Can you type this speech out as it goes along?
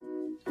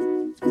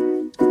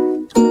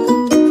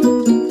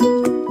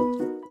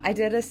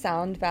did a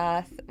sound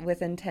bath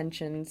with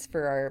intentions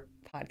for our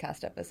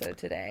podcast episode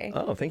today.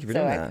 Oh, thank you for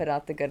doing that. So I put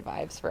out the good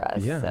vibes for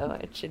us. Yeah. So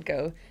it should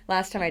go.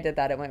 Last time I did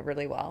that, it went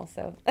really well.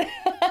 So.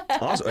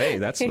 Awesome. Hey, I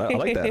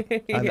like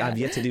that. Yeah. I've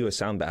yet to do a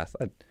sound bath.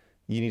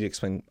 You need to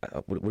explain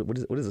what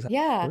is this?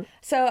 Yeah.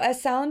 So a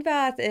sound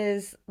bath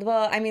is,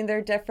 well, I mean,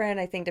 they're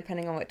different, I think,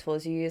 depending on what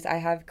tools you use. I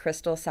have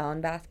crystal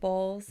sound bath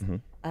bowls,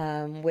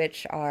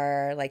 which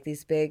are like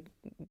these big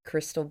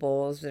crystal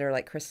bowls that are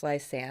like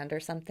crystallized sand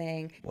or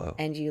something. Whoa.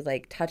 And you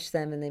like touch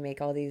them and they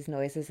make all these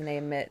noises and they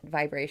emit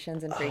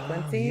vibrations and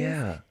frequencies.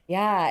 Yeah.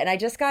 Yeah. And I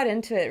just got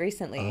into it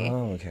recently.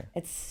 Oh, okay.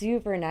 It's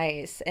super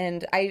nice.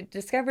 And I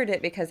discovered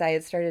it because I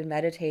had started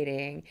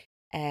meditating,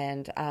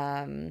 and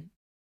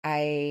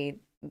I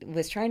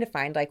was trying to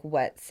find like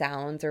what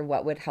sounds or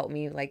what would help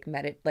me like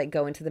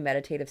go into the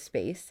meditative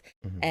space.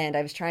 And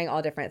I was trying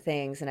all different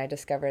things, and I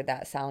discovered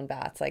that sound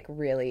baths like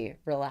really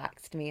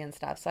relaxed me and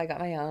stuff. So I got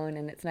my own,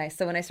 and it's nice.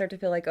 So when I start to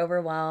feel like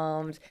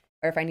overwhelmed,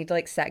 or if I need to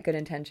like set good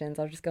intentions,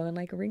 I'll just go and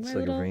like ring my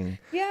little ring.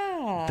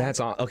 Yeah. That's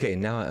all. Okay,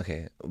 now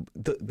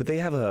but they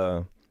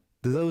have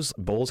do those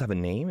bowls have a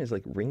name? Is it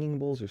like ringing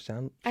bowls or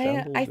sound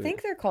bowls? I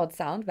think they're called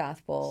sound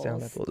bath bowls.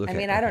 Sound bath bowls. Okay, I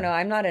mean, I don't know.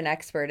 I'm not an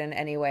expert in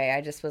any way.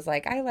 I just was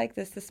like, I like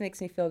this. This makes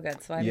me feel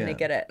good, so I'm gonna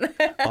get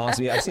it.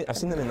 Awesome. Yeah, I've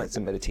seen them in like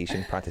some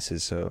meditation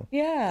practices. So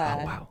yeah.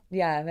 Oh, wow.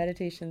 Yeah,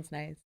 meditation's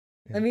nice.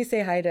 Let me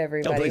say hi to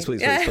everybody. Oh,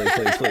 please.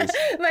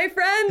 My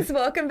friends,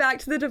 welcome back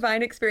to the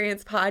Divine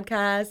Experience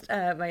podcast.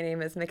 My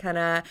name is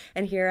McKenna,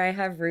 and here I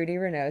have Rudy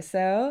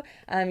Reynoso.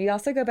 You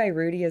also go by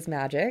Rudy is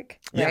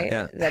Magic, right?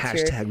 Yeah. That's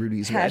hashtag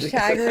Rudy is Magic.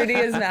 Hashtag Rudy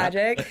is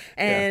Magic.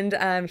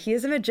 And he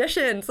is a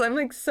magician, so I'm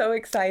like so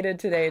excited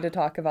today to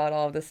talk about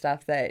all of the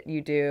stuff that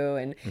you do.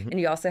 And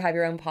you also have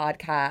your own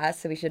podcast,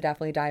 so we should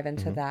definitely dive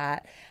into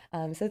that.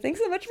 So thanks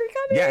so much for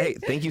coming. Yeah, hey,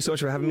 thank you so much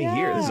for having me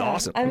here. This is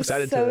awesome. I'm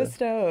excited so to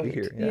stoked. be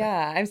here.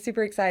 Yeah, I'm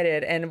super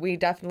excited. And we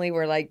definitely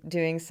were like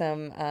doing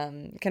some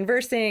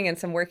conversing and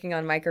some working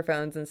on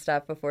microphones and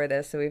stuff before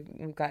this. So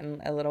we've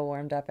gotten a little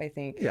warmed up, I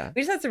think. Yeah.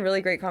 We just had some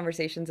really great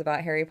conversations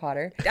about Harry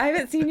Potter. I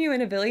haven't seen you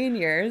in a billion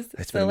years.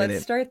 So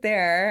let's start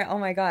there. Oh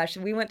my gosh.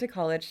 We went to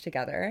college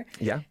together.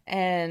 Yeah.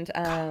 And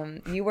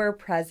you were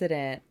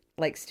president,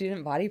 like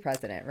student body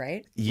president,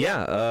 right?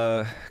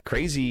 Yeah,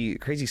 crazy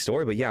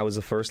story, but yeah, I was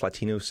the first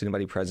Latino student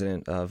body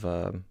president of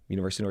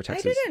University of North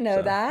Texas. I didn't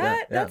know that.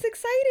 Yeah. That's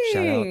exciting.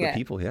 Shout out the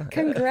people, yeah.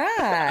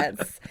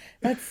 Congrats.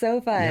 That's so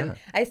fun. Yeah.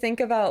 I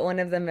think about one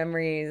of the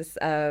memories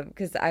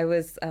because I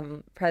was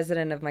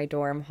president of my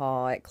dorm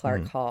hall at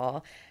Clark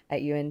Hall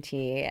at UNT,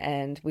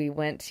 and we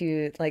went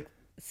to like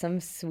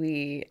some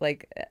suite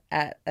like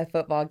at a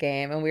football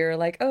game, and we were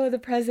like, oh, the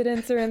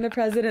presidents are in the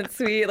president's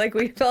suite. Like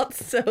we felt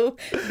so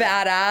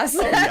badass.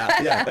 Oh,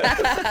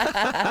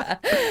 yeah.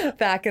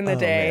 Back in the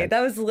day. Man. That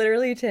was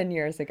literally 10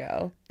 years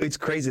ago. It's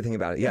crazy to think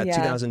about it. Yeah,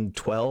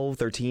 2012,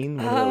 13.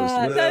 One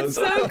of That's those.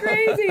 so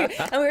crazy.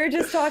 And we were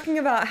just talking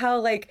about how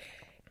like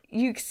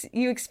you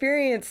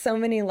experience so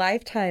many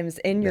lifetimes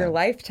in your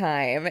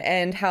lifetime,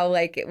 and how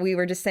like we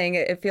were just saying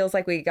it feels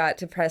like we got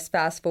to press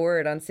fast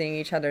forward on seeing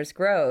each other's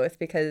growth,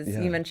 because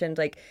you mentioned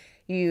like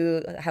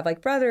you have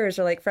like brothers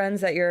or like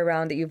friends that you're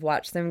around that you've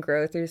watched them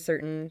grow through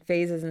certain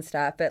phases and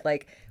stuff, but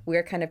like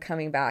we're kind of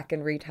coming back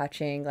and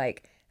retouching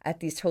like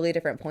at these totally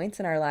different points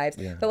in our lives.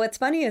 But what's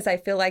funny is I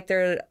feel like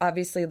there's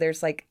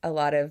like a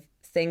lot of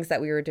things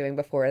that we were doing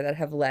before that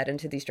have led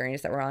into these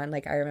journeys that we're on.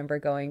 Like I remember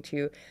going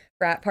to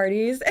frat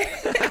parties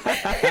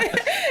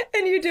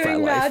and you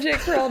doing magic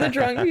for all the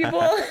drunk people.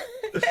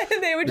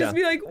 And they would just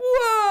be like,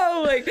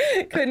 whoa, like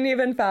couldn't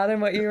even fathom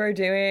what you were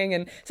doing.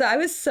 And so I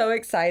was so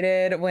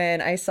excited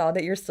when I saw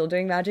that you're still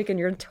doing magic and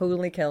you're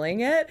totally killing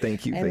it.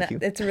 Thank you. And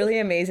it's really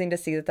amazing to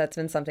see that that's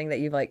been something that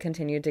you've like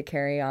continued to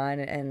carry on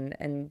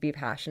and be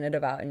passionate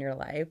about in your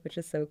life, which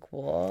is so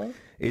cool.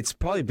 It's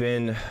probably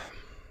been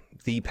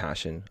the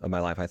passion of my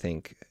life, I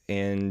think.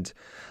 And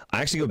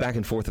I actually go back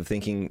and forth of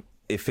thinking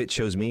if it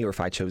chose me or if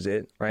I chose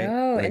it, right?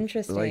 Oh, like,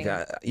 interesting. Like,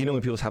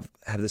 when people have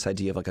this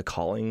idea of like a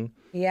calling.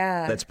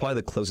 Yeah. That's probably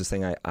the closest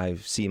thing I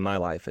see in my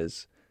life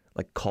is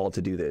like called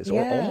to do this,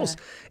 or almost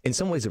in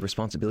some ways a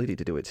responsibility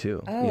to do it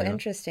too. Oh,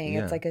 interesting.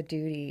 It's like a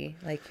duty.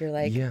 Like you're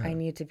like, I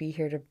need to be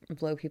here to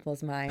blow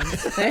people's minds.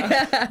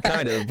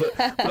 Kind of,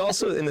 but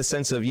also in the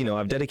sense of,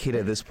 I've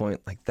dedicated at this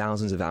point like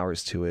thousands of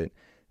hours to it,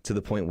 to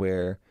the point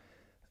where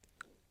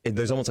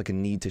there's almost like a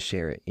need to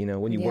share it.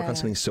 When you work on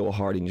something so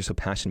hard and you're so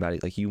passionate about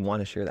it, like you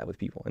want to share that with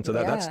people. And so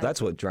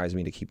that's what drives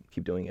me to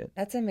keep doing it.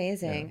 That's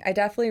amazing. Yeah. I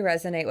definitely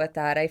resonate with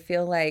that. I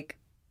feel like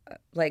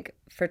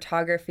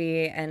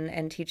photography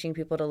and teaching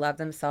people to love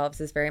themselves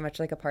is very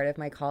much like a part of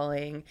my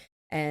calling.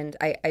 And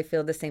I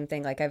feel the same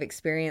thing. Like I've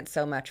experienced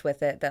so much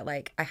with it that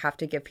like I have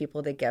to give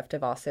people the gift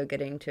of also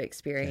getting to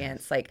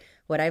experience like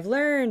what I've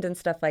learned and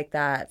stuff like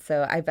that.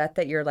 So I bet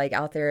that you're like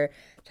out there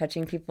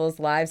touching people's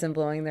lives and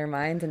blowing their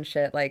minds and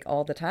shit like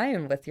all the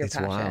time with your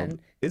passion. Wild.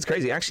 It's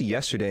crazy. Actually,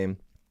 yesterday,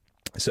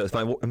 so if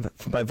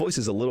my voice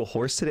is a little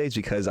hoarse today, it's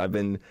because I've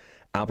been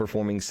out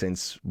performing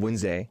since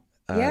Wednesday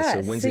Yeah,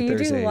 So Wednesday, so you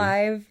Thursday. do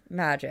live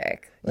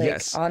magic, like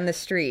Yes. on the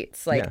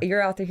streets. Like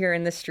you're out here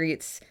in the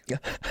streets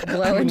I'm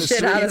blowing in the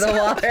shit out of the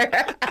water.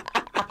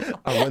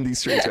 I run these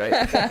streets,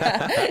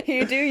 right?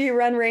 You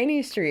run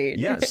Rainy Street.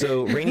 Yeah,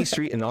 so Rainy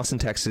Street in Austin,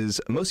 Texas.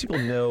 Most people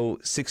know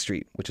 6th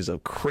Street, which is a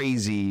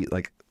crazy,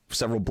 like,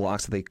 several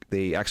blocks that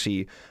they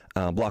actually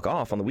block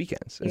off on the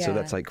weekends. And so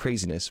that's like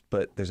craziness.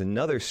 But there's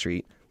another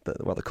street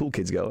where the cool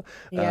kids go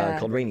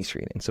called Rainy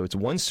Street. And so it's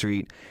one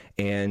street.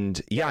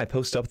 And yeah, I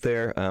post up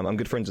there. I'm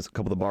good friends with a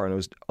couple of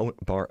the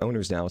bar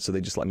owners now. So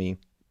they just let me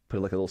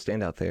put like a little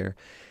stand out there.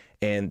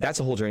 And that's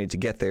a whole journey to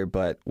get there.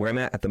 But where I'm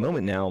at the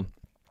moment now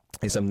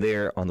is I'm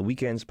there on the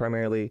weekends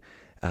primarily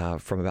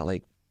from about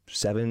like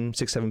 7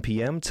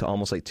 p.m. to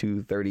almost like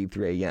 2:30,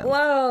 3 a.m.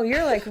 Whoa,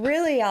 you're like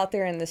really out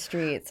there in the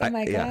streets. Oh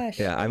my gosh.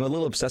 Yeah, I'm a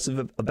little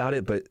obsessive about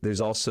it, but there's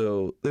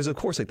of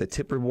course like the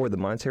tip reward, the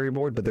monetary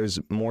reward, but there's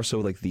more so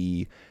like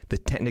the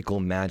technical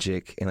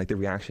magic and like the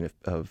reaction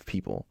of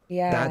people.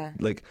 Yeah.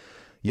 That, like,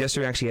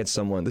 yesterday I actually had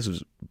someone, this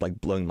was like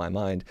blew my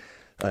mind,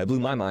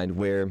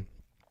 where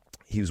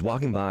he was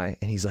walking by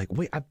and he's like,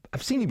 wait,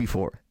 I've seen you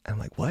before. And I'm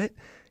like, what?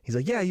 He's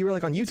like, yeah, you were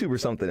like on YouTube or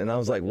something. And I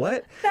was like,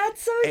 what?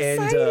 That's so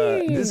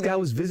exciting. And this guy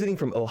was visiting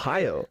from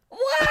Ohio. What?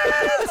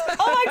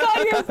 Oh my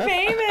God, you're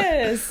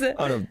famous.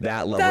 On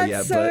that level,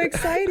 That's so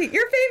exciting.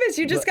 You're famous.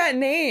 You just got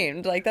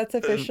named. Like, that's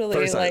officially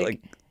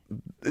like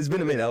it's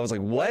been a minute. I was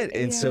like, what?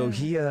 And so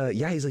he's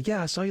like,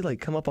 yeah, I saw you like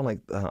come up on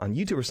like on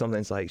YouTube or something.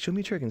 It's like, show me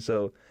a trick. And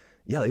so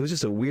yeah, it was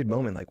just a weird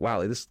moment. Like,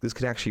 wow, this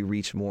could actually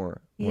reach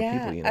more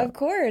people. You know? Of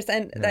course.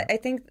 And I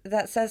think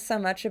that says so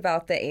much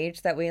about the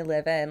age that we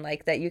live in,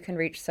 like that you can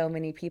reach so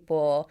many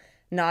people,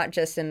 not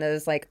just in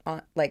those like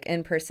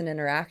in-person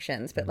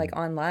interactions, but like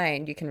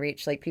online, you can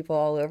reach like people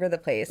all over the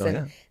place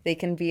they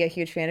can be a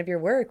huge fan of your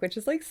work, which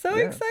is like so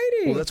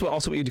exciting. Well, that's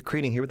what you're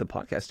creating here with the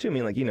podcast too. I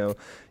mean, like, you know,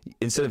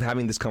 instead of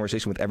having this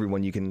conversation with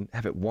everyone, you can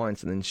have it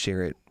once and then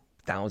share it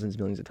thousands,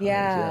 millions of times.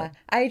 Yeah.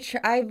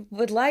 I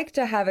would like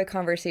to have a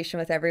conversation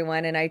with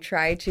everyone, and I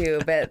try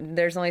to, but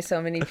there's only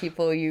so many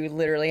people you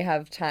literally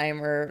have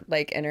time or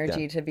like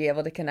energy to be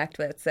able to connect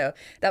with. So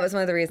that was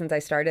one of the reasons I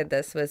started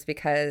this, was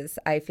because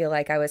I feel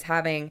like I was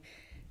having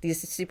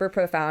these super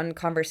profound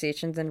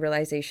conversations and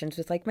realizations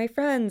with like my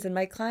friends and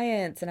my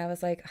clients. And I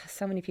was like, oh,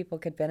 so many people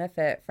could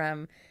benefit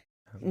from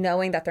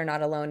knowing that they're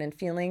not alone and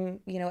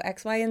feeling, you know,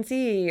 X, Y, and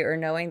Z, or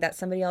knowing that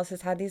somebody else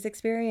has had these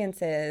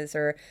experiences,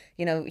 or,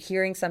 you know,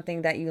 hearing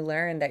something that you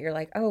learned that you're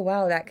like, oh,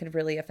 wow, that could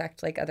really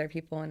affect like other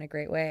people in a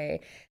great way.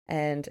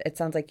 And it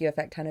sounds like you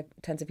affect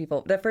tons of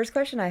people. The first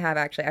question I have,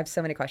 actually, I have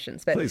so many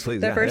questions, but please,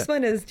 the first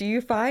one is, do you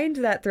find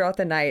that throughout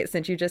the night,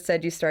 since you just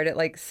said you start at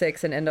like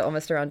 6 and end at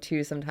almost around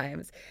 2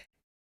 sometimes,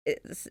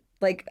 it's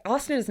like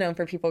Austin is known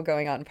for people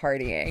going out and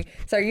partying.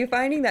 So are you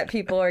finding that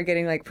people are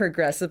getting like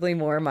progressively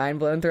more mind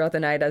blown throughout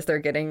the night as they're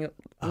getting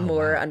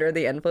more under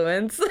the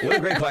influence? What a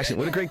great question.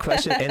 What a great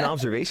question and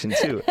observation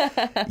too.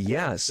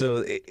 Yeah.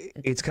 So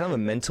it's kind of a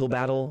mental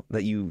battle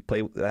that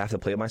I have to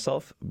play with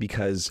myself,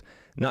 because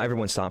not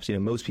everyone stops. You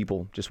know, most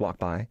people just walk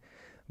by.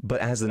 But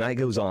as the night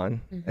goes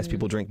on, as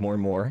people drink more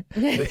and more,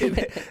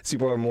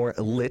 people are more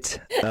lit.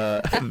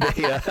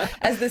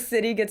 As the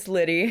city gets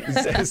litty.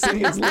 As the city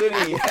gets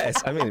litty,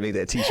 yes. I'm going to make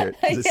that t-shirt.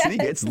 As the city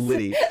gets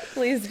litty.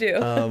 Please do.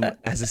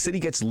 As the city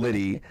gets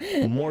litty,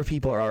 more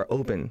people are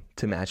open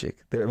to magic.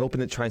 They're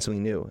open to trying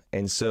something new.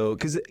 And so,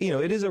 because, you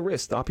know, it is a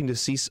risk stopping to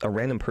see a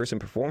random person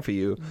perform for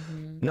you.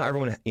 Not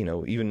everyone, you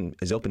know, even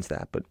is open to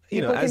that. But,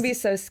 you people know, can be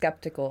so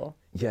skeptical.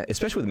 Yeah,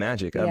 especially with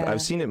magic.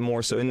 I've seen it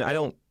more so, and I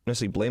don't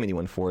necessarily blame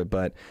anyone for it,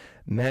 but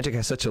magic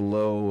has such a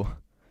low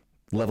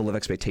level of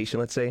expectation,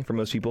 let's say, for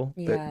most people.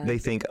 That they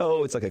think,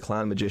 oh, it's like a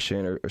clown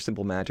magician or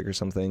simple magic or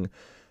something.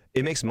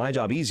 It makes my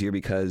job easier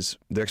because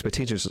their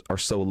expectations are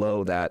so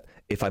low that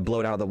if I blow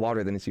it out of the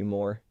water, then it's even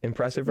more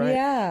impressive, right?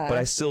 Yeah. But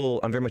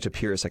I'm very much a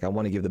purist. Like, I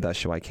want to give the best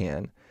show I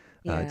can.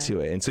 To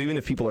it. And so even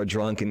if people are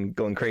drunk and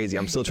going crazy,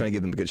 I'm still trying to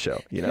give them a good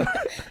show, you know?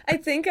 I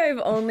think I've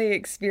only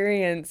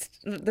experienced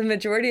the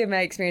majority of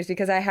my experience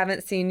because I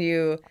haven't seen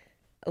you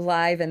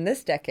live in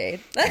this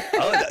decade.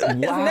 Wow.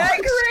 Isn't that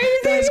crazy?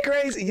 That's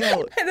crazy.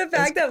 Yo, the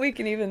fact that we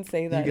can even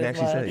say that. You can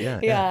actually say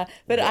it, yeah.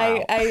 But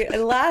wow. I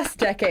last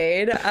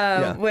decade,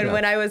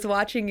 when I was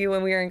watching you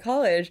when we were in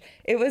college,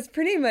 it was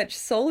pretty much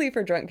solely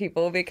for drunk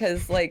people,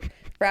 because like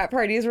frat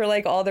parties were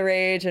like all the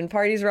rage and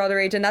parties were all the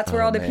rage, and that's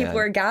where all the people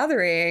were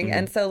gathering.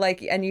 And so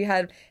like, and you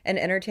had an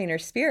entertainer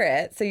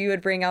spirit, so you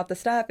would bring out the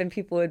stuff and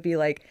people would be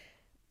like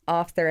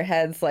off their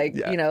heads, like,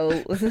 you know,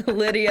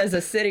 Lydia's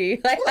a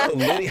city. Whoa,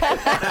 Lydia.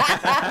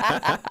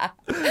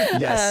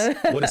 Yes.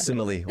 What a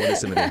simile.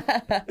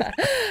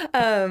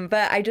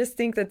 But I just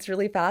think that's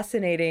really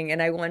fascinating.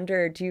 And I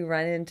wonder, do you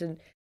run into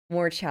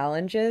more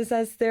challenges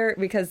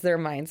because their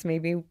minds may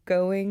be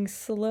going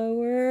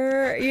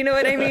slower? You know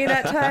what I mean?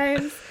 At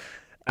times.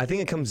 I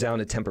think it comes down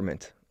to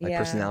temperament, like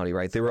personality,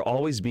 right? There will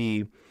always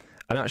be,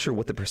 I'm not sure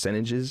what the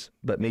percentage is,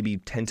 but maybe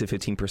 10 to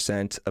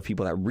 15% of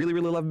people that really,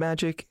 really love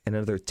magic, and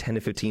another 10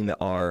 to 15 that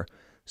are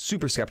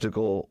super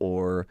skeptical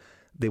or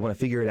they want to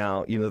figure it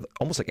out, you know,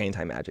 almost like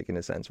anti-magic in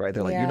a sense, right?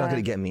 They're like, you're not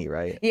going to get me,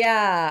 right?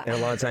 Yeah. And a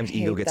lot of times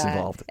ego gets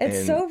involved.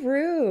 It's so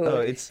rude. Oh,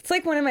 it's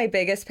like one of my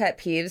biggest pet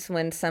peeves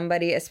when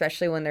somebody,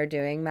 especially when they're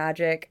doing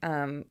magic,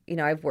 you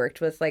know, I've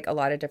worked with like a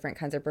lot of different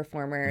kinds of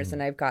performers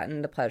and I've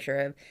gotten the pleasure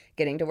of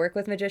getting to work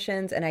with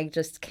magicians, and I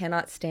just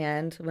cannot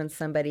stand when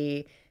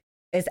somebody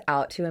is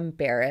out to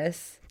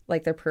embarrass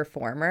like their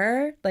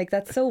performer. Like,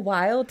 that's so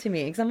wild to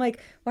me, because I'm like,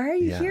 why are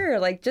you here?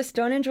 Like, just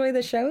don't enjoy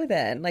the show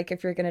then. Like,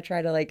 if you're going to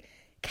try to like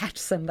catch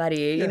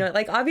somebody, you know,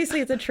 like obviously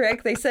it's a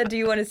trick. They said, do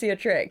you want to see a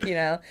trick, you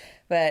know?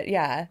 But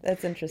yeah,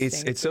 that's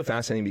interesting. It's so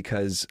fascinating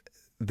because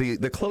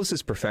the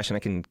closest profession I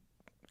can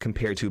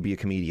compare to would be a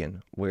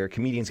comedian, where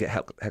comedians get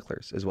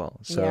hecklers as well.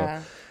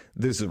 So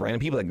there's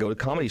random people that go to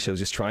comedy shows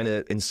just trying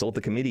to insult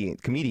the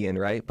comedian,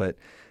 right? But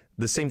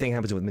the same thing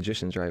happens with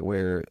magicians, right?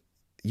 Where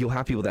you'll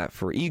have people that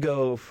for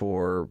ego,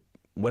 for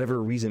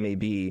whatever reason may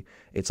be,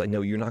 it's like,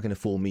 no, you're not going to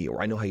fool me,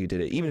 or I know how you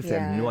did it, even if they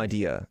have no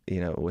idea, you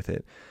know, with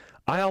it.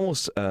 I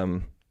almost,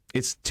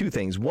 it's two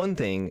things. One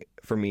thing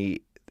for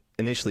me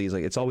initially is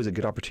like, it's always a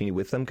good opportunity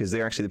with them because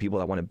they're actually the people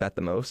that want to bet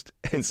the most.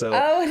 And so,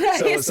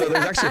 nice. so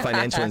there's actually a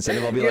financial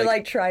incentive. I'll be You're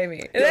like, try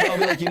me. I'll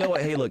be like, you know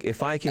what? Hey, look,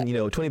 if I can, you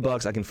know,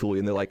 $20, I can fool you.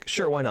 And they're like,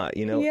 sure, why not?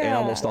 You know, and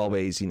almost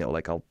always, you know,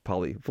 like I'll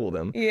probably fool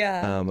them.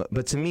 Yeah.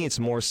 But to me, it's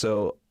more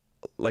so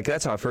like,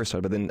 that's how I first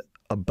started. But then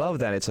above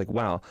that, it's like,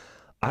 wow,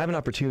 I have an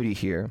opportunity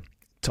here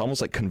to almost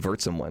like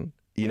convert someone,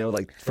 you know,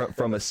 like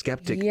from a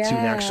skeptic to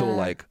an actual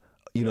like,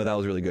 you know, that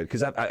was really good.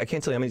 Because I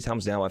can't tell you how many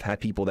times now I've had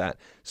people that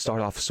start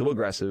off so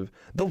aggressive.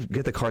 They'll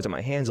get the cards in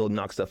my hands, they'll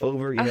knock stuff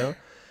over, you know.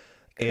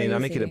 And I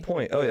make it a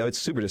point. Oh, yeah, it's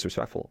super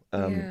disrespectful,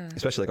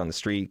 especially like on the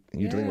street.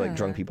 You're dealing with like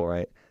drunk people,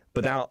 right?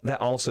 But that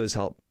also has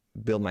helped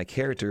build my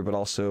character, but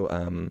also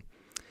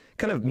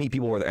kind of meet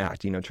people where they're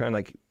at, you know, trying to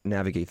like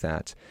navigate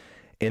that.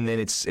 And then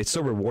it's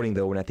so rewarding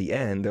though when at the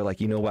end they're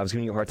like, you know what, I was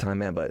giving you a hard time,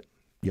 man, but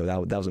yo,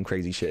 that was some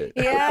crazy shit.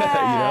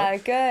 Yeah, you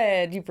know?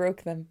 Good. You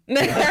broke them.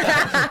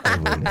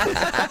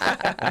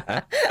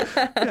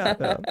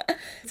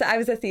 So I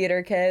was a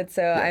theater kid,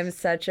 so I'm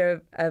such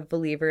a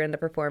believer in the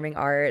performing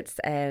arts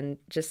and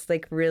just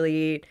like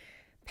really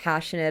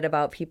passionate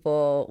about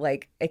people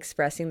like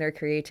expressing their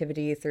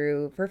creativity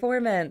through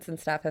performance and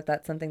stuff, if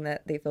that's something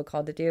that they feel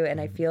called to do. And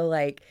I feel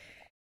like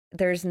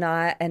there's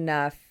not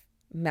enough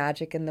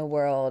magic in the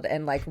world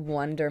and like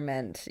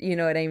wonderment, you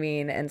know what I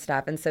mean, and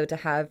stuff. And so to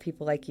have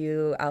people like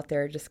you out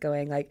there just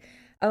going like,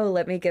 oh,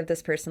 let me give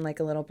this person like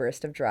a little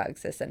burst of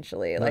drugs,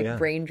 essentially, like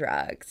brain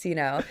drugs, you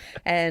know.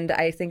 And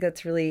I think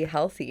that's really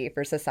healthy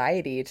for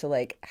society to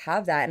like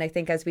have that. And I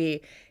think as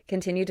we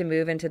continue to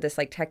move into this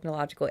like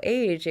technological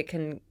age, it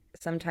can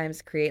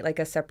sometimes create like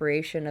a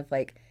separation of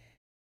like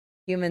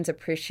humans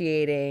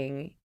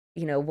appreciating,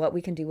 you know, what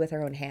we can do with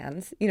our own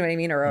hands, you know what I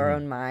mean, or our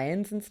own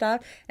minds and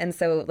stuff. And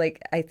so like,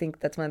 I think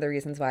that's one of the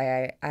reasons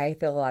why I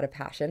feel a lot of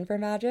passion for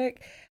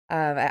magic.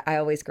 I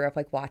always grew up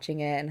like watching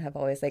it and have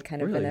always like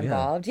kind of been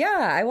involved.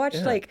 I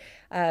watched like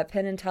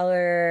Penn and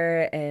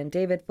Teller and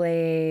David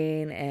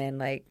Blaine and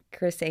like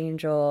Chris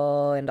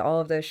Angel and all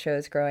of those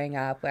shows growing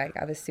up. Like,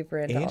 I was super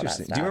into all that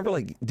stuff. Do you remember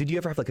like, did you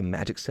ever have like a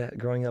magic set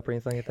growing up or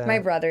anything like that? My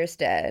brothers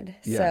did.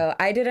 So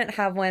I didn't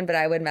have one, but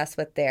I would mess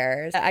with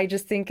theirs. I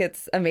just think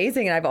it's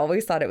amazing. And I've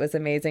always thought it was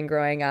amazing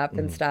growing up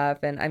and stuff.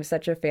 And I'm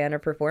such a fan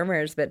of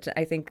performers, but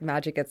I think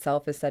magic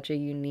itself is such a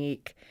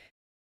unique,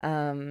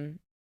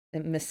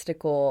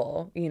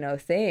 mystical, you know,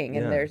 thing.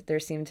 And there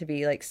seem to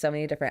be like so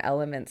many different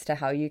elements to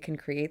how you can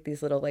create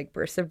these little like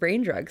bursts of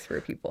brain drugs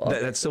for people.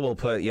 That's so well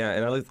put. Yeah.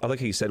 And I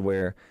like how you said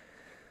where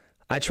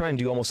I try and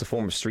do almost a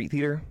form of street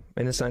theater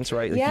in a sense,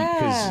 right? Like,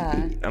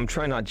 because I'm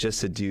trying not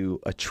just to do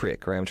a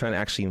trick, right? I'm trying to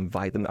actually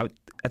invite them.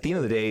 At the end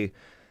of the day,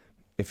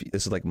 if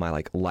this is like my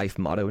like life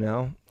motto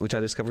now, which I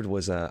discovered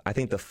was I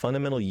think the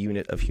fundamental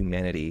unit of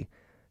humanity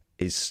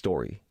is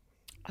story.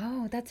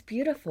 Oh, that's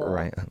beautiful.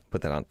 Right.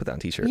 Put that on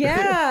t-shirt.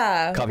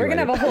 Yeah. We're going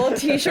to have a whole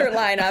t-shirt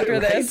line after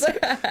this.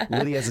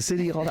 Woody as a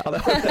city, all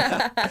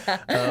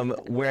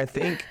that. Where I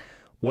think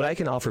what I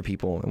can offer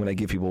people and when I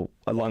give people,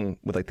 along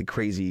with like the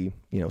crazy,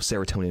 you know,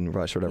 serotonin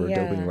rush or whatever,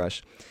 dopamine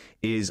rush,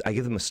 is I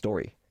give them a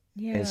story.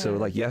 Yeah. And so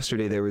like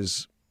yesterday there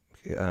was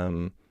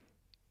there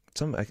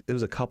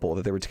was a couple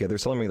that they were together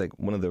celebrating like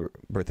one of their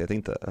birthday, I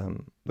think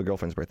the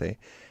girlfriend's birthday.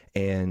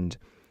 And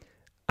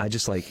I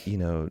just like, you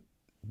know,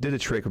 did a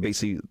trick where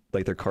basically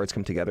like their cards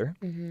come together,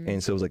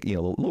 and so it was like, you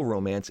know, a little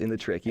romance in the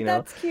trick, you know.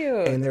 That's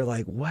cute. And they're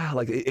like, wow,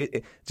 like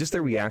it just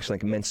their reaction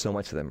like meant so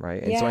much to them,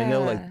 right? And so I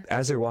know like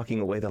as they're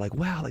walking away, they're like,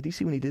 wow, like do you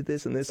see when he did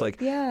this and this? Like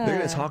they're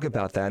gonna talk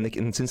about that,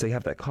 and since they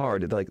have that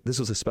card, they're like, this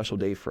was a special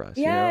day for us.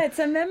 Yeah, you know? It's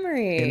a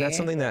memory, and that's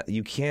something that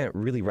you can't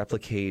really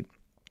replicate.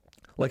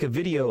 Like a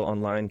video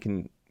online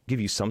can give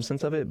you some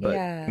sense of it, but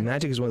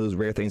magic is one of those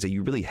rare things that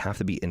you really have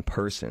to be in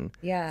person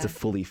to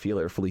fully feel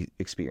it or fully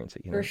experience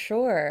it. You know? For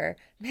sure.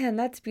 Man,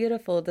 that's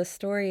beautiful. The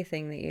story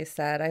thing that you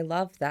said, I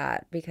love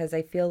that, because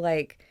I feel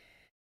like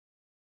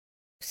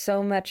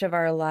so much of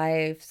our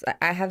lives,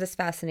 I have this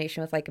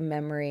fascination with like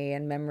memory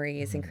and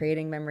memories and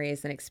creating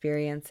memories and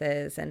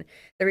experiences. And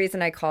the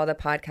reason I call the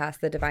podcast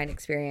The Divine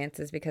Experience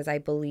is because I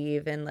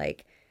believe in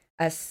like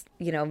us,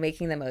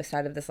 making the most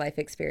out of this life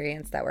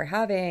experience that we're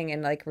having,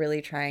 and like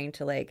really trying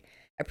to like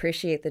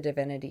appreciate the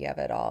divinity of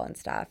it all and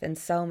stuff. And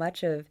so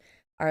much of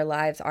our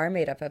lives are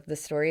made up of the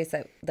stories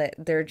that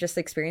they're just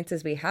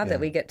experiences we have that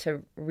we get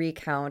to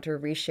recount or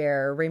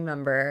reshare or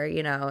remember,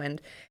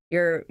 and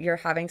you're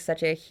having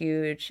such a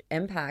huge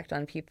impact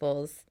on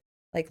people's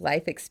like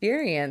life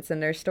experience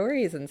and their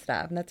stories and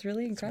stuff. And that's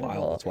really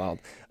incredible. It's wild.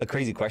 A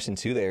crazy question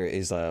too there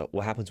is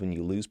what happens when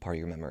you lose part of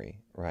your memory,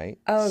 right?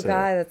 Oh,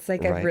 God, that's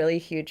like a really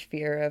huge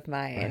fear of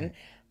mine.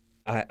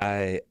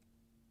 Right.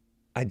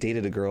 I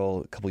dated a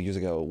girl a couple years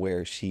ago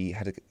where she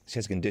has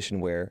a condition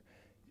where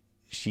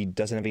she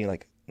doesn't have any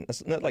like,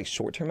 not like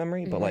short-term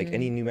memory, but like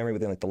any new memory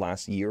within like the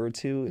last year or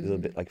two is a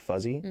bit like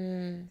fuzzy.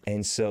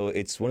 And so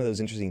it's one of those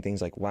interesting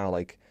things like, wow,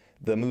 like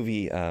the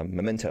movie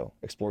Memento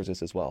explores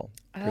this as well.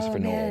 Oh,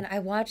 man, I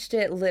watched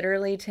it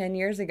literally 10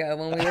 years ago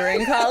when we were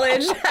in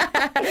college.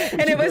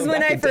 And it was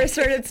when I first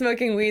started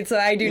smoking weed, so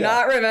I do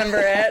not remember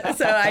it.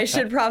 So I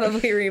should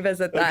probably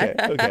revisit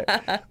that. Okay.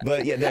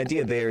 But yeah, the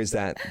idea there is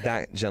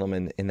that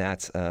gentleman in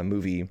that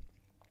movie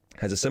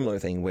has a similar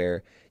thing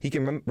where he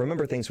can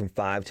remember things from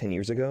 5-10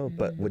 years ago,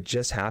 but what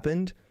just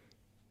happened,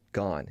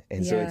 gone.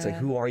 And so it's like,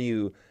 who are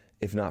you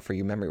if not for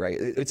your memory, right?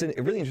 It's a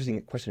really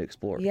interesting question to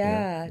explore.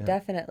 Yeah,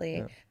 definitely.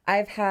 Yeah.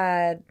 I've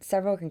had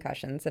several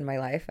concussions in my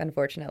life,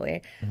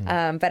 unfortunately.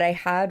 But I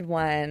had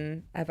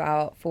one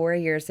about 4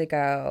 years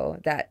ago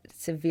that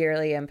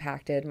severely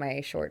impacted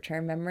my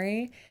short-term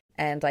memory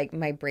and like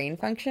my brain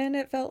function,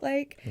 it felt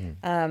like.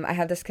 I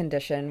have this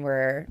condition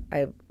where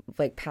I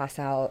like pass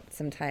out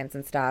sometimes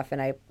and stuff,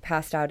 and I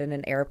passed out in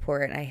an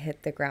airport and I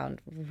hit the ground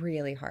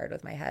really hard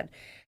with my head.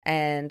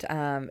 And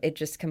it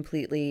just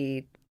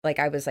completely, like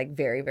I was like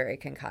very, very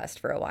concussed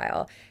for a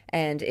while.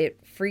 And it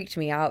freaked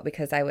me out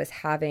because I was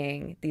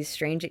having these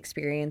strange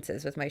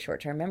experiences with my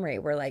short-term memory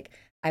where like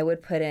I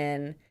would put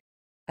in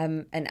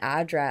an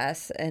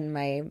address in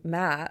my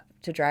map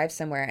to drive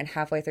somewhere, and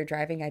halfway through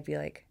driving I'd be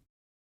like,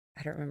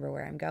 I don't remember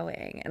where I'm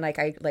going. And like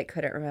I like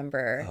couldn't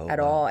remember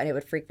at all, and it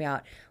would freak me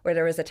out. Or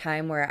there was a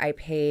time where I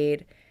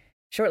paid,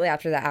 shortly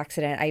after the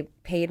accident, I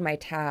paid my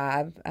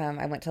tab.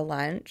 I went to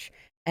lunch,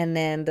 and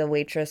then the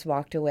waitress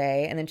walked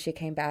away, and then she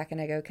came back,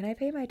 and I go, "Can I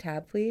pay my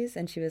tab, please?"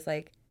 And she was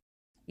like,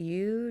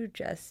 "You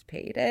just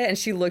paid it." And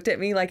she looked at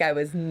me like I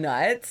was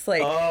nuts.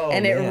 Like,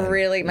 and it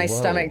really, my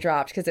stomach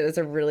dropped because it was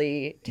a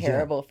really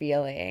terrible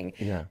feeling.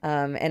 Yeah.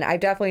 And I've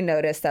definitely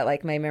noticed that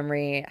like my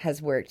memory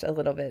has worked a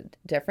little bit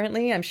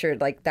differently. I'm sure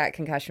like that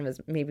concussion was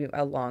maybe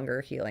a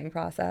longer healing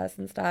process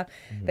and stuff.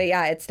 But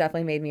yeah, it's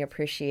definitely made me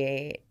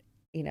appreciate,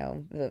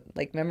 the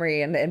like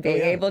memory and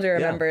being able to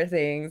remember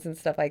things and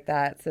stuff like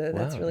that. So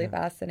that's really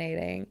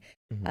fascinating.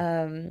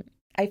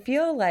 I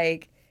feel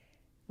like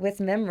with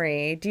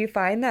memory, do you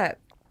find that,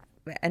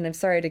 and I'm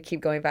sorry to keep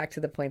going back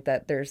to the point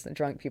that there's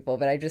drunk people,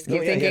 but I just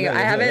keep thinking, I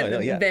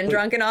haven't been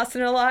drunk in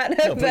Austin a lot,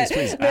 but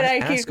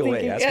I keep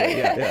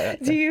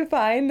thinking, do you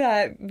find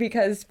that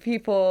because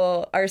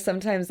people are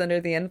sometimes under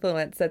the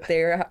influence that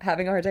they're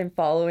having a hard time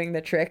following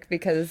the trick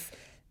because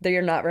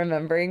they're not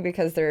remembering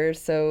because they're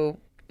so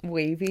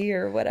wavy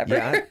or whatever?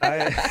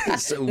 Yeah,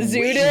 so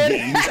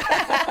zooted.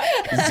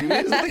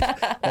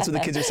 That's what the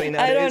kids are saying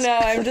nowadays. I don't know.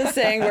 I'm just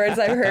saying words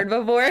I've heard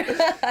before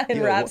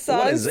in rap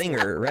songs. What a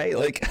zinger, right?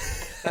 Like,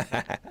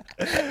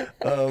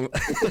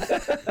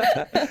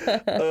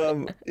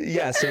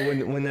 yeah. So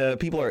when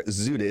people are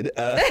zooted,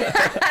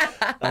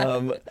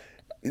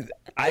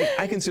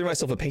 I consider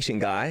myself a patient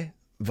guy,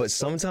 but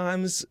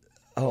sometimes,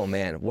 oh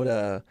man, what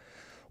a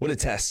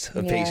test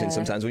of patience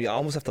sometimes. We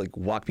almost have to like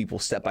walk people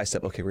step by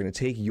step. Okay, we're going to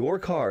take your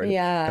card.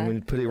 Yeah. I'm going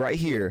to put it right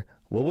here.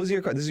 What was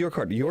your card? This is your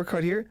card. Your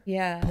card here?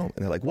 Yeah. Boom.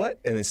 And they're like, what?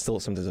 And they still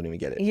sometimes don't even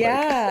get it.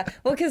 Yeah.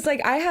 Well, because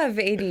like I have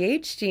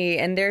ADHD,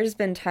 and there's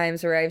been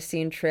times where I've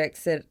seen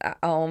tricks that I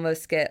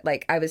almost get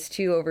like I was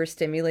too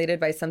overstimulated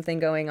by something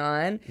going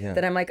on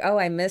that I'm like, oh,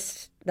 I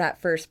missed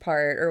that first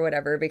part or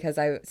whatever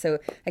so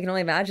I can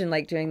only imagine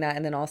like doing that,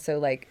 and then also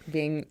like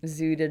being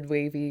zooted,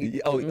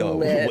 wavy,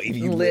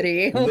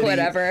 litty,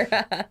 whatever.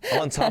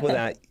 On top of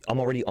that, I'm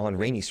already on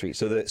Rainy Street,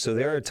 so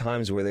there are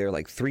times where there are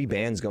like 3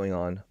 bands going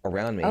on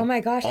around me. Oh my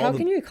gosh, how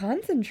can you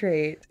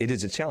concentrate? It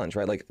is a challenge,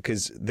 right? Like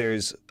because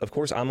there's, of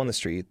course, I'm on the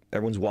street,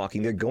 everyone's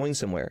walking, they're going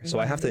somewhere, so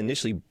I have to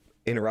initially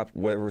interrupt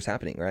whatever's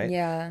happening, right?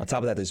 Yeah. On top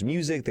of that, there's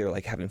music. They're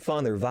like having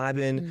fun. They're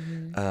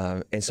vibing,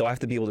 and so I have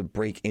to be able to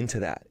break into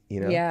that,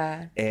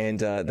 Yeah. And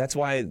that's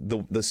why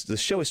the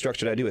show is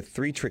structured. I do a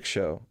 3-trick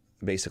show.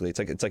 Basically, it's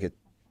like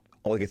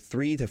a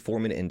 3 to 4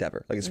 minute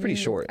endeavor. Like it's pretty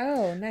short.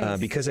 Oh, nice.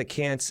 Because I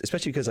can't,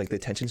 especially because like the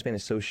attention span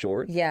is so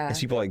short. Yeah. And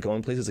people like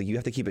going places, like you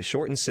have to keep it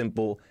short and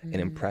simple and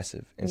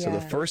impressive. And so the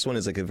first one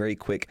is like a very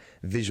quick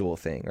visual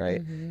thing,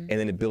 right? And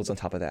then it builds on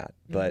top of that.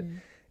 But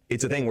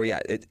it's a thing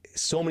where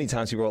so many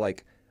times people are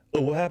like, oh,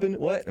 what happened?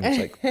 What? And I'm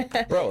just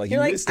like, bro, like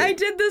you're you missed it. I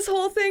did this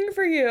whole thing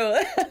for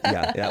you.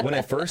 Yeah. When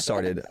I first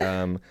started,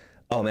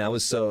 oh man,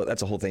 that's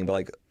a whole thing. But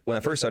like when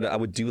I first started, I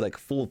would do like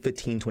full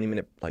 15, 20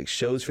 minute like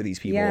shows for these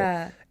people.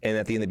 Yeah. And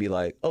at the end they'd be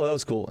like, oh, that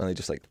was cool. And they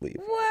just like leave.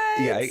 What?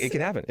 Yeah, it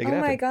can happen. It can oh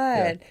happen. my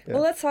God. Yeah, yeah.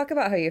 Well, let's talk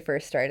about how you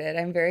first started.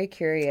 I'm very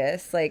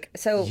curious. Like,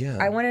 so Yeah.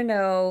 I want to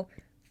know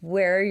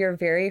where your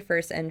very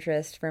first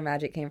interest for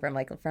magic came from,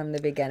 like from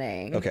the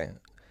beginning. Okay.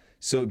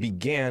 So it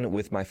began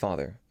with my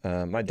father.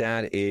 My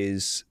dad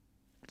is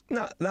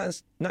not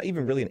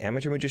even really an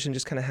amateur magician,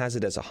 just kind of has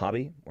it as a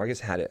hobby, or I guess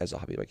had it as a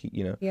hobby, like,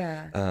 you know.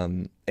 Yeah.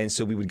 And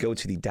so we would go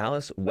to the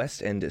Dallas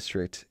West End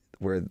district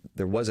where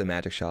there was a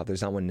magic shop.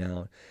 There's not one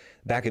now.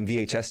 Back in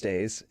VHS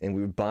days, and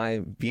we would buy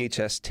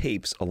VHS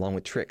tapes along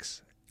with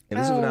tricks. And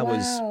this is when I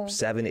was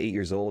 7, 8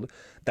 years old.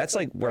 That's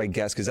like where I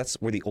guess, because that's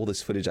where the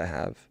oldest footage I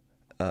have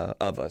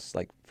of us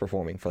like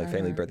performing for like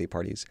family birthday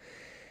parties.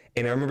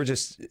 And I remember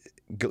just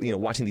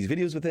watching these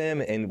videos with him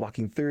and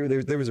walking through.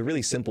 There was a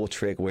really simple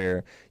trick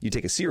where you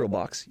take a cereal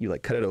box, you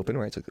like cut it open,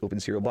 right? So open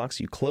cereal box,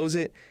 you close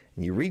it,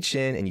 and you reach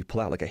in and you pull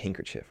out like a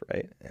handkerchief,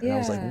 right? And I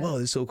was like, whoa,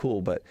 this is so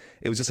cool. But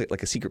it was just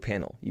like a secret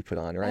panel you put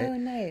on, right? Oh,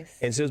 nice.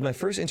 And so it was my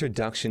first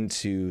introduction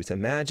to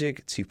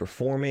magic, to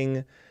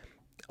performing,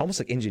 almost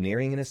like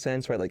engineering in a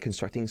sense, right? Like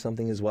constructing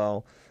something as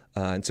well.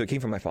 And so it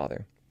came from my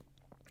father.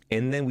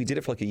 And then we did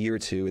it for like a year or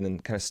two and then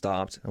kind of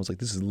stopped. I was like,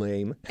 this is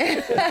lame.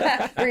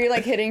 Were you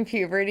like hitting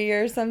puberty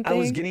or something? I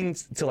was getting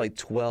to like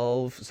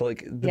 12, so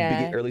like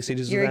the early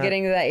stages you of were that.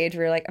 getting to that age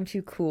where you're like, I'm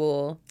too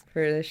cool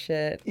for this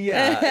shit.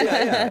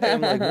 Yeah.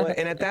 And I'm like, what?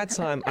 And at that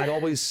time, I'd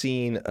always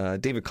seen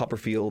David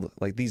Copperfield,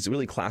 like these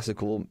really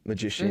classical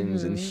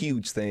magicians and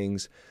huge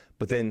things.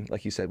 But then,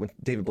 like you said, when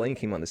David Blaine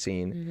came on the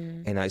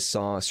scene and I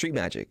saw street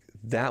magic,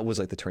 that was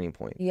like the turning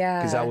point. Yeah.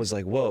 Because I was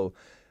like, whoa.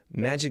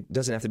 Magic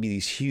doesn't have to be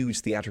these huge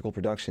theatrical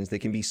productions. They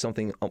can be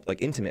something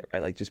like intimate,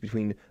 right? Like just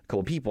between a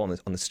couple of people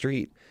on the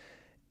street.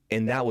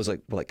 And that was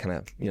like kind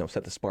of,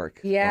 set the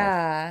spark.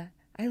 Yeah. Off.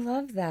 I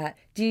love that.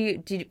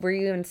 Were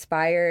you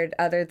inspired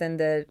other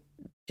than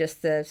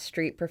just the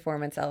street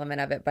performance element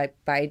of it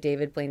by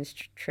David Blaine's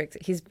tricks?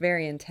 He's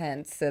very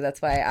intense, so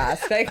that's why I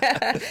asked. Like,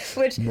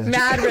 which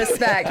mad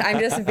respect. I'm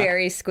just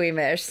very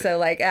squeamish. So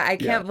like I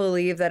can't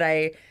believe that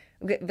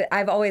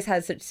I've always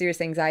had such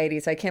serious anxiety,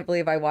 so I can't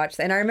believe I watched.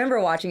 And I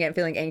remember watching it and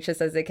feeling anxious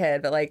as a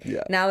kid, but like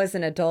now as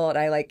an adult,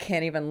 I like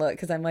can't even look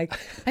because I'm like,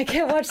 I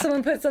can't watch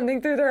someone put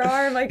something through their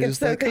arm. Like it's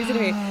so crazy to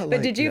me.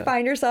 But did you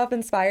find yourself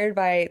inspired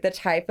by the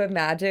type of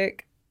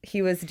magic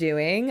he was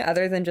doing,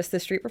 other than just the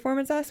street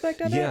performance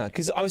aspect of it? Yeah,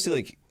 because obviously,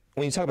 like,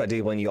 when you talk about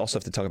Dave Blaine, you also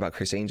have to talk about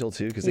Chris Angel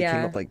too, because they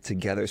came up like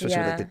together, especially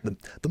with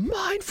like the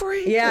mind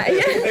freak. Yeah.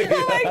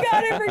 Oh my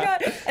God, I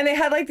forgot. And they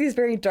had like these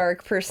very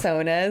dark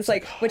personas,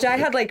 like which I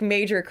had like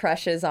major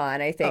crushes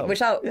on, I think,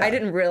 which I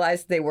didn't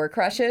realize they were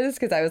crushes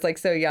because I was like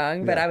so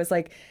young, but I was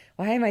like,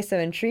 why am I so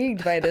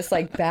intrigued by this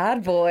like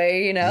bad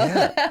boy,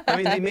 Yeah. I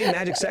mean, they made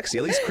magic sexy.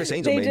 At least Chris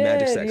Angel made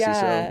magic sexy.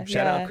 So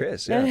shout out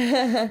Chris.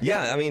 Yeah.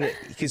 Yeah. I mean,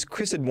 because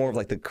Chris did more of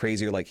like the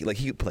crazier, like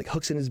he put like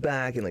hooks in his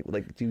back and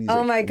like do these. Oh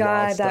like, my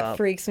God, that stuff.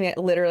 freaks me.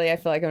 Literally, I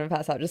feel like I'm gonna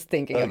pass out just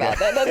thinking about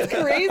that. That's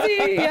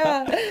crazy.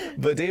 Yeah.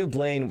 But David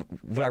Blaine,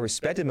 what I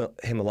respected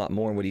him a lot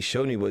more, and what he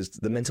showed me was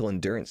the mental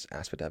endurance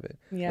aspect of it.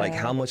 Yeah. Like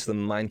how much the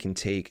mind can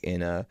take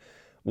in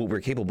what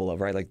we're capable of,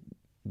 right? Like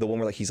the one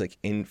where like he's like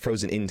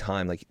frozen in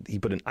time, like he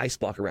put an ice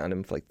block around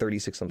him for like 30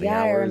 something hours.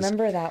 Yeah, I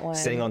remember that one.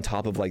 Sitting on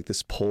top of like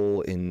this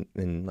pole in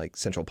like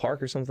Central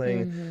Park or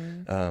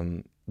something.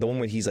 The one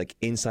where he's like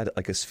inside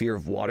like a sphere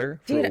of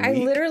water. Dude, for a I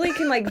week. literally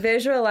can like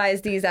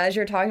visualize these as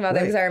you're talking about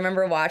them because I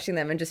remember watching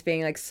them and just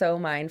being like so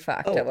mind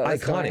fucked at what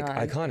was going on.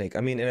 Iconic. I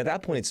mean, and at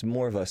that point, it's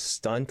more of a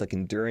stunt, like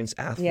endurance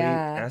athlete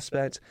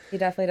aspect. He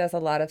definitely does a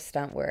lot of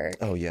stunt work.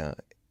 Oh yeah,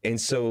 and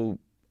so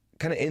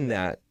kind of in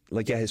that.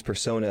 Like, yeah, his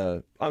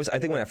persona, I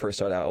think when I first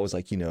started out, I was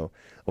like, I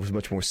was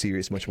much more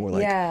serious, much more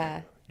like,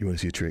 you want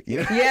to see a trick?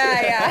 Yeah.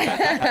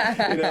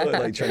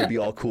 Like trying to be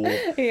all cool.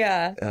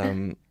 Yeah.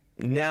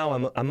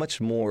 Now I'm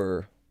much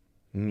more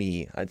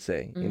me, I'd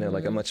say.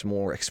 Like I'm much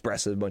more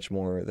expressive, much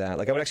more that.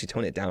 Like I would actually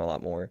tone it down a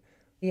lot more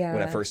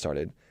when I first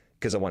started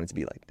because I wanted to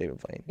be like David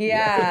Blaine.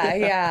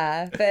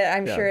 Yeah. But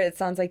I'm sure it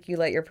sounds like you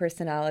let your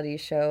personality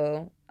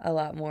show a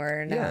lot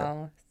more now.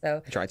 Yeah. So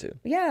try to.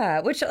 Yeah,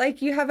 which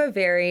like you have a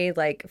very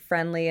like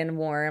friendly and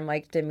warm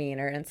like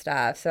demeanor and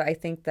stuff. So I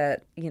think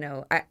that,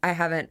 I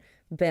haven't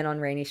been on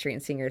Rainy Street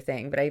and seen your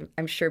thing, but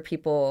I'm sure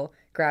people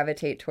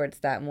gravitate towards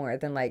that more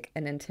than like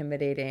an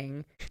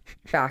intimidating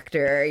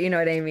factor. You know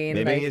what I mean?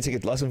 Maybe I need to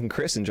take a lesson from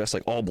Chris and dress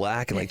like all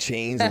black and like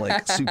chains and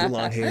like super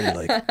long hair and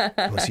like, you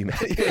want to see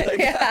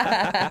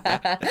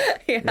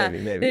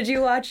Maybe. Did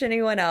you watch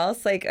anyone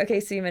else? Like, okay,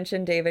 so you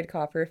mentioned David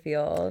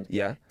Copperfield.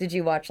 Yeah. Did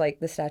you watch like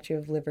the Statue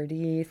of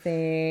Liberty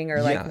thing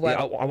or like what?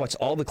 Yeah, I watched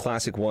all the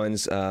classic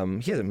ones.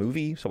 He had a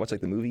movie, so I watched like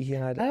the movie he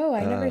had. Oh,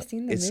 I've never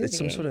seen the movie. It's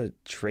some sort of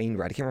train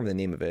ride. I can't remember the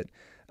name of it.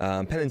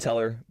 Penn and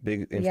Teller,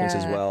 big influence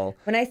as well.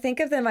 When I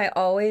think of them, I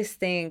always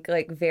think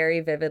like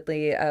very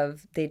vividly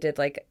of they did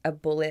like a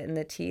bullet in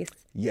the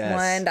teeth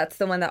one. That's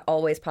the one that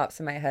always pops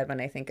in my head when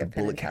I think of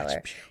Penn and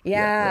Teller.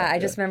 I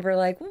just remember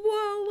like,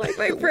 whoa, like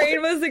my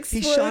brain was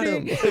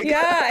exploding. He shot him.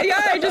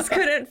 Yeah, I just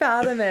couldn't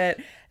fathom it.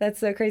 That's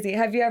so crazy.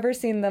 Have you ever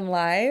seen them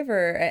live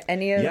or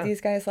any of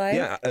these guys live?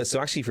 Yeah. So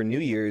actually for New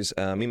Year's,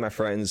 me and my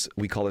friends,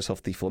 we call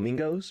ourselves the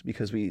Flamingos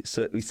because we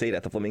stayed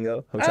at the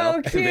Flamingo Hotel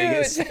in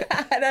Vegas.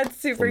 That's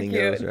super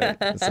Flamingos, cute.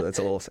 Right? So that's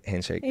a little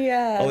handshake.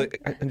 Yeah. Although,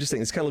 I'm just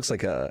saying, this kind of looks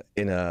like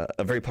in a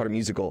Harry Potter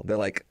musical. They're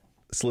like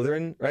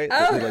Slytherin, right?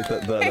 Oh, like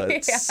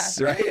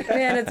the right?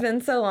 Man, it's been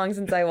so long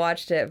since I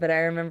watched it, but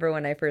I remember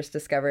when I first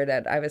discovered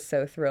it, I was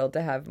so thrilled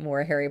to have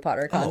more Harry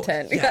Potter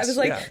content. Yes, I was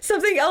like,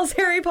 something else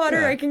Harry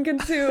Potter I can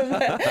consume.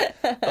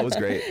 That was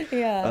great.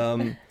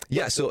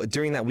 Yeah. So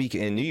during that week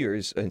in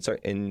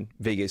in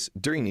Vegas,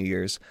 during New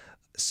Year's,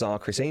 saw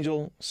Chris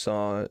Angel,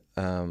 saw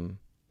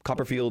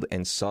Copperfield,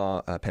 and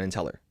saw Penn and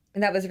Teller.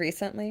 And that was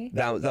recently?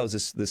 That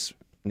was this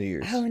New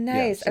Year's. Oh,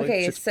 nice. Yeah,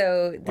 okay,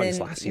 so then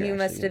you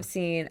must actually, have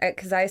seen,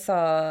 because I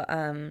saw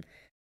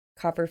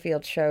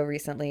Copperfield's show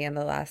recently in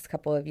the last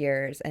couple of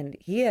years, and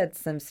he had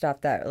some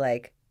stuff that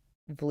like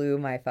blew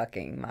my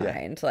fucking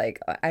mind. Yeah. Like,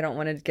 I don't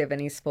want to give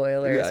any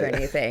spoilers or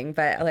anything,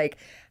 but like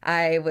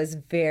I was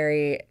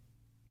very,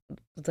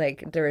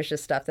 like, there was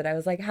just stuff that I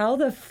was like, how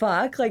the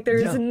fuck? Like,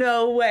 there's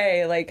no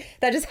way. Like,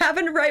 that just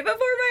happened right before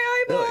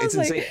my eyeballs. No, it's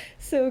like, insane.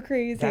 So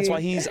crazy. That's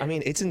why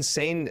it's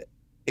insane.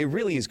 It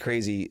really is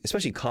crazy,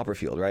 especially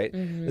Copperfield, right?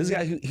 Mm-hmm. This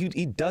guy who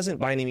he doesn't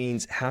by any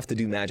means have to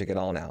do magic at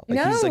all now.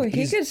 Like,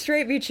 he could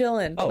straight be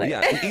chilling. Oh,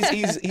 yeah.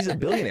 He's a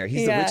billionaire.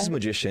 He's the richest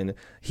magician.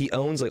 He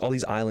owns like all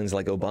these islands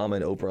like Obama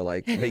and Oprah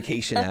like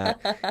vacation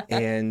at.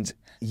 And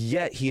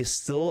yet he is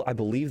still, I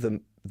believe,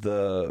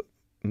 the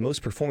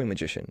most performing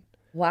magician.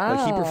 Wow.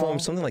 Like he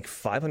performs something like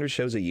 500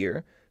 shows a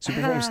year. So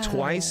he performs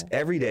twice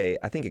every day,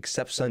 I think,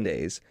 except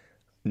Sundays.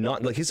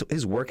 Not like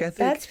his work ethic.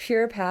 That's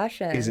pure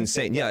passion. Is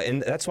insane. Yeah,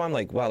 and that's why I'm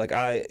like, wow, like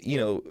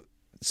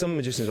some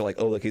magicians are like,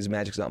 oh, like his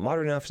magic's not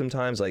modern enough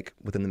sometimes, like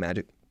within the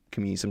magic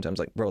community sometimes,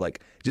 like, bro,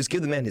 like just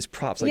give the man his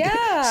props. Like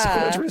so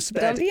much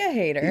respect. Don't be a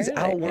hater. He's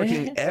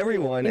outworking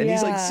everyone and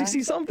he's like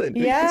 60 something.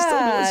 Yeah, he's still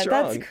going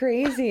strong. That's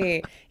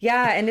crazy.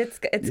 Yeah, and it's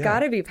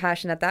gotta be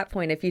passion at that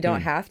point if you don't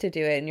have to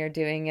do it and you're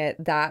doing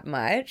it that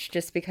much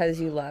just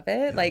because you love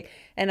it. Like,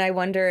 and I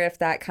wonder if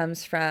that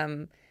comes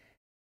from,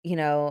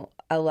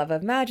 a love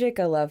of magic,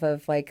 a love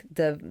of like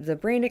the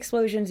brain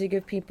explosions you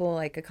give people,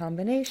 like a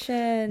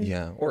combination.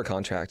 Yeah, or a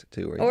contract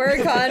too. Or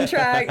a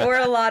contract, or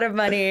a lot of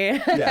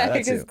money. Yeah,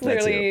 because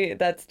clearly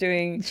that's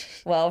doing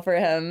well for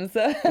him.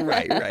 So.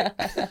 Right.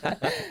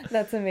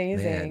 That's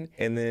amazing. Man.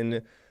 And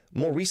then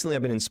more recently,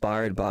 I've been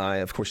inspired by,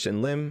 of course,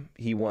 Shen Lim.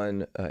 He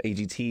won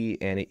AGT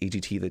and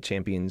AGT the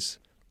Champions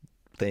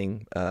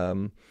thing.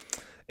 And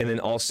then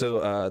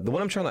also the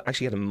one I'm trying to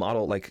actually get a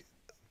model like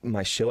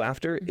my show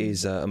after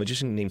is a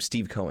magician named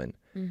Steve Cohen.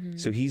 Mm-hmm.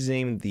 So he's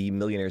named the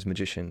Millionaire's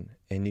Magician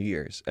in New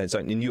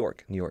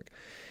York.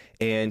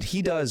 And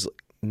he does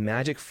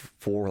magic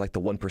for like the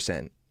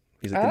 1%.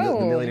 He's like the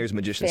Millionaire's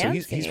Magician.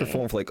 Fancy. So he's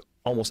performed for like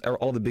almost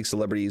all the big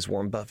celebrities,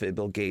 Warren Buffett,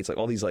 Bill Gates, like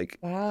all these like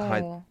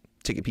high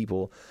ticket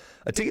people.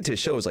 A ticket to a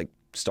show is like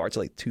starts at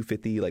like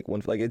 $250, like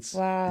one, like it's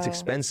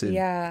expensive.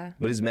 Yeah.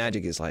 But his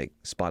magic is like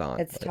spot on.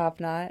 It's top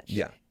notch.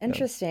 Yeah.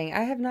 Interesting. Yeah.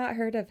 I have not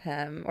heard of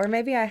him, or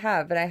maybe I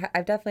have, but I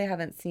definitely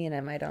haven't seen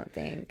him. I don't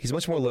think he's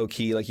much more low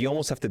key. Like you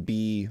almost have to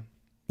be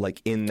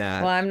like in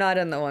that. Well, I'm not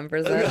in the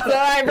 1%, so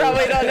I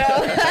probably don't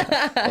know.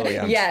 Oh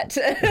yeah. Yet.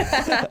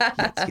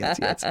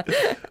 Yes.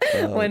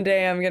 One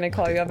day I'm gonna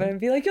call you up and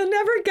be like, "You'll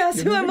never guess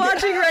who I'm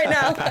watching right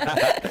now."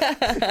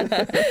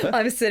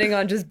 I'm sitting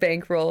on just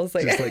bankrolls,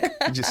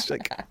 just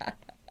like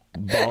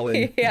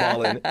balling.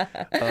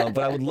 But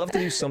I would love to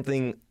do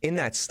something in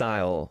that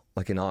style,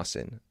 like in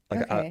Austin.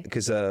 Like,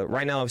 because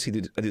right now,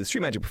 obviously, I do the street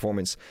magic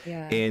performance,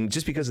 and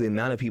just because of the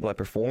amount of people I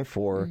perform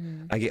for,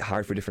 I get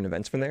hired for different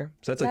events from there.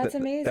 So that's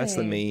amazing. That's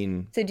the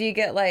main. So do you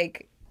get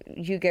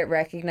you get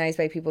recognized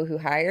by people who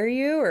hire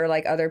you, or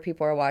like other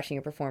people are watching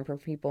you perform for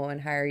people and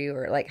hire you,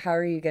 or like how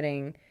are you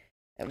getting?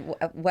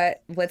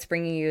 What's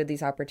bringing you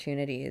these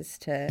opportunities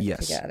to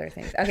get other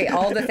things? Okay,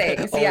 all the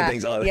things. All the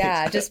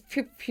things. Just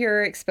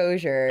pure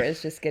exposure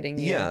is just getting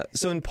you. Yeah.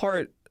 So in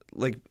part,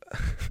 like,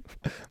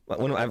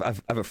 I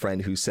have a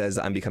friend who says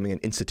I'm becoming an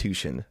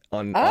institution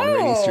on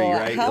Rainy Street,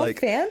 right? How like,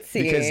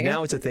 fancy! Because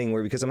now it's a thing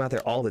where because I'm out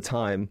there all the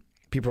time,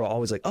 people are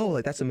always like, "Oh,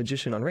 like that's a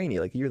magician on Rainy.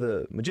 Like you're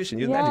the magician,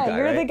 you're the magic guy,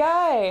 you're right?" the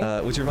guy.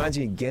 Which reminds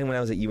me again when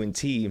I was at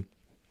UNT.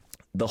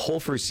 The whole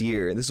first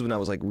year, and this is when I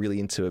was like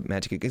really into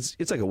magic. It's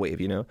like a wave,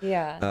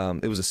 Yeah.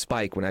 It was a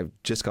spike when I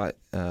just got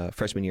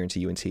freshman year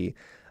into UNT.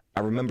 I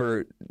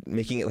remember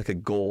making it like a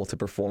goal to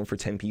perform for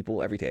 10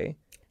 people every day.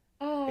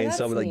 Oh, and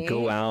so I would like neat.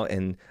 go out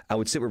and I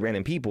would sit with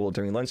random people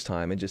during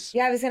lunchtime and just.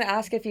 Yeah, I was gonna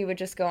ask if you would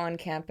just go on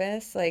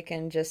campus, like,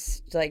 and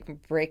just like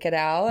break it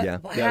out. Yeah,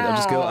 wow.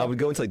 Yeah. I would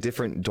go into like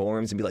different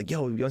dorms and be like,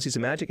 "Yo, you want to see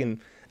some magic?"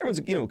 And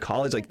everyone's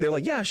college, like they're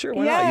like, "Yeah, sure,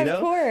 why not?" Of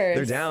course.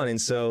 They're down, and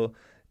so.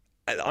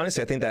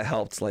 Honestly, I think that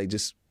helped, like,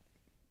 just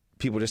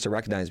people just to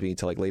recognize me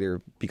to, like,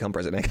 later become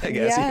president, I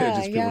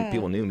guess.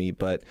 People knew me.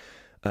 But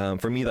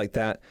for me, like,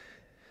 that,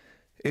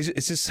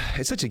 it's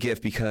such a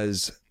gift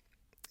because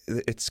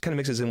it's kind of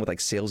mixes in with, like,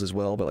 sales as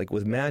well. But, like,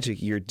 with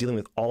magic, you're dealing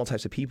with all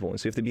types of people. And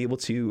so you have to be able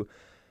to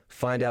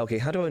find out, okay,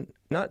 how do I,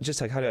 not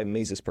just like how do I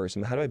amaze this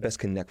person, but how do I best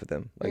connect with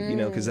them? Like, you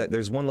know, because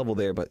there's one level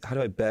there, but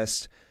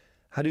it's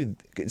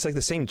like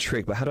the same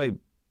trick, but how do I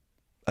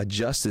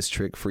adjust this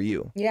trick for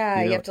you? Yeah,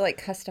 you know? you have to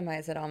like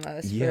customize it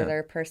almost for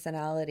their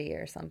personality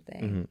or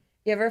something.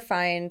 You ever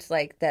find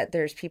like that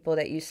there's people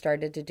that you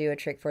started to do a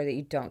trick for that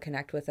you don't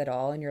connect with at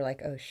all, and you're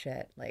like, oh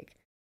shit, like,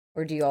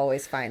 or do you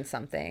always find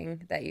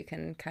something that you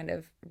can kind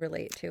of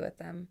relate to with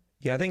them?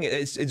 Yeah, I think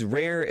it's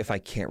rare if I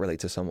can't relate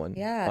to someone.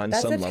 Yeah, on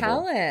that's some a level.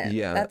 talent.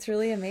 Yeah, that's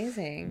really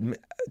amazing.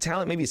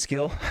 Talent, maybe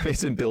skill.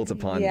 It's been built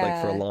upon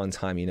like for a long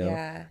time, you know.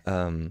 Yeah.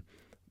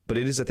 But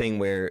it is a thing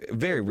where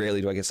very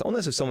rarely do I get,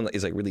 unless if someone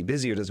is like really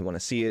busy or doesn't want to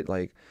see it,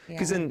 like,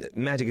 because then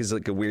magic is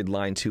like a weird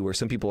line too, where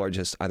some people are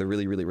just either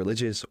really, really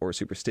religious or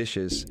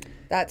superstitious.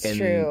 That's and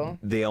true.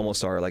 They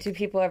almost are like. Do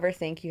people ever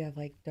think you have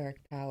like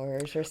dark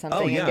powers or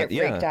something and get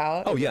freaked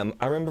out? Oh yeah,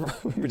 I remember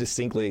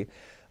distinctly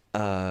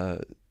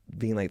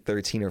being like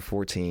 13 or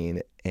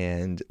 14,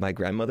 and my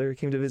grandmother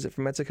came to visit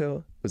from Mexico.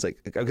 It was like,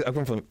 I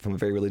come from a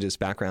very religious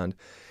background,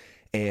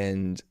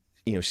 and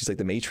you know, she's like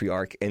the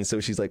matriarch, and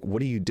so she's like,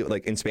 what are you doing,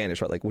 like in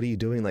Spanish, right? Like, what are you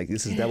doing? Like,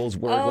 this is devil's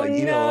work. Oh, like,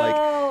 you no.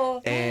 know,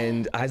 like,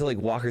 and I had to like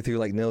walk her through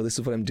like, no, this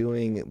is what I'm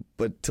doing.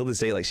 But till this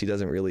day, like, she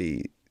doesn't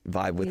really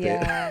vibe with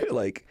it.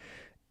 Like,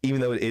 even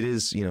though it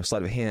is, you know,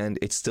 sleight of hand,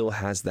 it still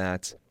has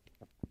that,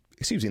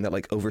 that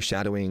like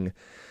overshadowing,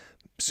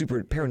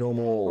 super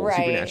paranormal,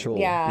 supernatural.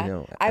 Yeah. You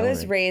know, I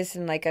was raised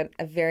in like a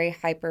very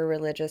hyper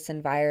religious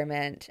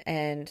environment,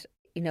 and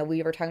you know,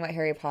 we were talking about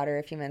Harry Potter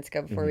a few minutes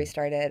ago before we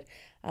started.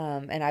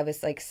 And I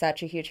was like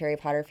such a huge Harry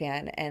Potter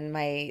fan, and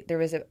there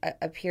was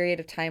a period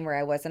of time where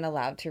I wasn't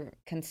allowed to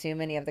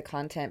consume any of the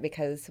content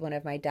because one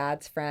of my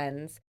dad's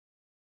friends,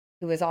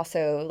 who was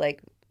also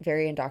like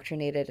very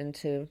indoctrinated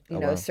into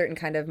certain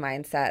kind of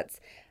mindsets,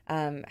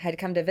 had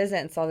come to visit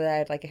and saw that I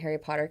had like a Harry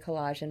Potter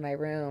collage in my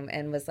room,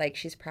 and was like,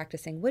 she's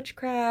practicing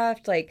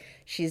witchcraft, like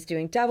she's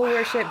doing devil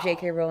worship.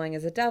 J.K. Rowling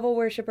is a devil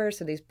worshiper,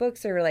 so these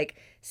books are like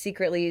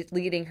secretly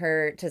leading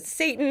her to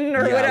Satan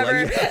or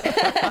whatever.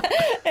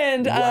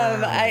 And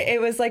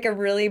it was like a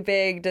really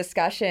big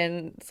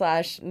discussion /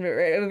 it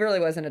really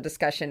wasn't a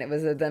discussion. It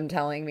was them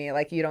telling me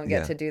like, you don't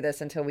get to do this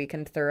until we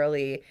can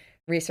thoroughly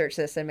research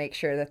this and make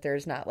sure that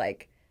there's not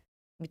like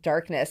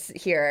darkness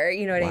here.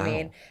 You know what I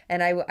mean?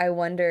 And I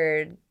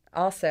wondered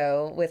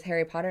also with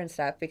Harry Potter and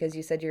stuff, because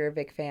you said you're a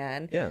big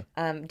fan. Yeah.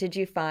 Did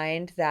you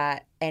find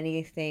that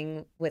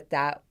anything with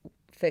that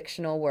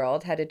fictional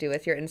world had to do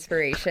with your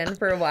inspiration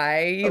for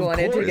why you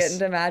wanted to get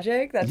into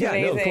magic? That's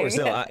amazing. No, of course.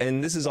 No,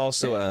 and this is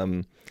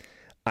also,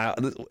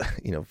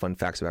 fun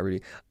facts about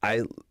Rudy.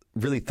 I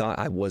really thought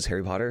I was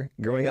Harry Potter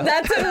growing up.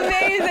 That's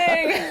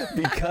amazing.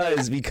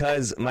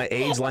 because my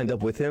age lined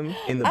up with him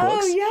in the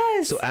books. Oh,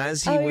 yes. So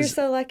as he was... you're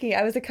so lucky.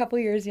 I was a couple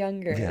years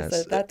younger. Yes,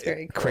 so that's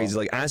very cool. Crazy.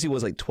 Like as he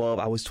was like 12,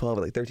 I was 12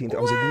 at like 13. I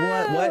was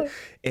like, what?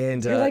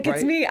 And you're like,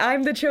 it's me.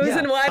 I'm the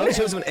chosen one. I was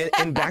the chosen one.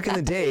 And back in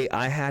the day,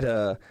 I had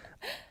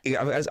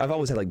I've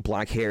always had like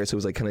black hair, so it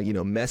was like kind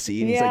of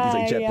messy. And he's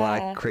like jet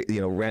black, messy hair.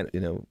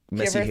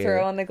 Did you ever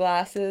throw on the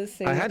glasses?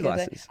 I had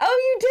glasses.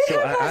 Oh, you did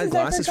have glasses. I had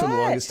glasses for the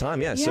longest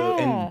time. Yeah.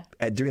 So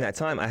during that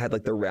time, I had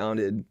like the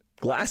rounded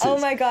glasses. Oh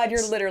my God,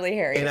 you're literally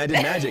Harry. And I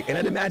did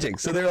magic.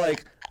 So they're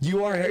like,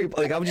 you are Harry.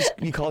 Like I would just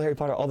be called Harry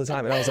Potter all the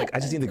time, and I was like,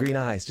 I just need the green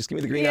eyes. Just give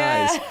me the green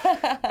eyes.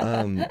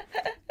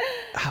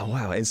 Oh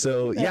wow! And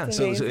so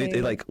so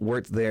it like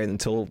worked there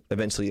until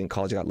eventually in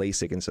college I got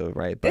LASIK, and so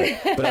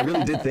but I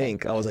really did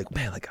think, I was like,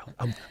 man, like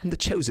I'm the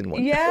chosen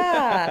one.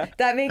 Yeah,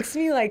 that makes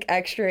me like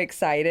extra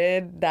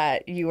excited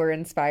that you were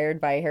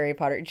inspired by Harry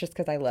Potter, just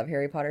because I love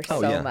Harry Potter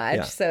so much.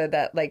 Yeah. So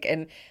that like,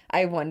 and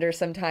I wonder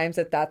sometimes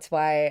if that's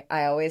why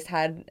I always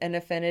had an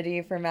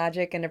affinity for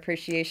magic and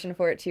appreciation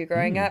for it too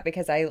growing up,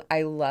 because I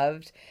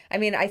loved. I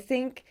mean, I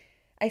think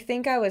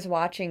I was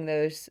watching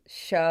those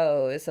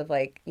shows of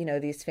like,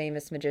 these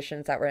famous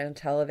magicians that were on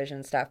television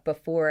and stuff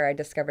before I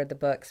discovered the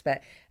books. But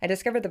I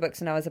discovered the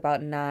books when I was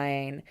about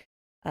 9.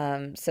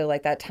 So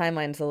like that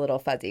timeline's a little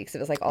fuzzy because it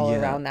was like all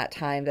around that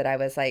time that I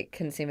was like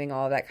consuming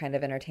all of that kind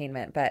of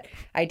entertainment. But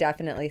I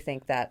definitely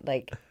think that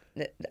like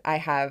I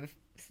have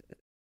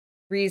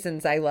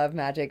reasons I love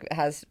magic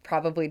has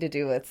probably to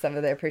do with some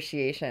of the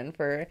appreciation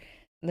for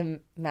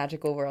the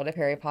magical world of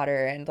Harry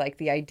Potter and like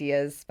the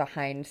ideas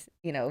behind,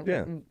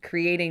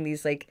 creating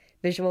these like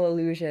visual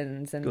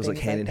illusions and goes things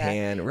like hand in that.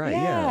 hand, right?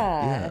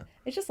 Yeah.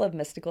 I just love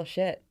mystical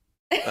shit.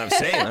 I'm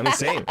the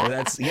same. And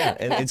that's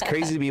and it's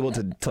crazy to be able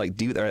to like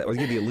do that or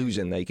get the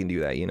illusion that you can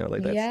do that,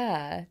 like that's.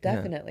 Yeah,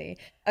 definitely.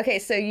 Yeah. Okay,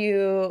 so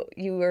you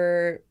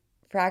were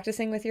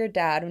practicing with your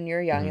dad when you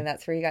were young, and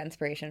that's where you got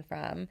inspiration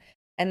from.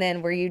 And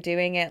then were you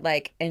doing it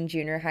like in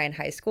junior high and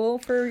high school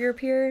for your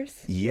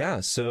peers?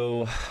 Yeah.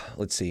 So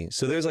let's see.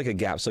 So there's like a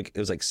gap. So like, it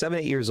was like 7,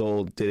 8 years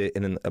old, did it,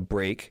 and then a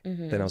break.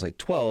 Then I was like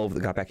 12,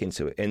 got back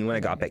into it. And when I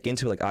got back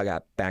into it, like I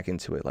got back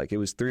into it. Like it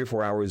was 3 or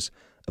 4 hours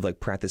of like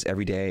practice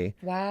every day.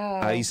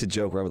 Wow. I used to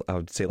joke where I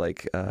would say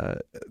like,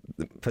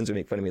 friends would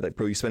make fun of me like,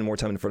 bro, you spend more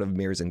time in front of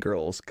mirrors than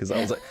girls. Cause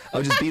I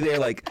would just be there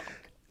like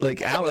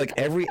like out, like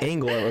every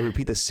angle, I would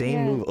repeat the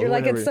same move. You're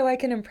like, and over. it's so I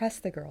can impress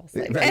the girls.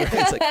 Like, Right.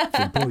 It's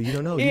like, bro, you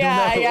don't know. You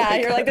yeah, don't know. yeah.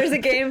 Like, You're like, there's a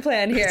game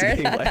plan here. there's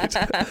a game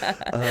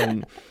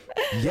plan.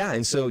 Yeah,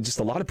 and so just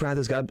a lot of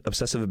practice, got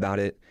obsessive about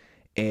it.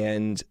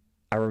 And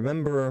I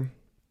remember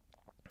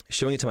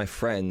showing it to my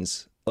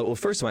friends. Well,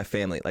 first to my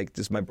family, like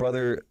just my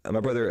brother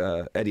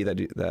Eddie that I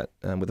do that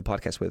with the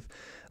podcast with,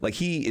 like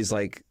he is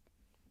like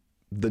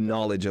the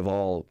knowledge of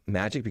all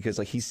magic because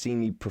like he's seen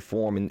me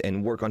perform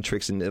and work on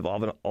tricks and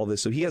evolve and all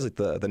this, so he has like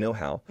the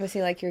know-how. Was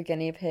he like your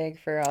guinea pig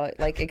for all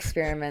like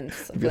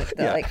experiments with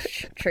the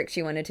like tricks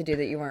you wanted to do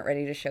that you weren't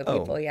ready to show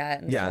people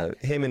yet? And yeah, stuff?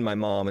 him and my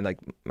mom and like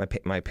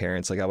my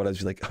parents, like I would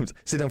just be like,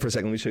 sit down for a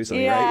second, let me show you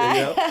something, right?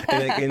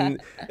 You know?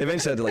 and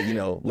eventually I had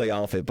to like lay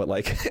off it, but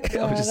like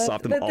I would just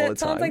stop them all the time. That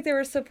sounds like they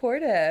were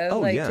supportive,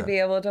 to be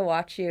able to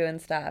watch you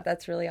and stuff.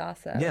 That's really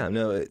awesome. Yeah,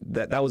 no,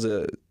 that was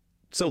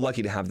so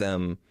lucky to have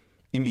them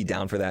even be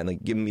down for that and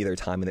like giving me their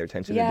time and their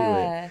attention to do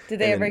it. Did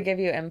they ever give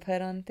you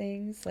input on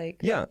things? Like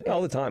yeah,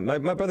 all the time. My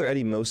brother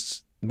Eddie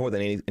more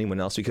than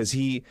anyone else, because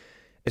he,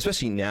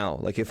 especially now,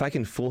 like if I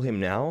can fool him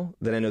now,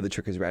 then I know the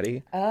trick is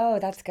ready. Oh,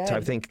 that's good.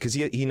 Type thing, because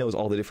he knows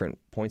all the different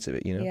points of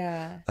it, you know.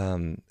 Yeah.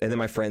 And then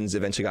my friends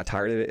eventually got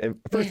tired of it. At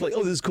first, like,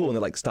 oh, this is cool, and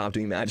they're like, stop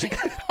doing magic.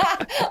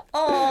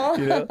 Oh.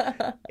 You know.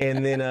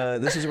 And then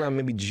this was around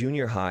maybe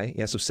junior high,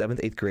 so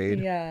 7th, 8th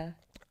grade. Yeah.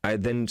 I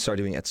then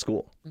started doing it at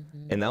school.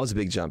 And that was a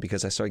big jump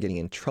because I started getting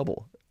in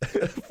trouble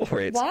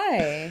for it.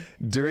 Why?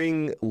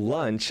 During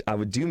lunch, I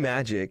would do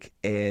magic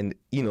and,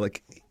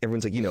 like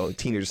everyone's like,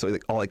 teenagers, so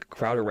like all like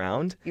crowd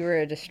around. You were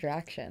a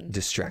distraction.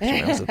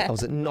 I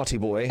was a naughty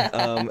boy.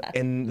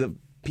 And the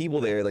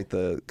people there, like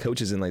the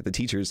coaches and like the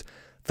teachers,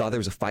 thought there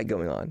was a fight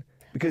going on.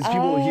 Because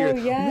people would hear,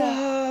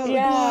 whoa, like,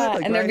 what?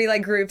 Like, and there'd be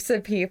like groups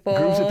of people.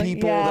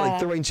 They're like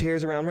throwing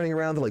chairs around, running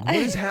around. They're like, what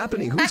is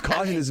happening? Who's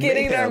causing this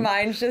Getting mayhem? their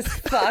minds just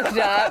fucked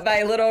up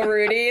by little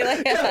Rudy.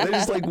 Like, they're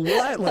just like,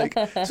 what? Like,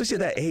 especially at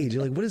that age,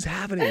 you're like, what is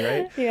happening,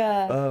 right?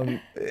 Yeah.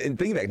 And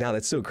thinking back now,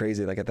 that's so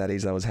crazy. Like at that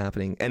age, that was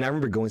happening. And I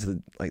remember going to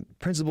the like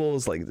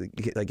principals, like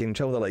getting in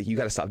trouble. They're like, you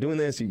got to stop doing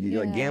this.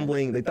 You're like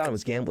gambling. They thought it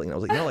was gambling. And I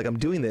was like, no, like I'm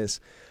doing this.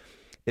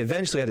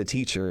 Eventually, I had a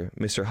teacher,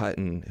 Mr.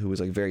 Hutton, who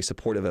was like very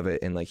supportive of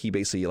it, and like he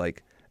basically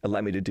like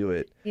allowed me to do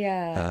it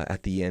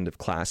at the end of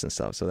class and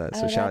stuff. So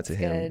shout out to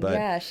him. Good.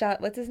 But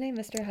what's his name?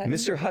 Mr. Hutton?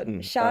 Mr.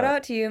 Hutton. Shout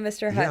out to you,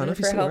 Mr. Hutton,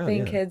 for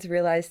helping kids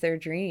realize their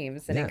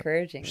dreams and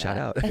encouraging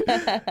shout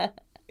that. out.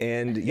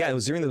 And it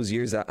was during those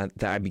years that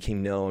I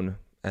became known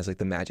as like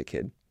the magic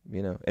kid,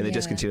 and it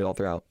just continued all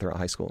throughout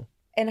high school.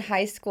 In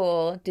high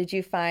school, did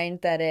you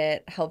find that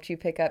it helped you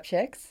pick up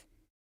chicks?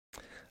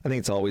 I think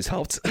it's always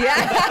helped.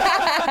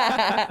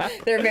 Yeah.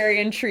 They're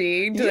very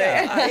intrigued.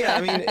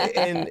 I mean,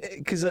 and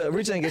because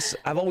originally,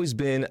 I always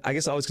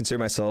consider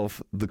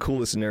myself the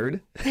coolest nerd,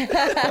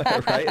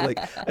 right? Like,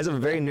 I have a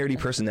very nerdy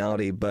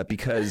personality, but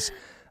because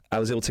I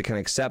was able to kind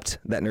of accept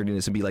that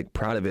nerdiness and be like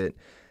proud of it,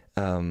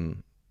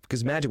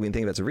 because magic, when you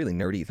think about it's a really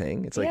nerdy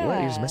thing. It's like, what?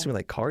 You're just messing with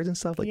like cards and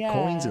stuff, like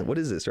coins, and what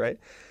is this, right?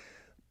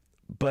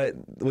 But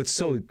what's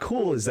so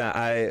cool is that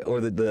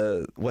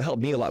what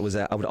helped me a lot was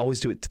that I would always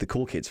do it to the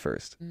cool kids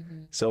first.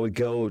 So I would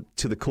go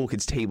to the cool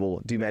kids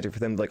table, do magic for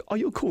them, like, oh,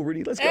 you're cool,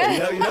 Rudy, let's go.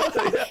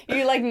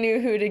 You like knew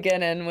who to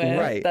get in with.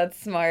 Right. That's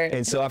smart.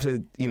 And so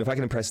after, if I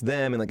can impress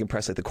them and like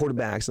impress like the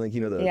quarterbacks and like,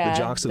 the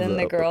jocks of then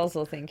the girls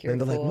will think you're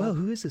cool. And they're like, well,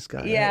 who is this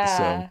guy? Yeah.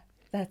 Right? So,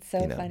 that's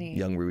so funny.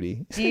 Young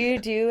Rudy. Do you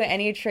do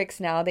any tricks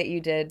now that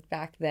you did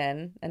back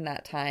then in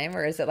that time?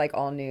 Or is it like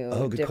all new,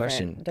 good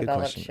question.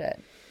 Developed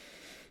shit?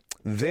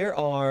 There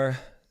are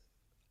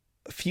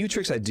a few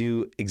tricks I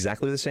do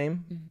exactly the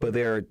same, but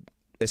they're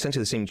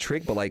essentially the same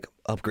trick, but like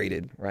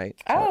upgraded, right?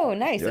 Oh,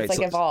 nice. Right? It's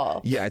like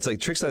evolved. Yeah, it's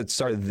like tricks that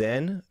started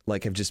then,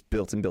 like have just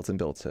built and built and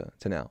built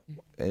to now,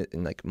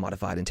 and like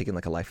modified and taken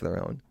like a life of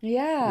their own.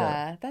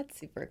 Yeah, that's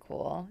super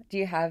cool. Do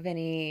you have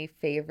any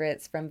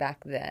favorites from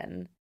back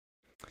then?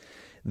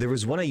 There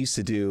was one I used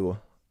to do,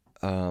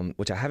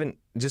 which I haven't,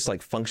 just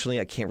like functionally,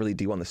 I can't really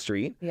do on the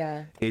street.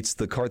 Yeah. It's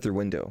the card through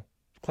window.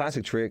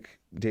 Classic trick.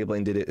 Dave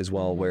Blaine did it as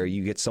well, where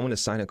you get someone to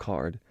sign a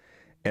card.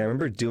 And I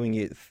remember doing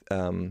it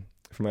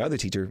for my other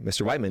teacher,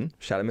 Mr. Whiteman.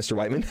 Shout out, Mr.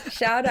 Whiteman.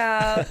 Shout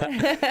out.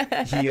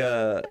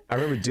 I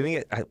remember doing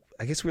it.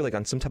 I guess we were like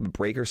on some type of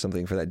break or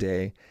something for that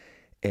day.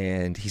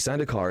 And he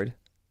signed a card.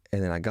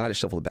 And then I got it,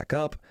 shuffled it back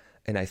up.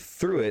 And I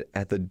threw it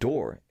at the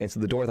door. And so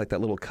the door had like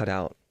that little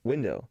cutout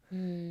window.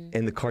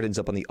 And the card ends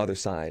up on the other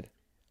side.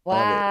 Wow.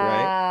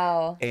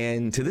 Of it, right?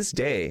 And to this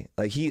day,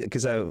 like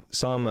because I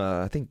saw him,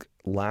 I think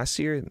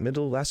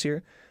middle last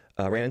year,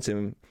 ran into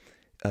him.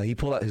 He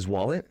pulled out his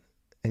wallet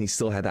and he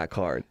still had that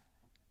card.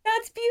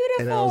 That's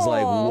beautiful. And I was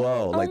like,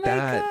 whoa, like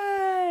that.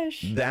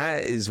 Gosh.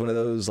 That is one of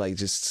those, like,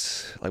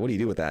 just like, what do you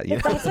do with that?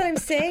 That's what I'm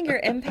saying.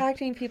 You're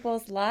impacting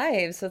people's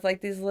lives with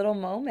like these little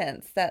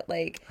moments that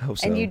like, I hope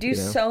so, and you do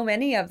so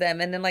many of them.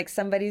 And then like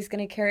somebody's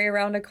going to carry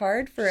around a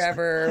card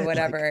forever or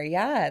whatever.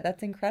 Yeah,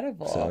 that's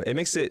incredible. So it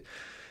makes it,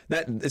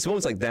 it's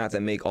moments like that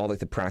make all like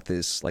the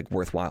practice like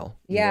worthwhile.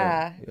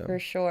 Yeah, for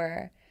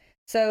sure.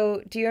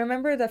 So, do you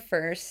remember the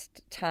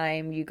first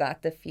time you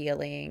got the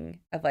feeling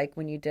of like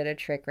when you did a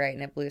trick right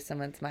and it blew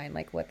someone's mind,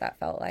 like what that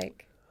felt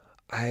like?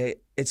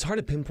 It's hard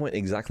to pinpoint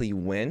exactly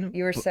when,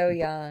 You were so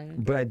young.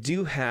 but I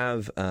do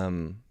have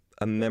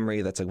a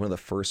memory that's like one of the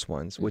first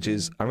ones, which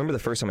is I remember the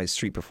first time I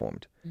street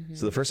performed.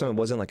 So the first time it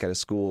wasn't like at a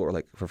school or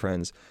like for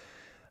friends.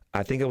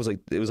 I think it was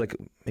like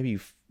maybe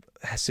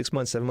 6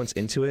 months, 7 months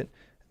into it,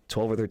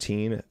 12 or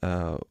 13.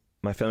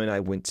 My family and I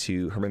went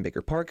to Herman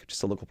Baker Park,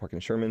 just a local park in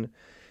Sherman,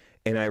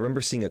 and I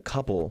remember seeing a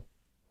couple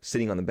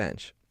sitting on the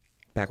bench.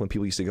 Back when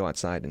people used to go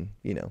outside and,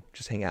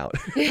 just hang out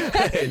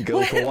and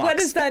go for walks. What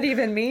does that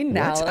even mean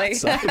now? What? Like,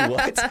 Outside?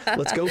 What?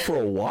 Let's go for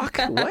a walk?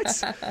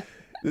 What?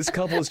 This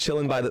couple is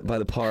chilling by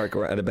the park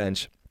or at a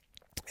bench.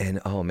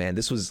 And oh man,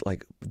 this was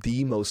like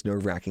the most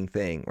nerve-wracking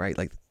thing, right?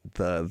 Like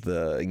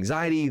the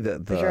anxiety,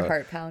 the your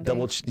heart pounding?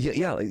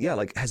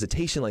 like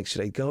hesitation, like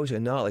should I go, should I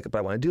not? Like, but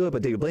I want to do it,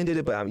 but David Blaine did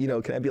it, but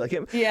can I be like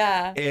him?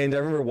 Yeah. And I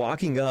remember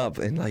walking up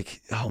and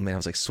like, oh man, I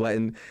was like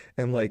sweating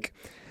and I'm like,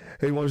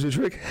 hey, you want to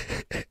do a trick?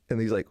 And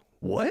he's like,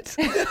 what?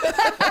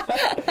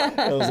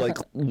 I was like,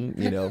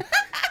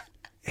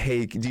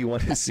 hey, do you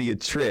want to see a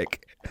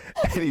trick?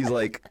 And he's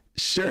like,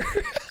 sure.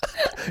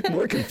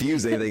 More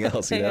confused than anything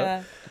else,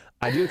 Yeah.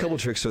 I do a couple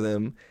tricks for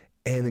them,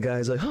 and the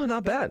guy's like, oh,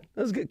 not bad.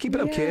 That was good. Keep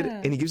it up, kid.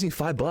 And he gives me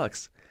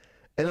 $5.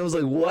 And I was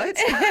like, what?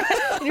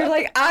 You're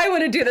like, I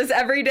want to do this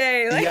every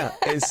day. Like, yeah.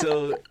 And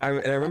so I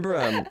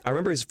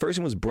remember his first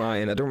name was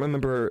Brian. I don't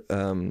remember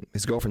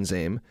his girlfriend's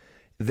name.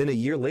 Then a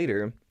year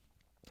later,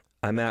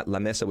 I'm at La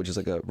Mesa, which is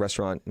like a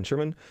restaurant in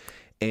Sherman,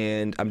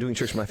 and I'm doing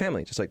tricks for my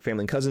family. Just like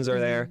family and cousins are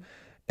there.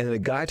 And then a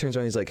guy turns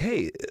around, he's like,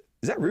 hey,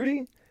 is that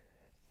Rudy?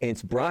 And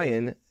it's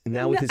Brian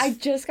now with his. I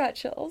just got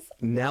chills.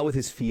 Now with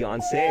his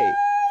fiance.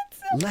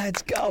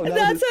 Let's go.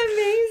 That's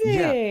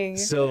amazing. Yeah.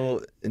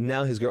 So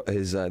now his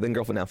then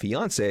girlfriend, now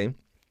fiance,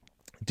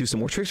 do some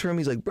more tricks for him.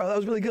 He's like, bro, that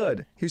was really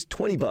good. Here's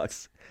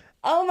 $20.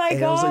 Oh my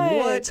God. I was like,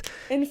 what?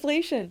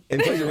 Inflation.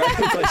 Inflation,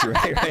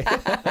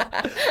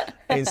 right?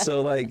 And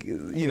so like,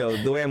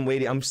 the way I'm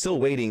waiting, I'm still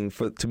waiting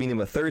to meet him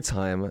a third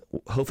time,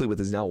 hopefully with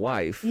his now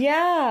wife.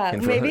 Yeah.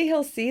 Maybe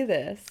he'll see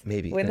this.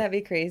 Maybe. Wouldn't that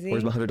be crazy?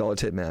 Where's my $100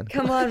 tip, man?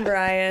 Come on,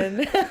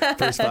 Brian.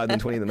 First 5, then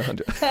 20, then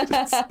 100.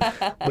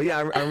 But yeah,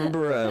 I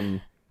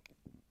remember,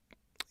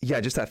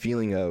 just that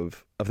feeling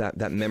of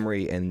that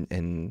memory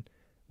and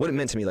what it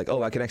meant to me, like,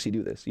 oh, I can actually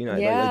do this.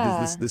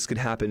 Like this could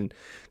happen.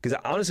 Because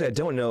honestly, I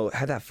don't know,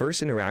 had that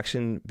first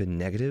interaction been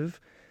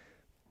negative,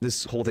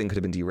 this whole thing could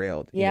have been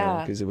derailed.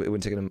 Yeah. Because it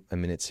wouldn't take a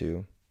minute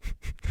to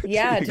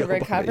to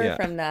recover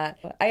from that.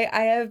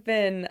 I have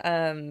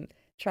been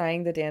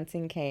trying the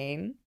dancing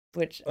cane,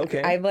 which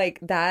I'm like,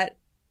 that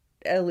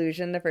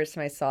illusion the first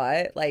time I saw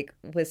it, like,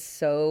 was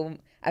so...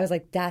 I was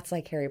like, that's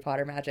like Harry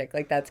Potter magic.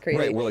 Like, that's crazy.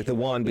 Right, where like the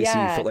wand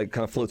basically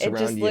kind of floats around you.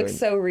 It just looks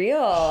so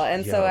real.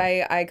 And so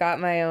I got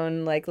my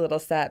own like little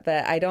set,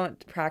 but I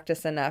don't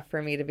practice enough for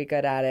me to be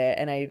good at it.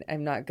 And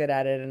I'm not good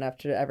at it enough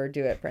to ever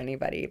do it for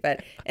anybody.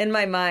 But in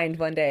my mind,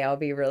 one day I'll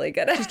be really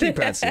good at it. Just keep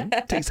practicing.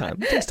 Takes time.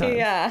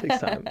 Yeah. Takes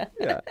time.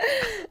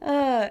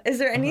 Yeah. Is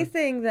there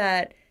anything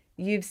that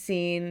you've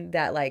seen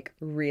that like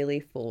really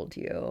fooled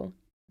you?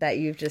 That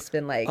you've just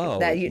been like,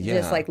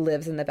 just like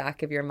lives in the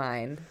back of your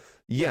mind?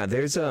 Yeah,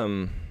 there's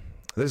a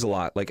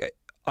lot. Like,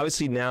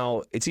 obviously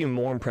now it's even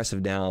more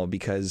impressive now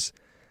because,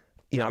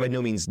 I'm by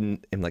no means am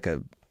like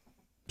a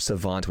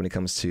savant when it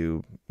comes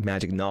to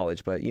magic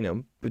knowledge, but we've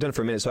done it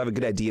for a minute, so I have a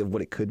good idea of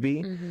what it could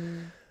be.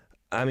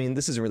 I mean,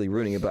 this isn't really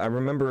ruining it, but I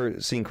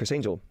remember seeing Chris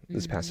Angel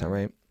this past time,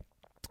 right?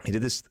 He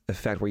did this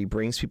effect where he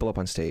brings people up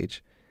on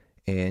stage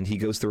and he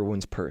goes through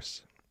everyone's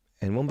purse,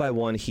 and one by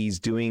one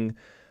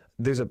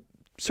there's a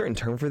certain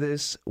term for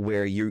this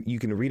where you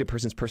can read a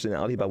person's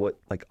personality by what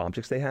like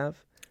objects they have.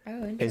 Oh,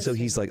 interesting. And so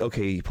he's like,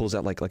 okay, he pulls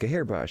out like a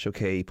hairbrush.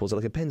 Okay, he pulls out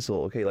like a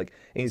pencil. Okay, like,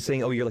 and he's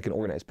saying, oh, you're like an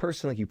organized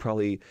person. Like you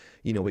probably,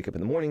 wake up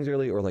in the mornings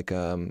early, or like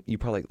you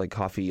probably like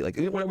coffee, like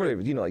whatever,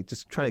 like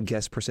just trying to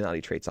guess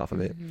personality traits off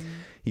of it.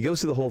 He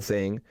goes through the whole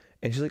thing,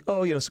 and she's like,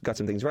 oh, got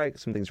some things right,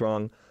 some things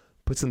wrong,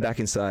 puts them back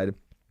inside.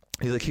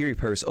 He's like, here, your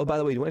purse. Oh, by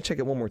the way, do you want to check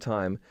it one more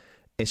time?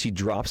 And she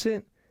drops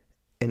it,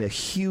 and a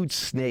huge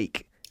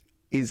snake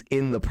is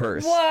in the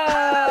purse.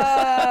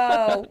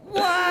 Whoa!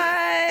 What?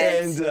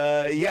 And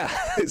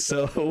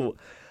so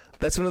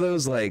that's one of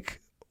those like,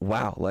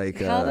 wow,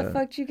 like how the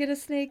fuck did you get a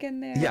snake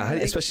in there? Yeah,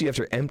 like, especially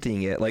after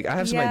emptying it. Like I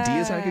have some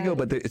ideas how I could go,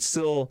 but it's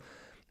still.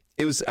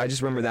 I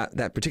just remember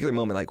that particular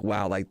moment, like,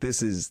 wow, like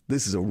this is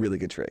a really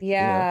good trick.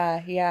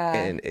 Yeah.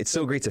 And it's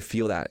so great to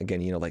feel that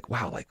again. Like,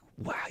 wow,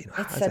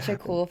 it's such a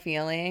cool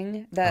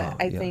feeling that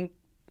I think.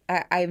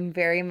 I'm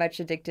very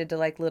much addicted to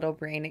like little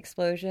brain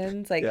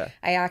explosions. Like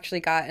I actually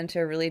got into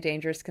a really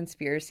dangerous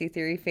conspiracy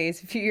theory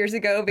phase a few years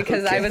ago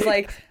because I was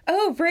like,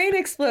 oh, brain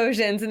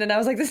explosions. And then I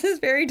was like, this is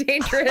very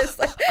dangerous.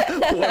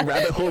 What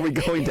rabbit hole are we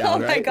going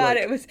down? Oh my God.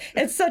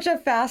 It's such a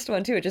fast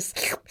one too. It just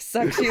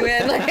sucks you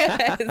in.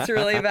 It's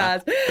really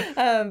fast.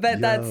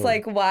 But that's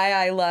like why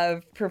I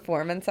love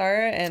performance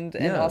art and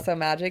also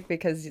magic,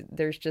 because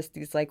there's just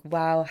these like,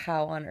 wow,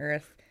 how on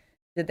earth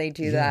did they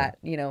do that,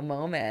 you know,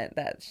 moment.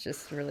 That's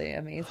just really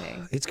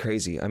amazing. It's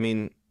crazy. I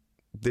mean,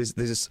 there's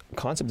this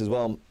concept as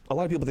well. A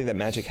lot of people think that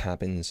magic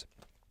happens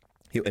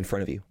in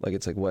front of you. Like,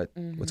 it's like,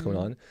 what's going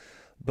on?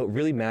 But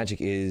really,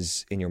 magic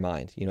is in your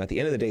mind. You know, at the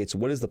end of the day, it's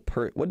what does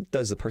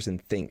the person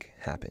think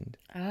happened?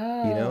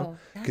 Oh, you know,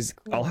 because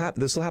cool.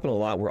 this will happen a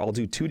lot where I'll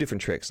do two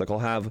different tricks. Like, I'll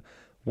have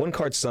one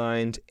card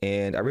signed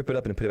and I rip it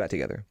up and put it back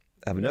together.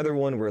 I have another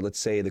one where, let's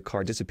say, the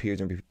card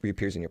disappears and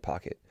reappears in your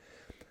pocket.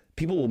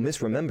 People will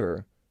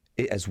misremember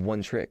it as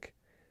one trick.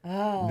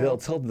 Oh.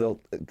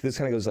 This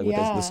kind of goes like with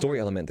the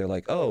story element. They're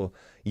like, oh,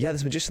 yeah,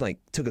 this magician like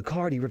took a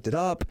card, he ripped it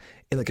up,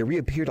 and like it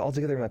reappeared all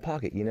together in my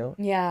pocket, you know?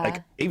 Yeah.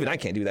 Like, even I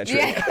can't do that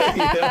trick.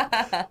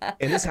 You know?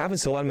 And this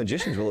happens to a lot of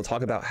magicians where they'll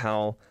talk about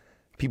how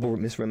people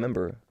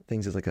misremember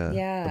things as like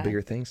a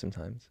bigger thing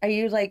sometimes. Are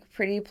you like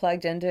pretty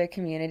plugged into a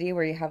community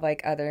where you have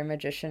like other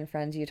magician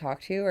friends you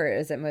talk to, or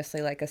is it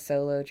mostly like a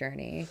solo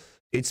journey?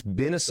 It's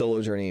been a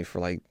solo journey for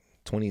like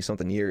 20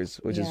 something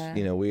years, which is,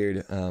 you know,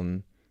 weird.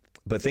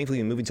 But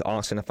thankfully, moving to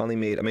Austin, I finally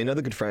made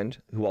another good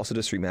friend who also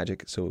does street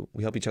magic. So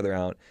we help each other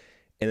out.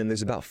 And then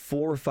there's about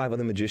 4 or 5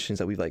 other magicians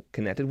that we've like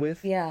connected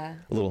with. Yeah.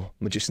 A little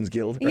magicians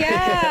guild. Right?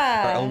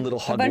 Yeah. Our own little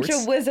Hogwarts. A bunch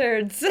of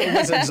wizards.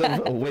 Wizards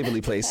of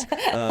Waverly Place.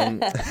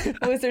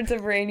 Wizards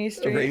of Rainy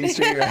Street. Rainy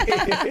Street,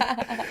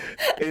 right?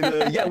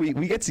 And yeah,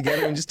 we get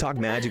together and just talk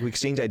magic. We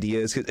exchange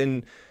ideas.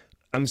 And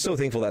I'm so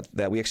thankful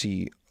that we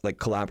actually like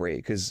collaborate,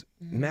 because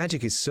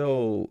magic is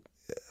so...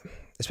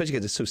 especially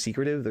because it's so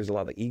secretive. There's a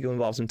lot of like ego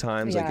involved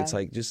sometimes. Like, it's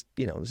like, just,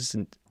 you know, just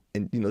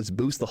let's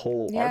boost the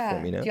whole art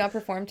form, you know? Do you all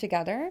perform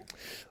together?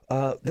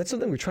 That's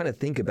something we're trying to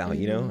think about,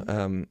 you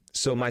know?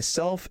 So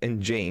myself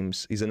and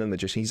James, he's another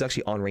magician. He's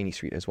actually on Rainy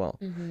Street as well.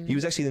 He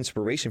was actually the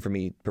inspiration for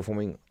me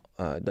performing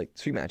like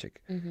street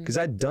magic, because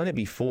I'd done it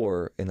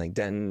before in like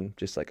Denton,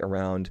 just like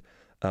around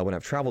when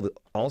I've traveled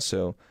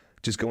also,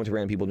 just going to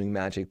random people doing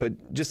magic, but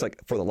just like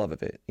for the love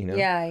of it, you know?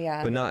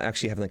 Yeah. But not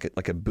actually having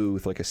like a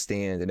booth, like a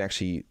stand, and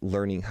actually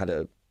learning how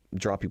to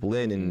draw people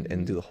in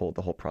and do the whole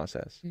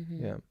process.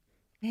 Yeah.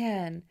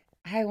 Man,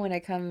 I want to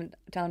come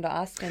down to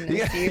Austin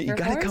and see you you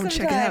gotta come sometime.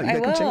 check it out. You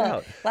gotta come check it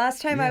out.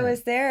 Last time I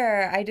was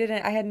there,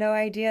 I had no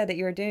idea that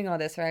you were doing all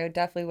this, or I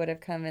definitely would have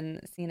come and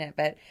seen it.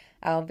 But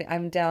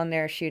I'm down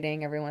there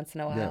shooting every once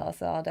in a while,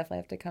 so I'll definitely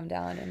have to come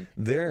down and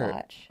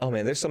watch. Oh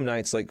man, there's some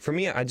nights like for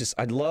me, I just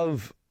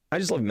love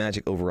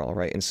magic overall,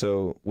 right? And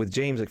so with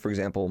James, like for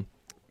example,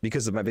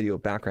 because of my video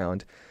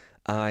background,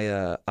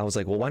 I was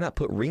like, well, why not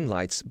put ring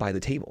lights by the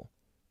table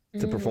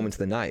to perform into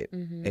the night?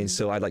 And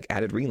so I like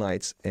added ring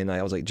lights, and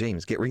I was like,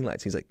 James, get ring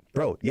lights. He's like,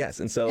 bro,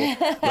 yes. And so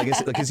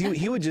because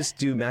he would just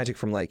do magic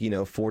from like, you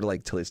know, 4 to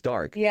like till it's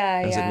dark.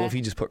 I was like, well, if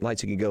you just put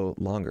lights, you can go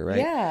longer, right?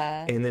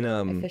 And then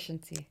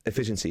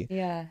efficiency.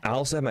 I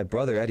also had my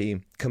brother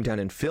Eddie come down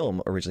and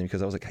film originally,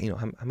 because I was like, you know,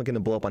 how am I going to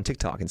blow up on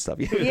TikTok and stuff?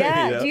 You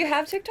know? Do you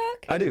have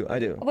TikTok? I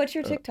do. What's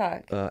your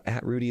TikTok?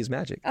 At Rudy is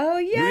Magic. Oh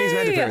yeah. Rudy is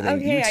Magic for everything.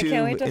 Okay, YouTube, I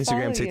can't wait to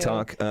Instagram, follow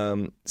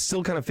TikTok.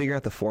 Still kind of figuring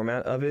out the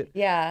format of it.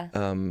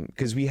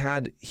 Because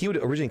he would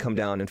originally come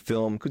down and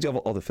film, because you have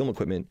all the film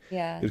equipment. He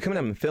would come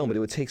down and film, but it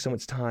would take so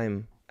much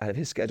time out of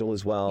his schedule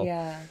as well.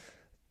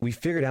 We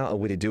figured out a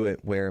way to do it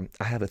where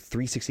I have a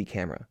 360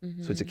 camera.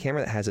 So it's a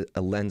camera that has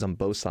a lens on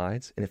both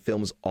sides, and it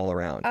films all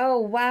around.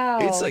 Oh, wow.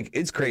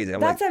 It's crazy.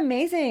 That's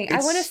amazing. I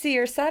want to see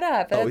your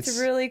setup. That's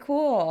really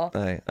cool.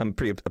 I'm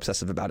pretty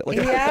obsessive about it. Like,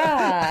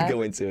 I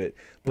go into it.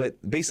 But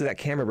basically that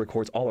camera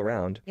records all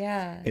around.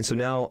 And so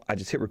now I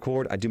just hit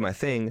record, I do my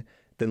thing.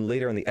 Then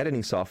later on the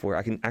editing software,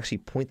 I can actually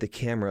point the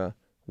camera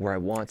where I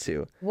want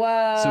to.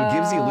 Whoa. So it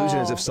gives the illusion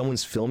as if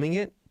someone's filming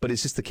it, but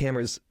it's just the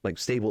camera's like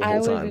stable the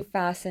whole time. I would be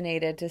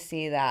fascinated to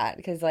see that,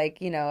 because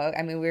like, you know,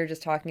 I mean, we were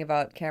just talking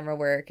about camera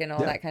work and all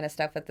that kind of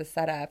stuff with the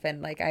setup,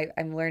 and like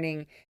I'm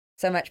learning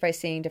so much by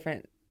seeing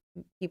different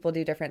people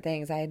do different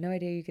things. I had no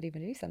idea you could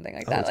even do something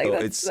like that.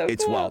 It's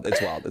cool. wild. It's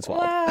wild.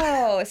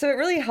 Wow. So it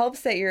really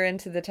helps that you're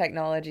into the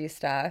technology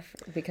stuff,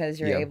 because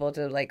you're able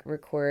to like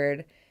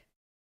record,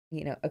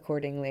 you know,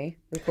 accordingly.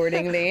 Record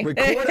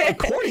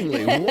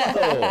accordingly. Whoa.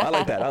 I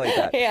like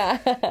that.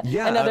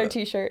 Yeah. Another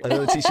t-shirt.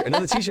 Another t-shirt.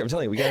 I'm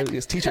telling you, we got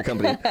this t-shirt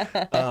company.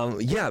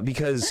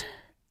 Because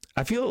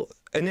I feel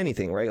in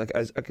anything, right? Like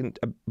I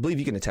believe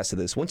you can attest to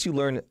this. Once you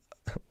learn,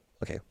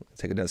 okay, let's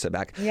take another step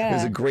back.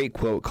 There's a great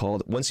quote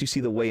called, "Once you see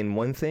the way in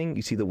one thing,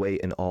 you see the way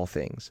in all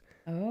things."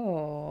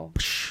 Oh.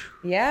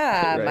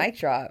 Yeah, right?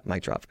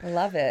 Mic drop. I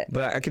love it.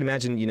 But I can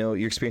imagine, you know,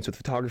 your experience with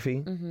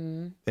photography. I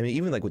mean,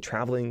 even like with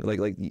traveling,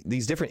 like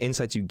these different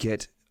insights you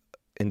get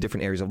in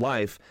different areas of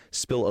life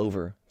spill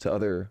over to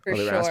other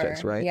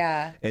aspects, right?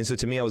 And so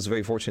to me, I was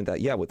very fortunate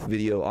that, with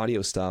video,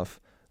 audio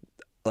stuff,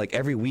 like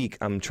every week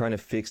I'm trying to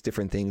fix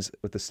different things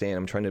with the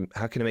stand.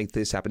 How can I make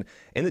this happen?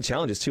 And the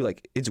challenge is too,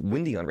 like, it's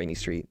windy on Rainy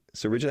Street.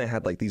 So originally I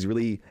had like these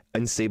really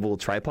unstable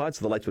tripods,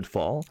 so the lights would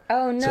fall.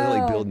 Oh no. So I had to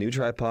like build new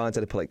tripods.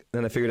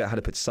 Then I figured out how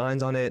to put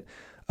signs on it,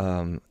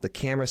 the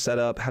camera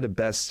setup, how to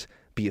best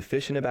be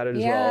efficient about it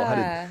as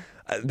well.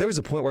 There was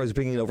a point where I was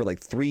bringing over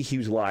like 3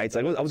 huge lights.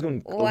 I was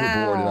going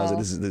overboard, and I was like,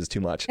 this is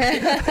too much.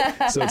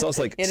 So it's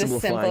also like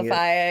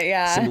simplify it.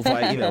 Yeah.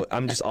 Simplify it. You know,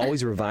 I'm just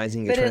always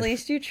revising. But at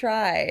least you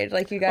tried.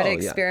 Like, you got to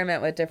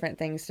experiment with different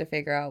things to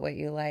figure out what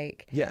you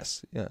like.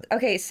 Yes. Yeah.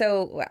 Okay,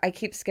 so I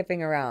keep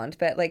skipping around,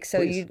 but like, so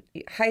Please.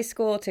 you high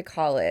school to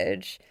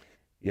college.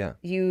 Yeah.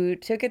 You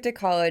took it to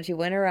college. You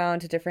went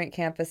around to different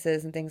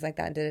campuses and things like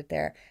that and did it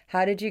there.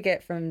 How did you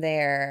get from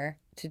there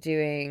to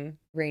doing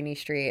Rainy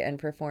Street and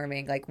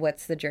performing? Like,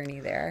 what's the journey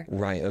there?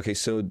 Right. Okay.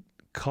 So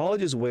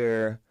college is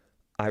where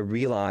I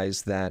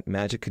realized that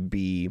magic could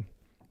be,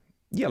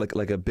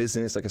 like a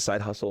business, like a side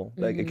hustle.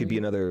 Like it could be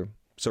another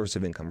source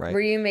of income, right?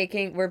 Were you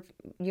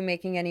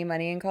making any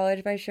money in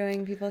college by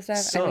showing people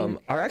stuff?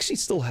 I actually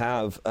still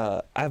have.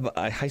 I have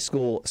a high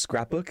school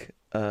scrapbook.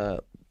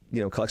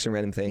 Collection of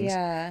random things.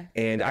 Yeah.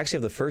 And I actually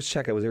have the first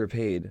check I was ever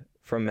paid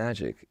from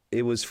magic.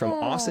 It was from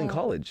Austin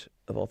College,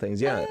 of all things.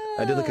 Yeah.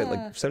 I did like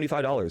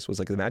 $75 was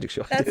like the magic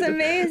show. That's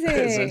amazing.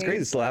 So it's great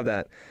to still have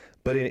that.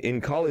 But in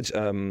college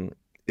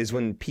is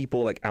when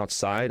people like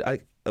outside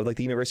of like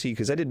the university,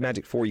 because I did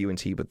magic for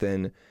UNT, but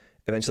then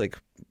eventually like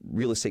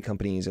real estate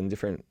companies and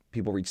different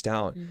people reached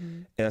out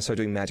and I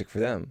started doing magic for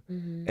them.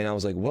 And I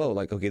was like, whoa,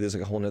 like, okay, there's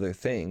like a whole nother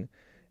thing.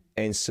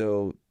 And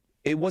so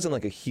it wasn't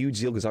like a huge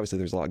deal because obviously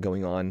there's a lot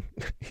going on,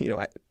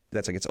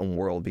 that's like its own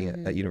world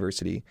being at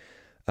university.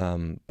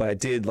 But I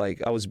did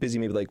I was busy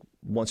maybe like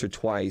once or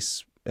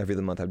twice every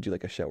other month. I would do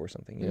like a show or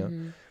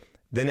something,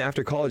 Then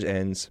after college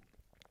ends,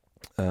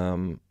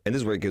 and this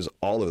is where it goes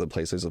all over the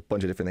place. There's a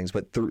bunch of different things,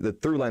 but the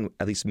through line,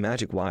 at least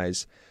magic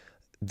wise,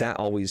 that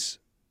always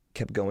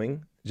kept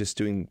going, just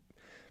doing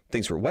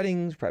things for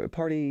weddings, private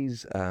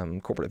parties,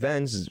 corporate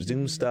events,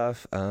 Zoom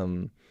stuff.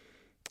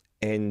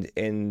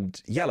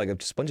 And yeah, like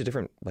just a bunch of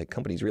different like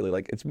companies really.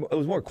 Like it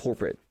was more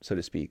corporate, so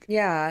to speak.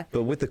 Yeah.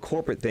 But with the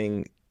corporate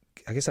thing,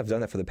 I guess I've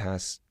done that for the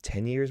past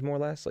 10 years more or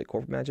less, like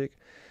corporate magic.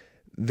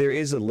 There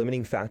is a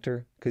limiting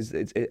factor because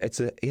you have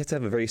to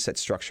have a very set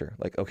structure.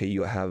 Like, okay,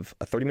 you have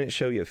a 30-minute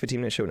show, you have a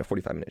 15-minute show, and a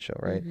 45-minute show,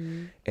 right?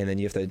 And then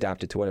you have to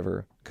adapt it to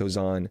whatever goes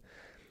on.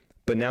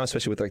 But now,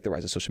 especially with like the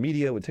rise of social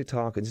media, with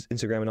TikTok and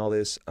Instagram and all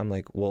this, I'm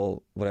like,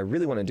 well, what I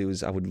really want to do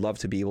is I would love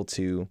to be able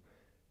to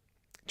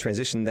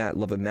transition that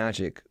love of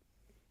magic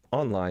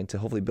online to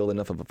hopefully build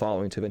enough of a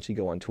following to eventually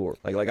go on tour.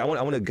 Like I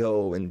want to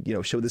go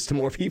and show this to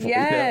more people.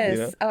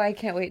 Yes. Oh, I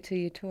can't wait till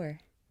you tour.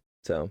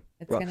 So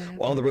we're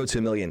on the road to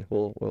 1 million.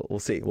 We'll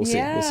see. We'll see.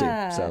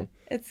 So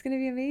it's gonna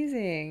be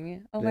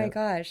amazing. Oh my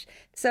gosh.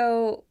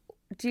 So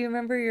do you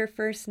remember your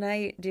first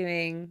night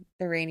doing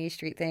the Rainy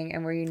Street thing,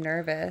 and were you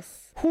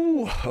nervous?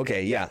 Whew.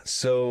 Okay. Yeah.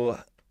 So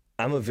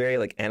I'm a very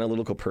like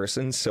analytical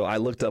person, so I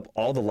looked up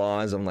all the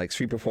laws on like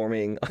street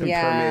performing, on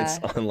permits,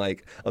 on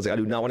like I was like, I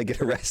do not want to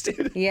get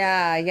arrested.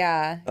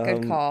 Yeah.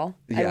 Good call.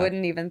 Yeah. I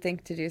wouldn't even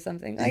think to do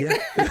something like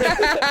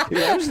that.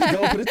 I'm just gonna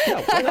go put it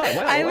down. Why not?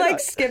 I like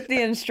skip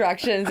the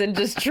instructions and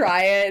just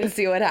try it and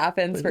see what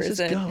happens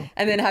first, and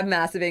then have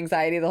massive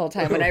anxiety the whole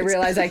time when I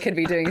realize I could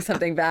be doing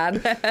something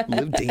bad.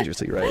 Live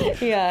dangerously, right?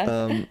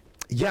 Yeah.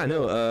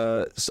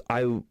 So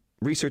I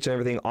researched and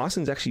everything.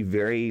 Austin's actually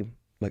very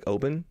like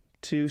open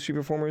to street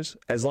performers,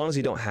 as long as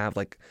you don't have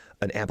like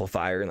an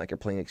amplifier and like you're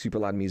playing like super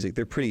loud music.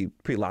 They're pretty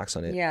lax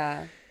on it.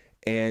 Yeah.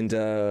 And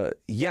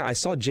I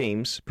saw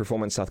James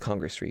perform on South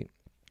Congress Street,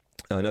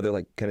 another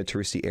like kind of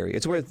touristy area.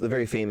 It's where the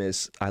very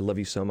famous "I Love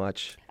You So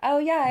Much." Oh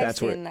yeah, I've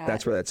seen that.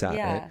 That's where that's at.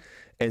 Yeah. Right?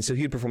 And so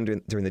he would perform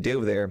during the day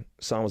over there.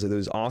 Song was like, it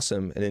was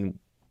awesome. And then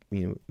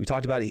we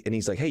talked about it, and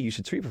he's like, "Hey, you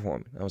should street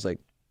perform." I was like,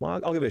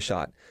 "Well, I'll give it a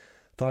shot."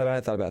 Thought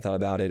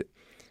about it.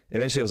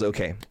 Eventually I was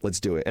okay,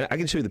 let's do it. And I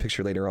can show you the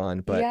picture later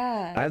on, but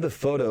I have the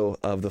photo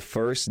of the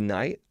first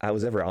night I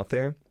was ever out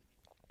there.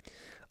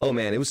 Oh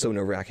man, it was so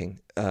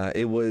nerve-wracking.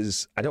 It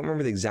was, I don't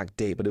remember the exact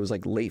date, but it was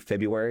like late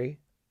February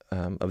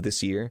of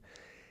this year.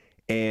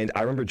 And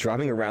I remember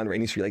driving around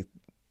Rainy Street like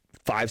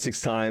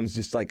 5-6 times,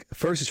 just like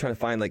first just trying to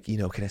find like,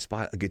 can I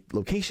spot a good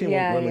location? When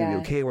am I gonna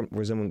be okay?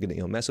 Where's someone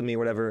gonna mess with me or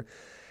whatever?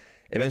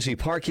 Eventually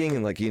parking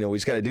and like, we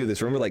just gotta do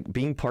this. I remember like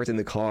being parked in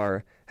the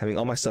car, having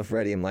all my stuff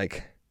ready. I'm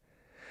like,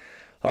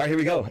 all right, here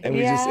we go. And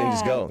we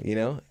just go,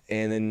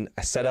 And then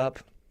I set up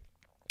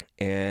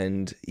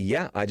and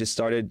I just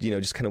started,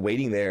 just kind of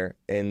waiting there,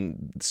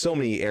 and so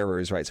many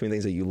errors, right? So many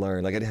things that you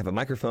learn. Like I didn't have a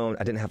microphone.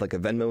 I didn't have like a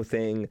Venmo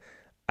thing.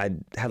 I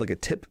had like a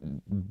tip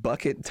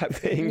bucket type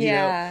thing,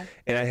 And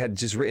I had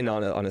just written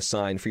on a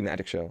sign, "Free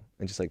Magic Show,"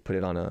 and just like put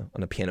it on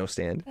a piano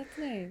stand. That's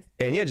nice.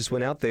 And just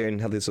went out there and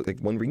had this like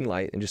one ring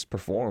light and just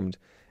performed.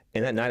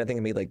 And that night I think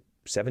I made like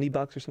 $70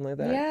 or something like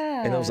that.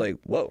 Yeah. And I was like,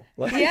 whoa.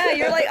 Yeah,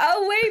 you're like,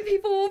 oh wait,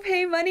 people will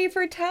pay money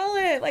for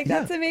talent. Like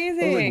that's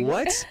amazing. I was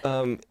like,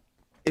 what?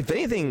 If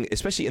anything,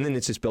 especially, and then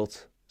it's just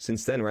built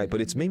since then, right?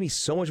 But it's made me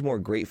so much more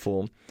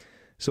grateful,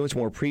 so much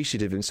more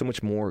appreciative, and so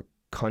much more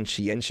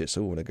conscientious.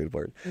 Oh, what a good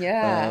word.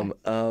 Yeah.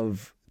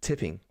 Of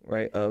tipping,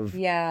 right? Of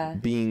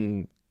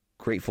being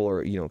grateful,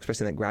 or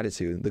expressing that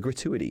gratitude, the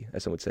gratuity,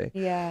 as some would say.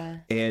 Yeah.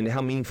 And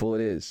how meaningful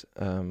it is.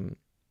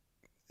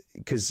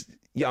 Because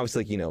I was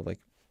like, like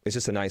it's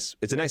just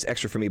it's a nice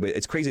extra for me, but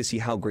it's crazy to see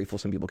how grateful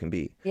some people can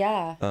be.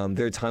 Yeah.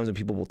 There are times when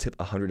people will tip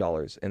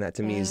 $100, and that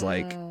to me is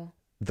like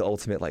the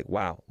ultimate, like,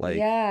 wow, like,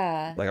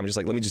 like I'm just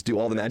like, let me just do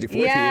all the magic for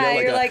you. Yeah,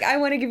 Like you're like, I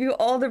want to give you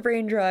all the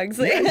brain drugs.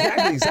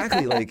 Yeah,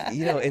 exactly. Like,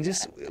 and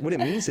just what it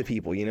means to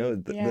people,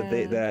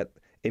 that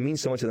it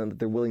means so much to them that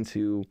they're willing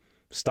to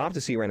stop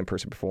to see a random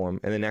person perform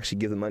and then actually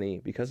give them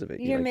money because of it.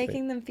 You're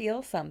making them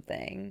feel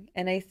something.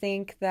 And I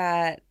think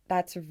that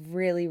that's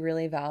really,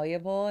 really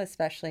valuable,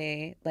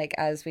 especially like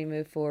as we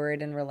move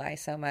forward and rely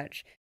so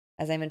much,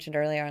 as I mentioned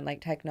earlier, on like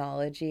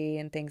technology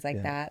and things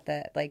like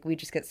that like we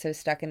just get so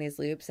stuck in these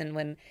loops. And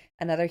when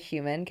another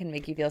human can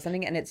make you feel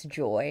something and it's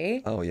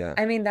joy. Oh, yeah.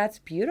 I mean, that's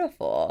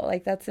beautiful.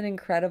 Like that's an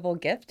incredible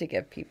gift to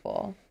give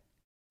people.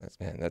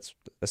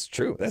 That's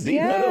true. That's deep.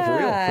 No, for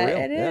real.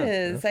 It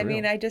is. I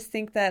mean, I just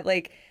think that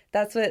like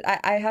that's what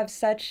I have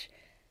such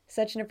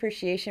an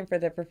appreciation for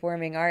the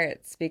performing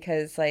arts,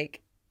 because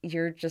like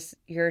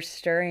you're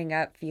stirring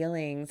up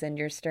feelings and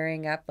you're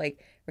stirring up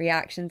like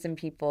reactions in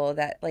people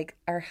that like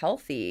are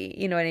healthy.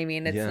 You know what I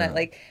mean? It's not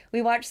like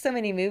we watch so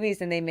many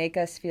movies and they make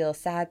us feel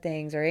sad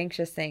things or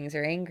anxious things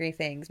or angry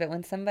things. But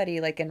when somebody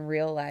like in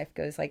real life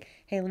goes like,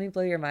 hey, let me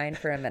blow your mind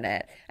for a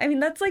minute. I mean,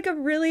 that's like a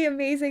really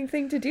amazing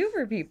thing to do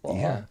for people.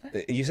 Yeah.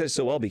 You said it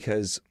so well,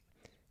 because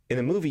in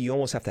a movie, you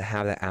almost have to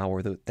have that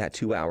hour, that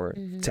 2 hour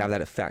to have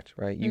that effect,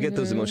 right? You get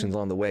those emotions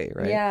along the way,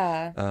 right?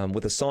 Yeah.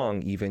 With a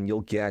song, even,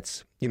 you'll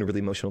get, really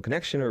emotional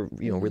connection or,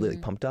 really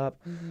like pumped up.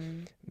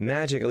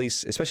 Magic, at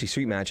least, especially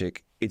street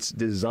magic, it's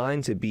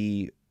designed to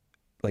be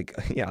like,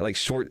 like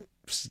short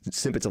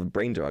snippets of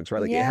brain drugs,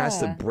 right? Like it has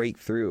to break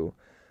through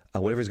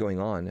whatever's going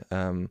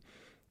on.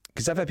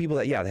 Because I've had people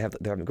that,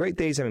 they're having great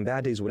days, having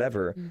bad days,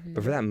 whatever.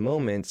 But for that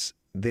moment,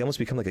 they almost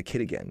become like a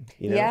kid again,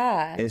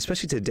 Yeah. And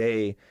especially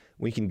today,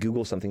 when you can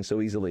Google something so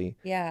easily.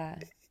 Yeah.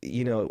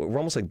 We're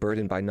almost like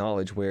burdened by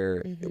knowledge,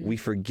 where we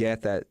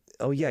forget that,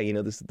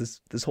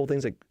 this whole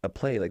thing's like a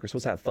play. Like we're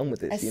supposed to have fun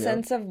with this. A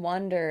sense of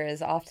wonder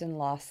is often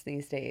lost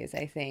these days,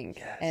 I think.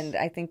 Yes. And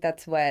I think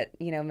that's what,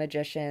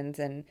 magicians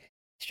and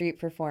street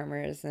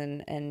performers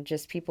and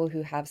just people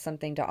who have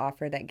something to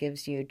offer that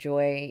gives you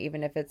joy,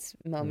 even if it's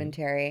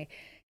momentary,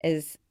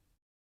 it's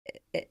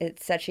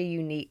such a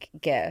unique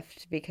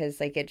gift, because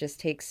like it just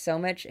takes so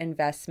much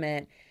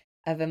investment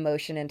of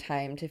emotion and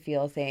time to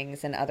feel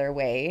things in other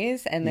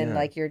ways, and then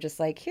like you're just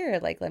like, here,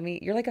 like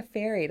you're like a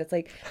fairy. It's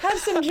like, have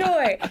some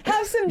joy,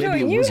 have some joy.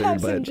 Maybe a you wizard, have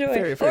some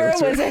joy, or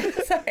a wizard.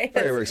 Sorry,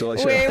 fairy works well,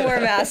 way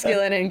more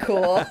masculine and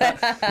cool.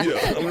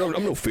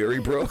 I'm no fairy,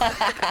 bro.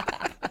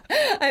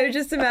 I was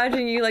just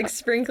imagining you like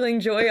sprinkling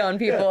joy on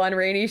people on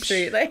Rainy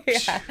Street, like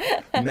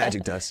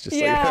magic dust, just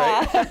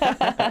like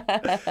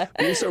right.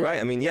 You're so right.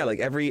 I mean, like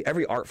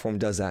every art form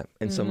does that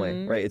in some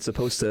way, right? It's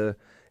supposed to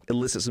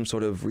elicit some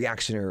sort of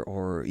reaction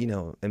or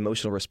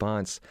emotional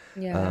response.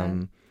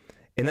 And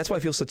that's why I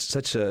feel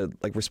such a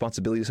like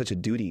responsibility, such a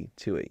duty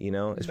to it,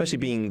 especially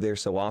being there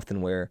so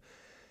often, where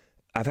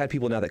I've had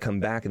people now that come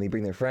back and they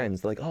bring their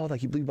friends. They're like, oh,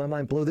 like you blew my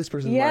mind, blow this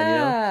person's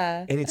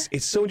mind, And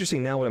it's so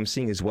interesting now what I'm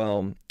seeing as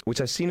well, which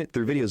I've seen it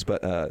through videos,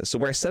 but so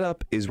where I set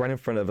up is right in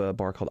front of a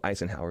bar called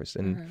Eisenhower's,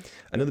 and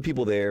I know the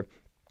people there.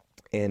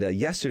 And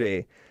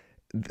yesterday,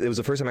 it was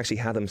the first time I actually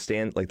had them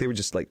stand, like they were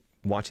just like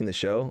watching the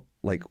show.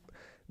 Like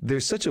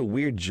there's such a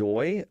weird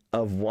joy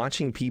of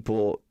watching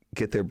people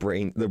get their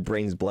brains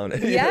blown,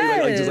 like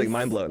just like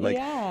mind blown, like,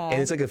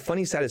 and it's like a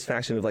funny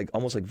satisfaction of like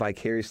almost like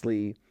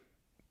vicariously,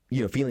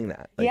 feeling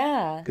that,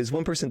 like, because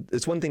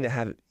it's one thing to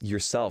have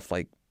yourself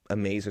like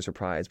amazed or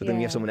surprised, but then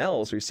you have someone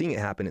else or you're seeing it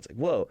happen, it's like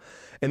whoa,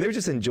 and they're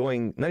just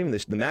enjoying not even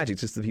the magic,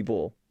 just the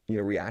people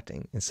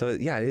reacting, and so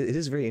it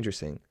is very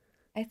interesting.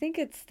 I think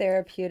it's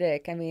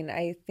therapeutic. I mean,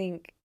 I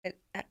think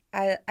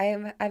I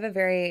have a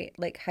very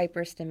like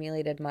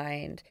hyper-stimulated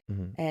mind,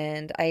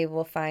 and I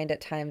will find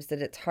at times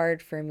that it's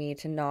hard for me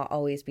to not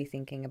always be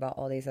thinking about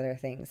all these other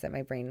things that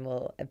my brain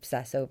will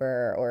obsess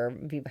over or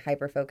be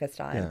hyper-focused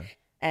on.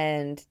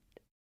 And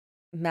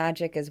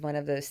magic is one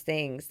of those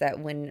things that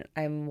when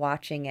I'm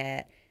watching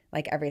it,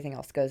 like everything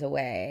else goes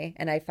away,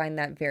 and I find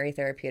that very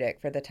therapeutic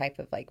for the type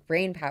of like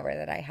brain power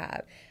that I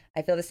have.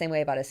 I feel the same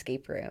way about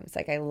escape rooms.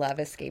 Like I love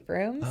escape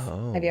rooms.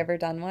 Oh. Have you ever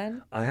done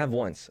one? I have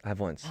once.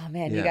 Oh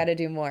man, you got to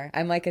do more.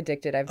 I'm like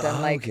addicted. I've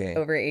done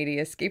over 80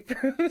 escape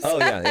rooms. Oh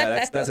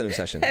yeah, that's an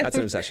obsession. That's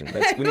an obsession.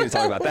 We need to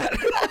talk about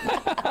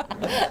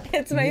that.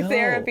 It's my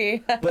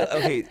therapy. But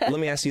okay, let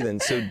me ask you then.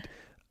 So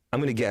I'm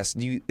going to guess,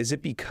 is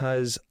it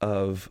because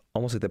of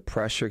almost like the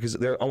pressure? Because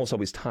they're almost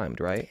always timed,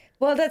 right?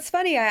 Well, that's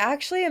funny. I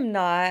actually am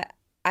not.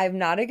 I'm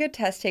not a good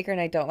test taker, and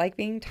I don't like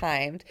being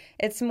timed.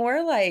 It's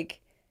more like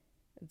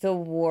the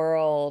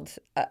world.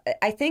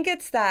 I think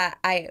it's that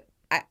I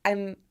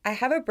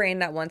have a brain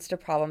that wants to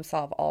problem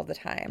solve all the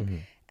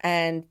time,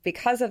 and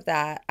because of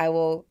that,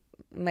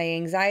 my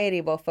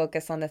anxiety will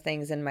focus on the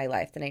things in my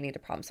life that I need to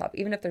problem solve,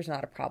 even if there's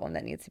not a problem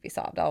that needs to be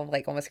solved. I'll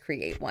like almost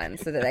create one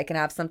so that I can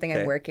have something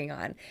I'm working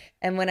on.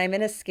 And when I'm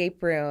in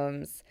escape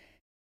rooms,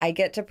 I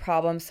get to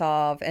problem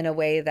solve in a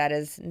way that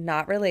is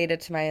not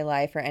related to my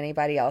life or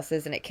anybody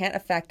else's, and it can't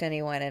affect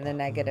anyone in a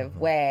negative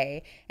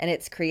way. And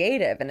it's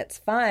creative and it's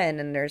fun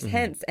and there's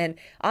hints. And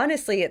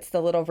honestly, it's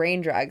the little brain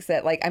drugs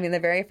that, like, I mean, the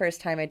very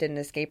first time I did an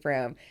escape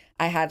room,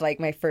 I had like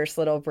my first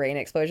little brain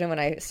explosion when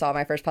I saw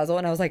my first puzzle,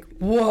 and I was like,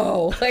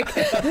 whoa, like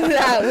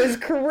that was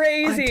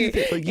crazy.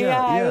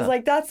 I was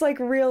like, that's like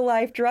real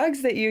life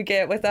drugs that you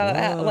get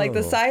without like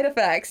the side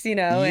effects, you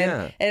know?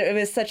 And it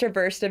was such a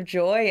burst of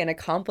joy and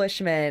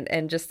accomplishment,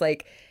 and just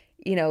like,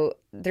 you know,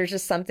 there's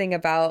just something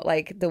about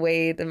like the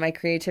way that my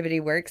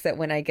creativity works, that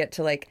when I get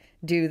to like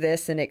do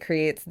this and it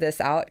creates this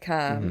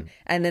outcome,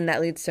 and then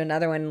that leads to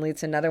another one and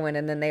leads to another one,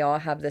 and then they all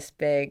have this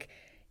big,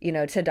 you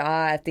know,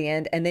 ta-da at the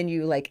end, and then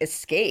you like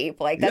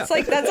escape. Like that's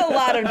that's a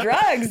lot of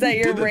drugs that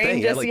your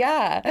brain just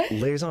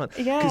layers on.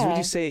 Because when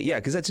you say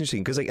because that's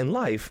interesting. Because like in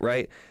life,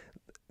 right,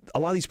 a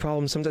lot of these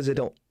problems sometimes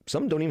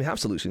some don't even have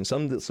solutions.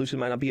 The solution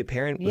might not be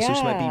apparent. The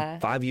solution might be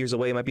 5 years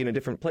away. It might be in a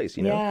different place.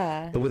 You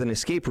know. But with an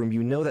escape room,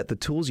 you know that the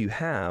tools you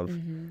have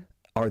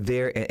are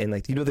there, and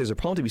like, you know, there's a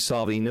problem to be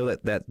solved, and you know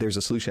that there's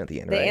a solution at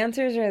the end, right? The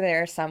answers are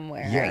there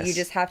somewhere. Yes. You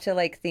just have to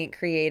like think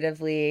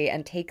creatively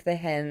and take the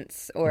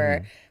hints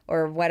or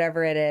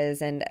whatever it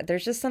is. And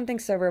there's just something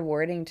so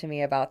rewarding to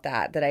me about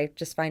that I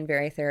just find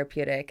very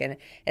therapeutic. And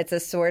it's a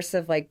source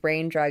of like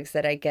brain drugs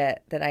that I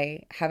get that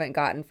I haven't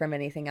gotten from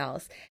anything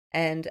else.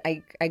 And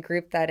I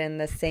group that in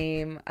the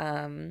same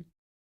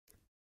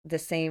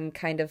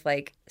kind of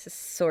like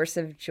source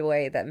of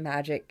joy that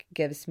magic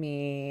gives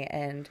me,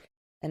 and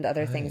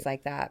other things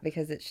like that,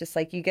 because it's just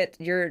like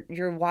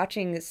you're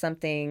watching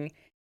something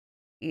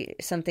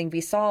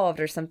be solved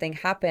or something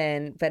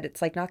happen, but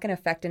it's like not going to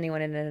affect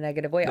anyone in a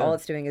negative way. All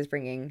it's doing is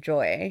bringing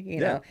joy,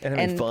 you know, and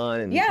having fun,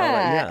 and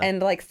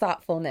and like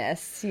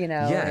thoughtfulness, you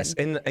know. Yes,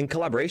 and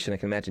collaboration, I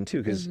can imagine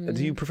too. Because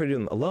do you prefer to do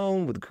them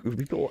alone, with a group of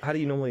people? How do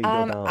you normally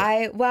go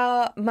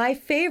about? My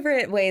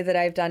favorite way that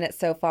I've done it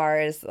so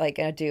far is like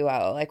a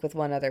duo, like with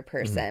one other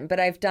person. But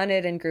I've done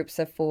it in groups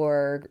of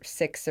 4,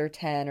 6, or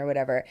 10 or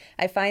whatever.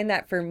 I find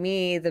that for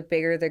me, the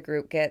bigger the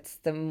group gets,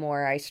 the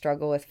more I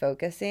struggle with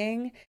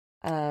focusing.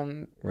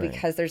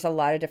 Because there's a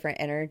lot of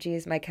different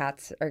energies. My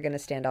cats are going to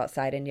stand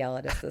outside and yell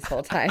at us this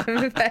whole time.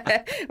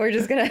 But we're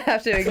just going to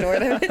have to ignore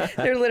them.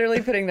 They're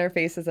literally putting their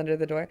faces under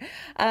the door.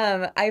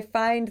 I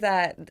find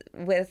that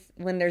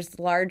when there's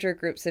larger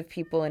groups of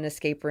people in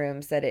escape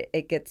rooms, that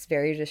it gets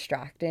very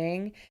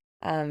distracting.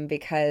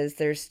 Because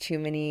there's too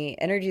many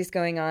energies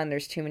going on.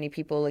 There's too many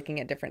people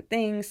looking at different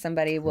things.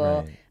 Somebody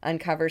will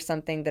uncover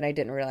something that I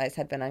didn't realize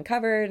had been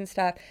uncovered and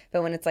stuff.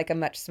 But when it's like a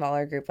much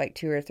smaller group, like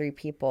 2 or 3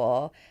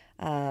 people,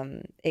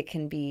 it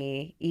can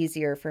be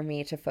easier for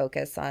me to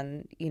focus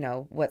on, you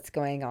know, what's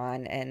going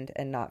on and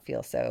not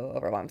feel so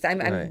overwhelmed.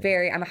 I'm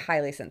a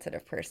highly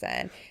sensitive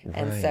person.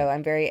 And so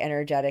I'm very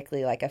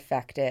energetically like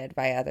affected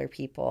by other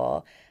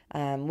people,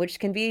 which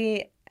can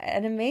be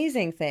an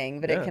amazing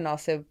thing, but it can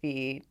also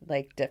be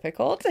like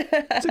difficult.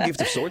 It's a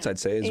gift of sorts, I'd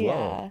say, as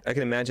well. I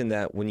can imagine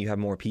that when you have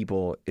more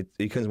people, it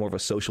becomes more of a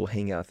social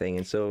hangout thing.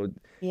 And so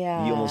you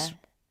almost,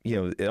 you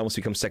know, it almost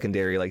becomes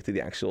secondary, like to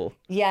the actual.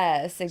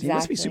 Yes, exactly. So you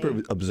must be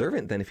super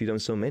observant then if you've done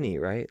so many,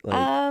 right? Like,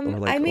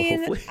 I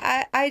mean,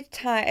 I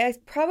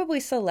probably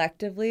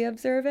selectively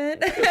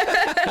observant.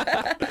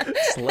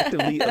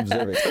 Selectively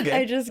observant. Okay.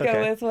 I just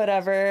go with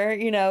whatever,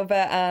 you know.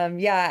 But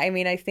I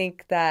mean, I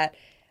think that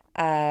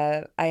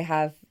I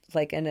have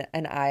like an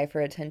eye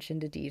for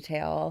attention to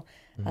detail.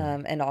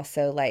 And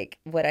also like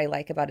what I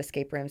like about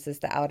escape rooms is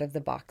the out of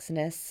the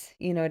boxness.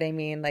 You know what I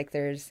mean? Like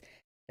there's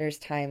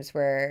times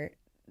where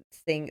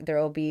there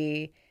will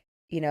be,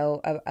 you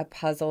know, a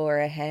puzzle or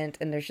a hint,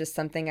 and there's just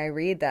something I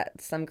read that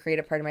some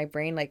creative part of my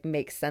brain like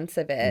makes sense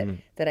of it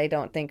that I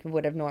don't think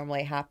would have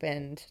normally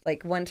happened.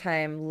 Like one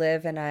time,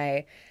 Liv and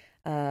I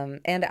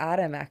and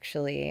Adam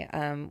actually,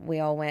 we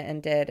all went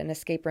and did an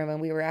escape room,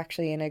 and we were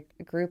actually in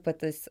a group with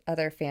this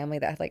other family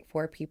that had like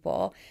 4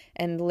 people,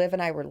 and Liv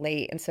and I were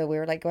late, and so we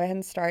were like, go ahead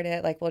and start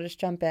it, like we'll just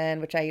jump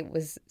in, which I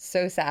was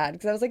so sad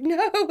because I was like, no,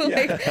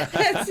 like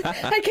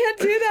I can't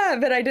do that,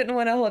 but I didn't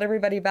want to hold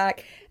everybody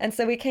back. And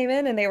so we came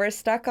in and they were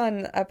stuck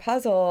on a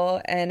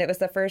puzzle, and it was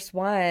the first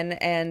one,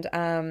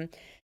 and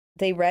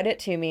they read it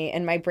to me,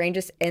 and my brain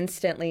just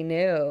instantly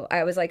knew.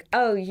 I was like,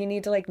 oh, you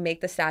need to like make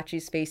the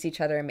statues face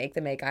each other and make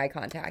them make eye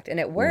contact. And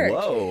it worked.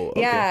 Whoa.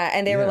 Okay. Yeah.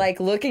 And they were like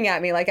looking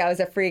at me like I was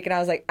a freak. And I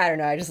was like, I don't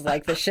know. I just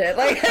like this shit.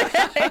 Like,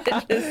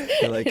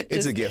 you're like,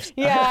 it's a gift.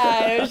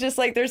 Yeah. It was just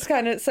like, there's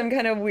kind of some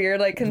kind of weird,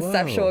 like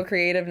conceptual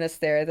creativeness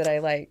there that I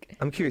like.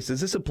 I'm curious.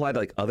 Does this apply to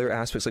like other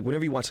aspects? Like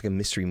whenever you watch like a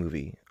mystery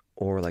movie,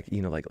 or like,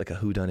 you know, like a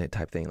whodunit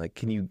type thing,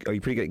 like are you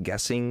pretty good at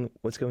guessing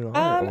what's going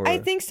on? I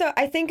think so.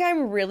 I think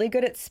I'm really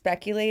good at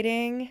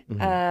speculating.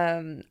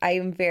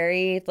 I'm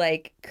very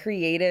like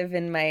creative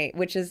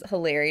which is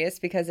hilarious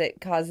because it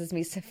causes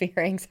me severe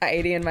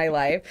anxiety in my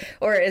life,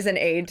 or is an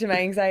aid to my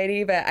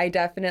anxiety. But I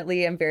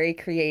definitely am very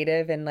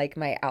creative in like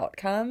my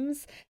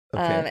outcomes.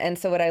 And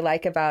so what I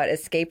like about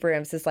escape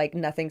rooms is like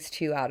nothing's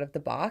too out of the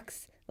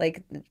box.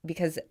 like,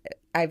 because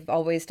I've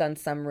always done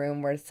some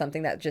room where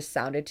something that just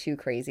sounded too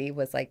crazy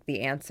was like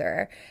the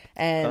answer.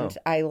 And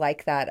I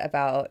like that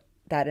about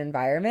that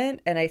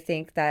environment. And I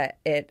think that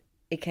it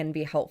can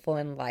be helpful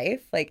in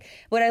life. Like,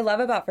 what I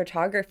love about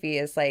photography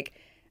is like,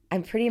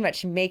 I'm pretty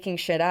much making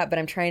shit up, but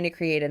I'm trying to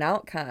create an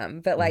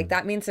outcome. But like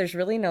that means there's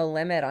really no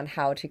limit on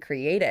how to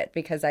create it,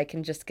 because I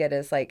can just get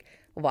as like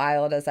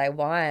wild as I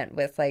want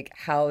with like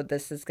how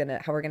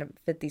we're gonna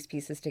fit these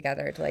pieces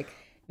together to like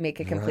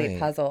make a complete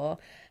puzzle.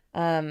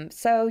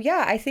 So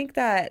yeah, I think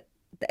that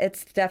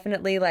it's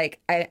definitely like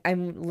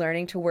I'm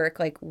learning to work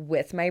like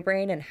with my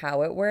brain and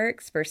how it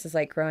works versus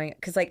like growing,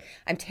 because like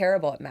I'm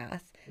terrible at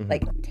math.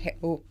 Like,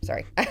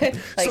 sorry. Like,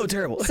 so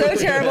terrible. So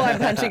terrible. I'm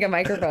punching a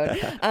microphone.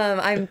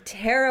 I'm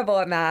terrible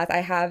at math.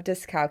 I have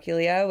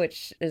dyscalculia,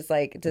 which is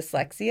like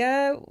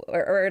dyslexia,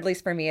 or at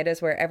least for me it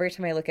is, where every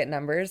time I look at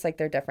numbers, like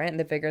they're different. And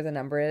the bigger the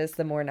number is,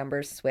 the more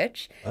numbers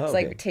switch. It's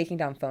like taking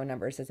down phone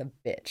numbers is a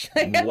bitch.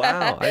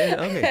 Wow. I didn't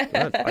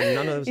know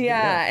that was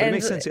but it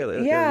makes sense.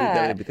 Yeah.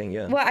 That would be a thing.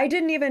 Yeah. Well, I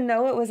didn't even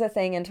know it was a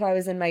thing until I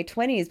was in my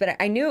 20s, but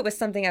I knew it was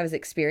something I was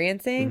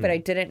experiencing, but I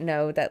didn't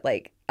know that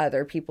like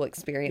other people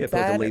experience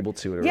that. Like a label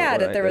to it.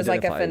 That there was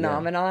like a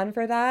phenomenon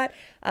for that.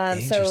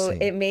 So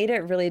it made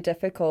it really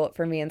difficult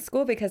for me in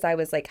school, because I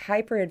was like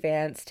hyper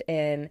advanced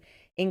in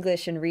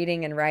English and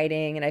reading and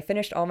writing. And I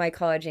finished all my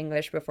college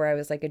English before I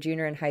was like a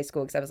junior in high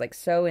school, because I was like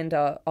so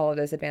into all of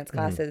those advanced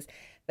classes.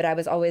 But I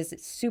was always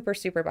super,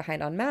 super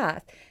behind on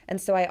math. And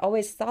so I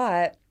always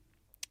thought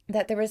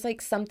that there was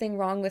like something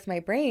wrong with my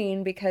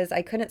brain because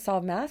I couldn't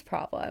solve math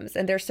problems,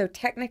 and they're so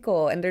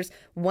technical, and there's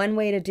one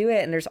way to do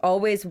it, and there's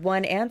always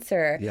one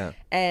answer. Yeah.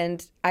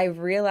 And I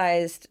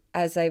realized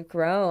as I've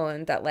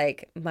grown that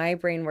like my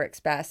brain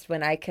works best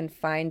when I can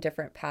find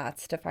different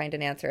paths to find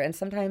an answer. And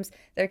sometimes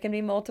there can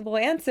be multiple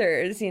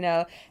answers,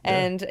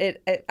 and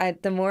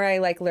the more I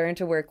like learn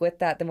to work with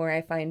that, the more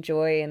I find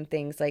joy in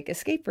things like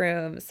escape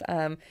rooms,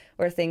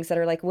 or things that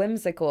are like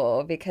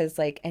whimsical, because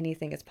like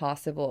anything is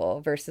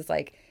possible, versus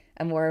like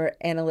a more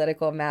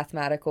analytical,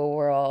 mathematical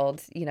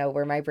world,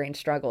 where my brain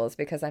struggles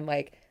because I'm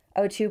like,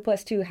 oh, 2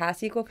 + 2 has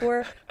to equal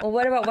 4. Well,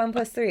 what about 1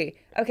 + 3?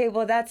 Okay,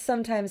 well, that's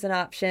sometimes an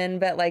option,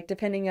 but like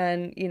depending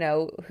on,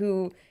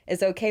 who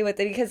is okay with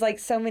it, because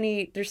like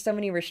there's so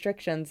many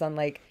restrictions on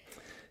like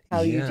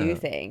how you do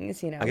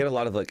things, I get a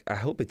lot of like, I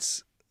hope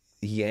it's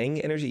yang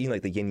energy,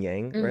 like the yin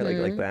yang, right?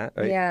 Like that,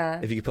 right? Yeah.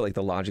 If you could put like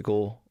the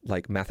logical,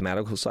 like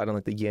mathematical side on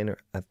like the yin, or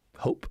I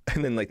hope,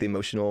 and then like the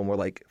emotional, more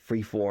like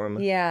free form,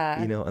 on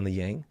the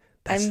yang.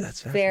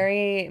 That's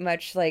very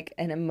much like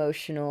an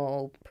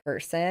emotional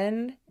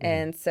person.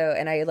 And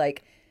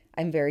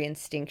I'm very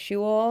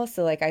instinctual.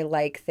 So like I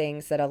like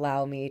things that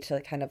allow me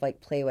to kind of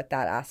like play with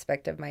that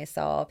aspect of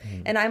myself.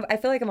 And I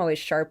feel like I'm always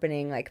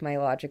sharpening like my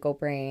logical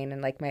brain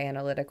and like my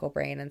analytical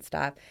brain and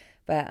stuff.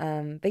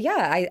 But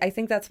yeah, I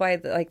think that's why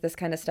like this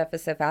kind of stuff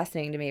is so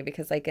fascinating to me,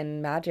 because like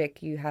in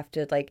magic you have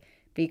to like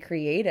be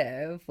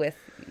creative with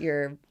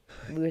your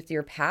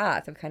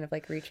path of kind of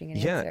like reaching an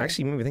answer. Yeah,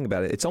 actually, when we think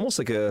about it, it's almost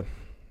like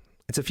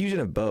it's a fusion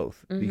of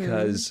both,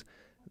 because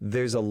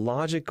there's a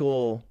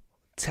logical,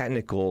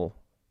 technical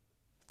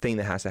thing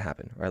that has to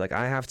happen, right? Like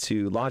I have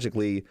to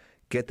logically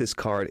get this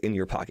card in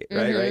your pocket,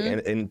 right?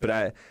 But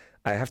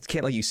I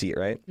can't let you see it,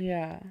 right?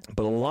 Yeah.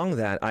 But along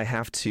that, I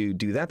have to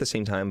do that at the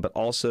same time, but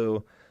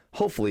also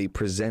hopefully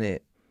present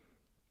it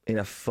in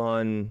a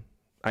fun,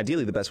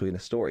 ideally the best way in a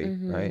story,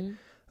 right?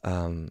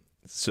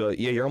 So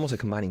yeah, you're almost like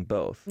combining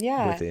both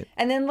with it.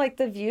 And then like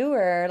the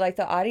viewer, like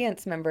the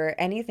audience member,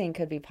 anything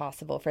could be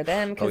possible for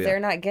them, because they're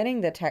not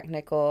getting the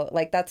technical,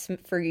 like that's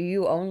for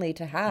you only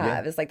to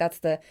have. It's like that's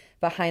the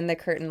behind the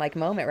curtain like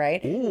moment,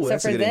 right? Ooh, so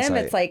for them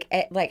insight.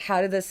 it's like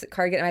how did this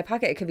card get in my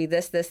pocket? It could be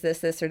this,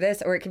 or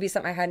this, or it could be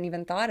something I hadn't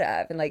even thought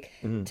of. And like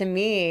to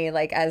me,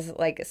 like as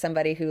like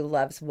somebody who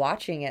loves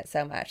watching it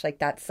so much, like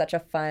that's such a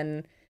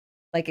fun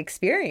like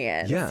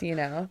experience,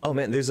 Oh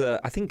man, there's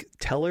I think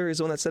Teller is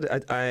the one that said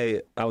it.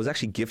 I was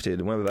actually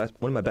gifted, one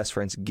of my best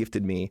friends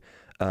gifted me,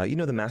 the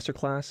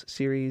Masterclass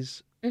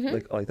series,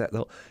 like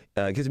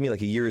that. Gives me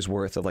like a year's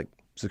worth of like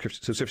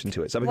subscription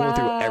to it. So I've been going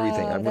through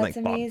everything. I've been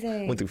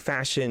like went through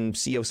fashion,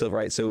 CEO silver,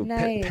 right? So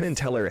nice. Penn and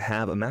Teller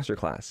have a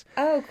Masterclass.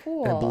 Oh,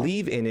 cool. And I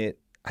believe in it.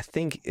 I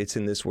think it's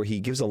in this where he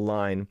gives a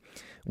line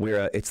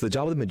where it's the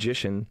job of the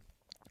magician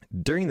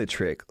during the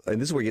trick,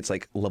 and this is where it gets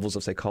like levels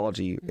of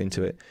psychology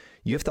into it.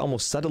 You have to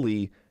almost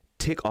subtly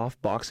tick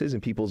off boxes in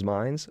people's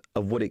minds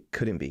of what it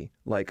couldn't be.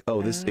 Like,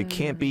 it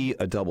can't be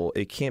a double.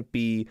 It can't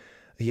be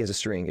he has a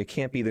string. It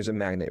can't be there's a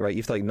magnet, right?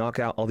 You have to like knock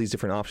out all these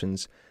different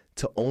options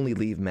to only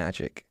leave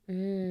magic.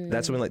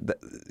 That's when like,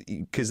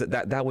 because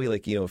that way,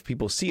 like, if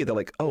people see it, they're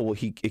like, oh, well,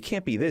 it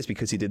can't be this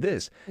because he did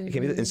this. It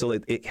can't be this. And so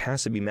like, it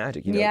has to be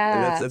magic.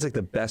 Yeah. That's like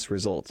the best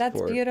results.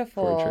 That's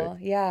beautiful. For a trick.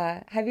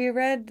 Yeah. Have you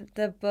read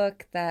the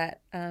book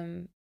that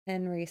Penn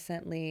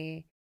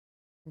recently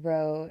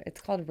wrote? It's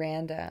called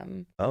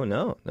Random. Oh,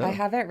 no. I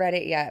haven't read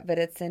it yet, but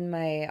it's in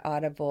my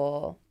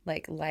Audible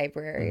like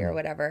library or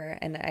whatever.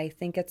 And I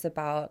think it's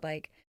about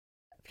like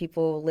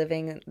people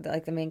living,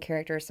 like the main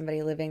character,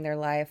 somebody living their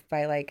life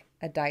by like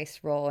a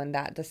dice roll and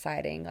that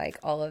deciding like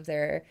all of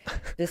their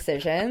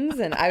decisions.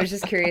 And I was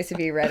just curious if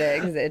you read it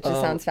because it just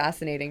sounds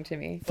fascinating to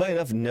me. Funny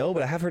enough, no,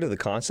 but I have heard of the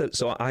concept.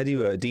 So I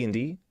do a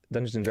D&D,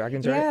 Dungeons and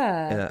Dragons, right?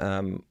 Yeah.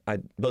 And I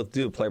both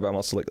do a player, but I'm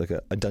also like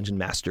a dungeon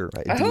master,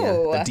 right? A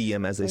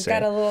DM, as they we've say.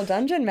 Got a little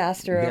dungeon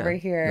master over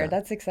here. Yeah.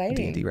 That's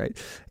exciting. D&D, right?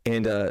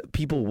 And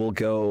people will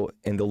go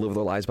and they'll live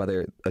their lives by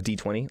a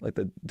D20, like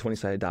the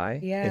 20-sided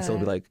die. Yeah. And so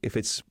they'll be like, if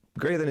it's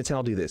greater than a 10,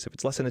 I'll do this. If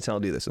it's less than a 10, I'll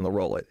do this. And they'll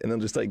roll it. And they'll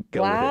just like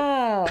go with it.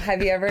 Wow.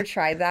 Have you ever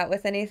tried that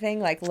with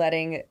anything? Like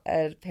letting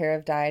a pair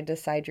of die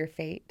decide your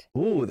fate?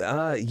 Ooh,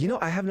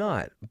 I have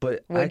not.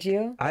 But would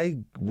you? I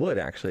would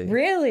actually.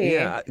 Really?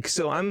 Yeah.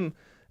 So I'm,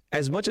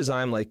 as much as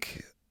I'm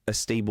like a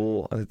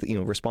stable,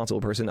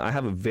 responsible person, I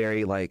have a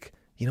very like,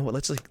 you know what,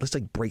 let's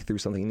break through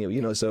something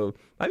new, so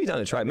I'd be down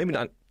to try it. Maybe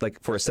not like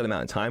for a set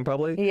amount of time,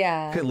 probably.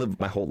 Yeah. I could live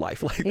my whole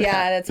life like that.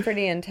 Yeah, that's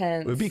pretty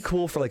intense. It would be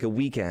cool for like a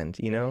weekend,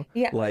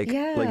 Yeah. Like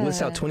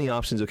list out 20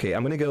 options. Okay,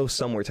 I'm going to go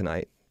somewhere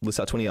tonight. List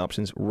out 20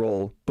 options,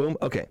 roll, boom.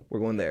 Okay, we're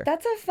going there.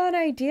 That's a fun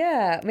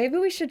idea. Maybe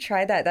we should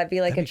try that. That'd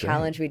be like a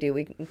challenge we do.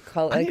 We can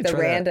call it like the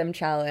random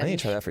challenge. I need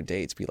to try that for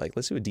dates. Be like,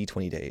 let's do a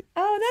D20 date.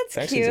 Oh,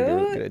 that's cute. That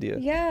seems like a good idea.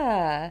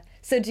 Yeah.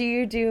 So do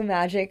you do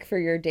magic for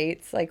your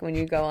dates? Like when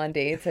you go on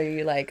dates, are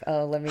you like,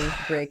 oh, let me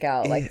break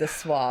out like the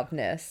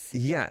suaveness?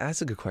 Yeah,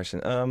 that's a good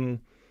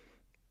question.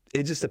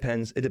 It just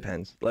depends. It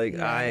depends. Like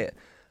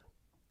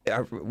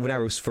when I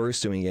was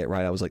first doing it,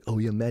 right, I was like, oh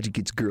yeah, magic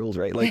gets girls,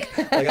 right? Like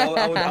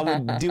I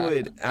would do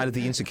it out of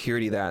the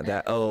insecurity that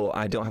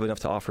I don't have enough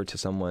to offer to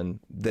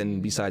someone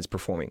than besides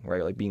performing,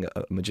 right? Like being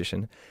a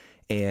magician.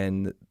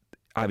 And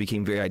I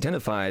became very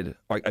identified.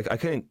 I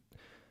couldn't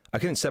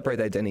separate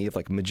the identity of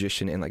like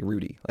magician and like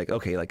Rudy. Like,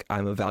 okay, like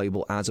I'm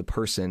valuable as a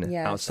person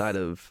outside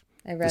of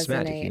this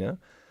magic,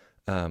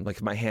 like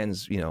if my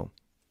hands,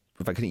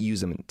 if I couldn't use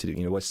them to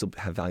do, what still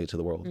have value to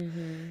the world.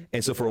 Mm-hmm.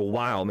 And so for a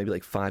while, maybe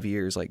like 5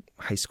 years, like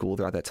high school,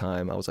 throughout that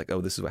time, I was like, oh,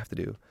 this is what I have to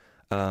do.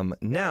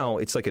 Now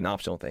it's like an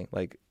optional thing.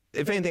 Like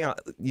if anything,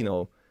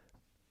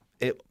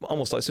 it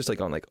almost, it's just like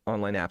on like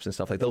online apps and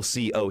stuff. Like they'll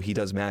see, oh, he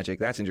does magic.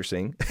 That's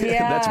interesting.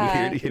 Yeah.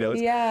 That's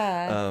weird,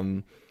 Yeah.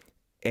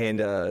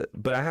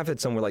 But I have had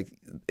somewhere like,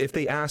 if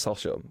they ask, I'll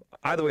show them.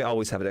 Either way, I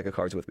always have a deck of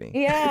cards with me.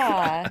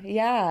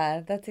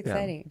 Yeah, that's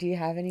exciting. Yeah. Do you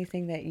have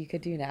anything that you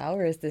could do now,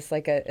 or is this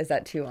like is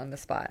that too on the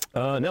spot?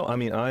 No, I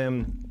mean, I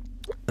am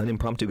an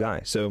impromptu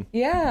guy, so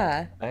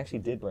yeah. I actually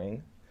did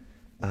bring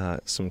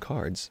some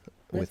cards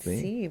with me.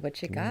 Let's see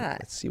what you got.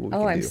 Let's see what we can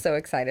do. Oh, I'm so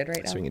excited right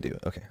now. That's what we can do.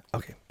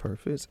 Okay,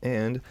 perfect.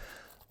 And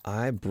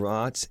I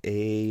brought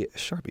a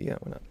Sharpie. Yeah,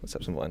 why not? Let's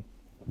have some fun.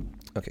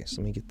 Okay,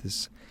 so let me get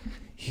this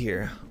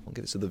here. We'll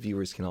get it so the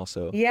viewers can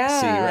also see,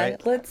 right?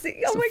 Let's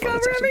see. Oh my God,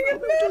 we're having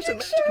a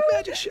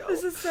magic show.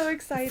 This is so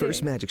exciting.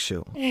 First magic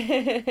show.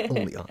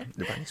 Only on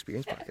Divine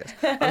Experience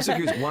Podcast. I'm so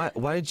curious,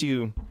 why did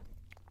you,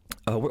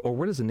 or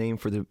where does the name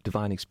for the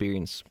Divine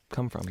Experience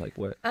come from? Like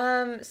what?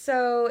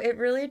 So it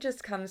really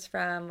just comes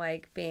from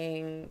like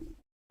being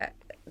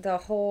the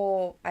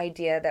whole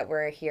idea that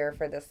we're here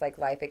for this like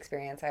life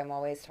experience. I'm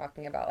always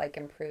talking about like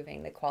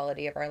improving the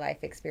quality of our life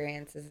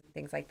experiences and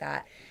things like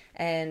that.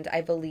 And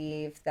I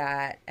believe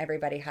that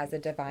everybody has a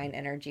divine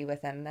energy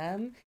within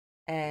them.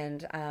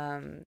 And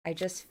I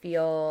just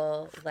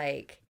feel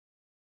like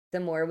the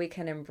more we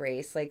can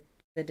embrace like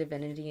the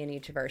divinity in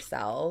each of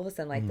ourselves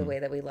and like the way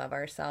that we love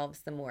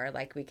ourselves, the more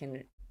like we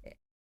can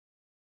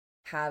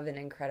have an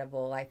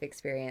incredible life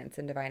experience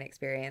and divine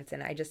experience.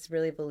 And I just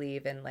really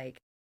believe in like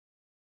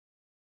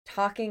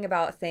talking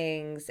about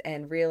things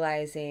and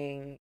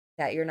realizing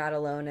that you're not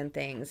alone in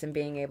things and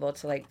being able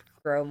to like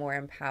grow more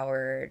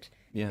empowered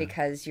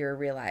because you're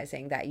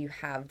realizing that you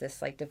have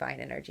this like divine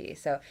energy.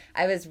 So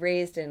I was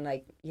raised in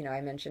like,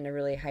 I mentioned a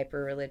really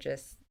hyper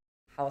religious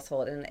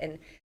household, and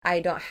I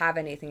don't have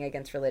anything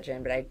against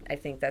religion, but I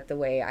think that the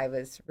way I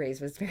was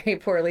raised was very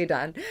poorly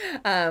done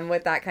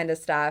with that kind of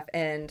stuff.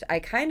 And I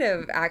kind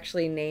of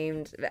actually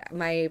named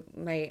my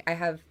I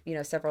have,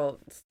 several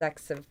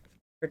sects of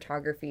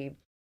photography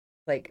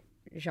like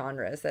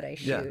genres that I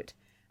shoot.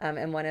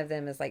 And one of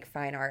them is like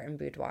fine art and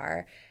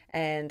boudoir.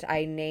 And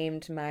I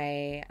named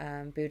my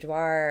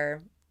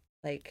boudoir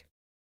like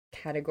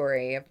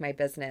category of my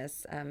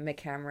business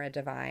McCamera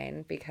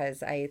Divine,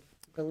 because I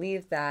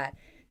believe that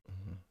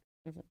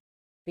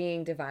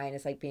being divine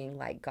is like being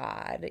like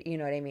God, you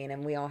know what I mean?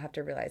 And we all have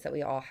to realize that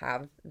we all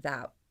have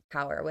that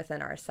power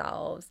within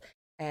ourselves.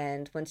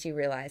 And once you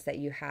realize that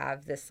you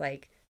have this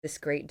like this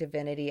great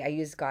divinity, I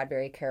use God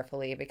very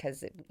carefully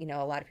because, a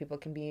lot of people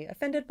can be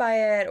offended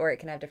by it, or it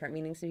can have different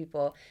meanings to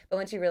people. But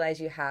once you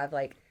realize you have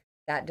like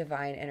that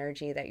divine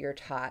energy that you're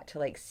taught to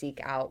like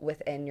seek out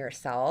within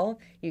yourself,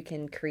 you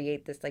can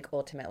create this like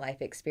ultimate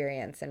life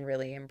experience and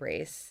really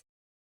embrace,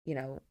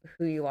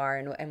 who you are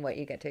and what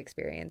you get to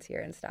experience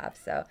here and stuff.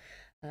 So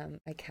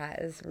my cat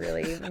is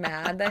really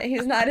mad that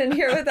he's not in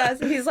here with us.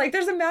 He's like,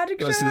 there's a magic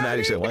show. Let's see the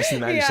magic show. Let's see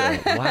the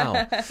magic show. Wow.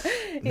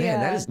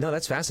 Man,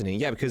 that's fascinating.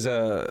 Yeah, because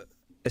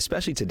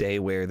especially today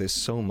where there's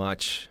so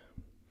much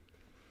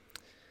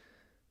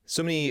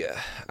so many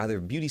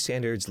either beauty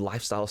standards,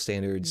 lifestyle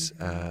standards,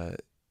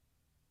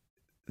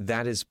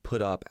 that is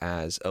put up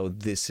as, oh,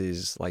 this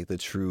is like the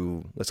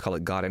true, let's call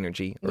it God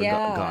energy or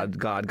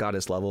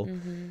goddess level.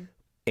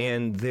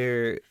 And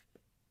there,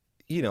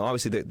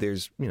 obviously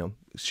there's,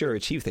 sure,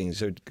 achieve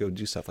things or go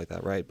do stuff like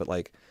that, right? But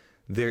like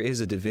there is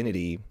a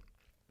divinity.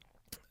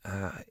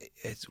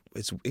 It's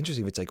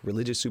interesting if it's like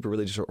religious, super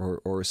religious,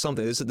 or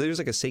something. There's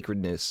like a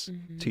sacredness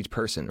to each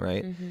person,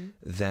 right?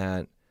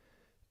 That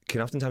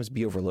can oftentimes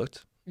be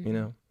overlooked,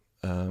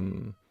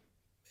 and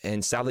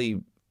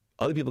sadly,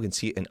 other people can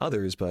see it in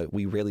others, but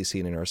we rarely see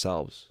it in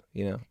ourselves,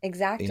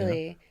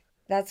 Exactly.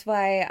 That's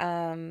why,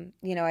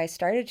 I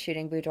started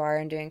shooting boudoir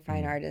and doing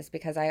fine art is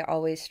because I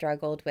always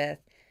struggled with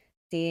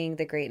seeing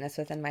the greatness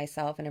within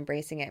myself and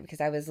embracing it,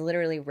 because I was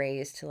literally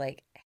raised to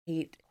like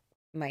hate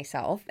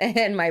myself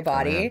and my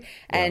body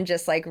and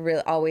just like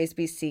always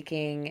be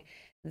seeking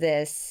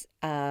this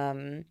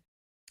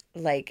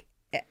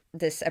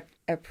this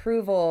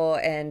approval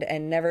and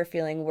never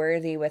feeling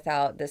worthy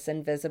without this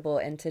invisible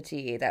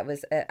entity that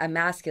was a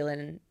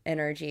masculine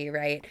energy,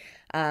 right?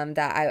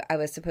 That I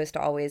was supposed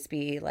to always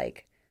be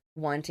like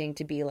wanting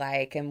to be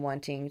like and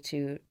wanting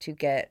to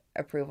get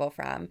approval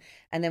from.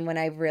 And then when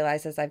I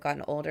realized as I've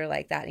gotten older,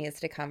 like that needs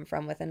to come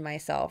from within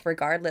myself,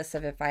 regardless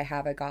of if I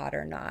have a God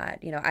or not.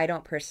 I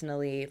don't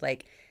personally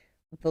like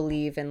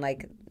believe in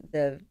like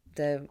the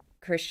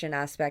Christian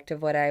aspect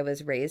of what I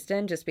was raised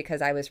in, just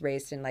because I was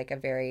raised in like a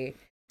very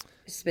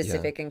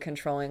specific and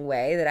controlling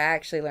way that I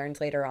actually learned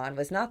later on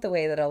was not the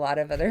way that a lot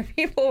of other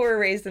people were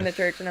raised in the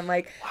church. And I'm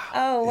like,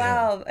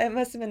 wow, it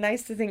must have been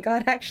nice to think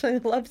God actually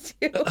loves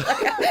you.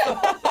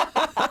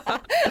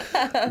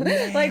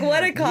 Like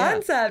what a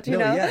concept, you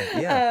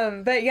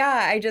know? But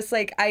I just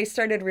like, I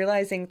started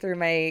realizing through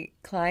my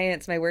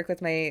clients, my work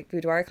with my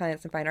boudoir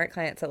clients and fine art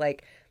clients, that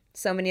like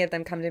so many of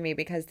them come to me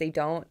because they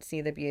don't see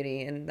the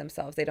beauty in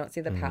themselves. They don't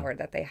see the power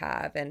that they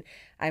have. And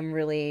I'm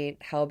really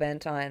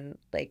hell-bent on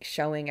like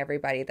showing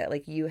everybody that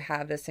like you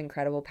have this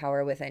incredible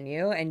power within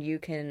you and you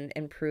can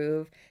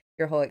improve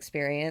your whole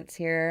experience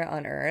here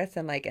on earth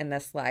and like in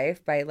this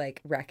life by like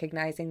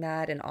recognizing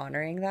that and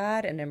honoring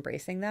that and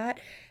embracing that.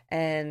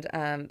 And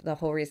the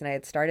whole reason I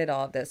had started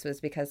all of this was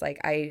because like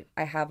I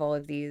have all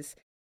of these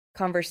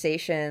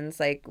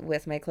conversations like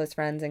with my close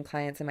friends and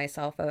clients and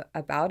myself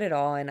about it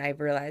all, and I've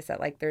realized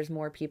that like there's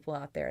more people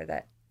out there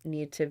that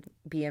need to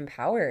be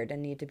empowered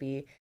and need to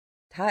be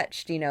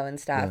touched, and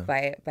stuff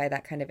by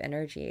that kind of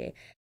energy.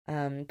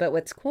 But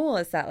what's cool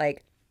is that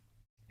like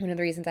one of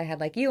the reasons I had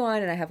like you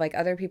on and I have like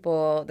other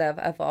people that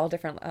of all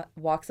different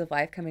walks of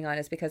life coming on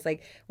is because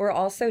like we're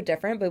all so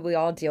different, but we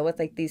all deal with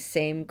like these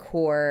same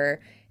core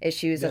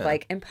issues of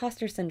like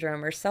imposter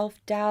syndrome or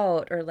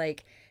self-doubt or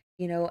like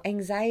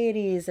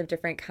anxieties of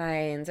different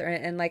kinds,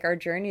 and like our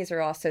journeys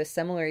are all so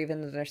similar, even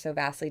though they're so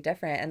vastly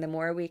different. And the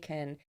more we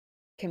can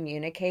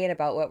communicate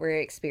about what we're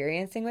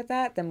experiencing with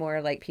that, the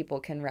more like people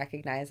can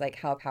recognize like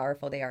how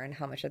powerful they are and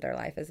how much of their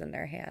life is in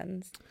their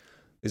hands.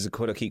 There's a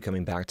quote I keep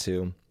coming back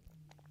to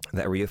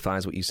that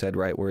reifies what you said,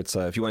 right? Where it's,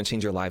 if you want to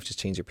change your life, just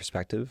change your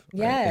perspective.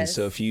 Right? Yes. And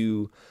so if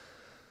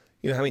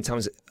how many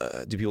times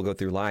do people go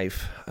through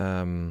life?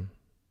 I've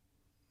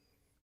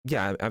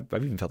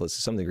even felt this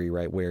to some degree,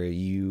 right? Where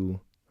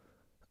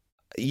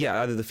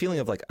either the feeling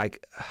of like,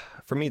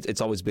 for me,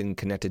 it's always been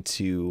connected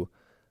to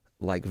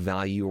like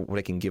value or what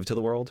I can give to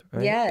the world.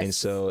 Right? Yes. And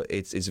so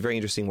it's very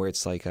interesting where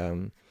it's like,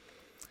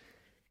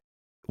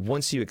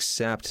 once you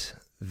accept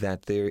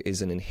that there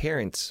is an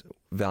inherent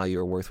value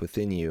or worth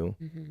within you,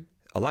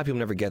 a lot of people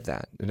never get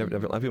that. A lot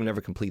of people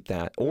never complete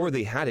that, or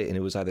they had it and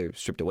it was either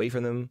stripped away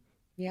from them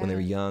when they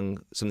were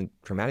young, something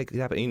traumatic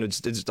happened.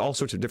 It's all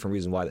sorts of different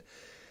reasons why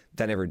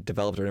that never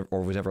developed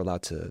or was never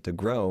allowed to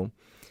grow.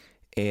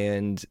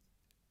 And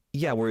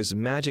whereas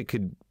magic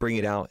could bring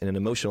it out in an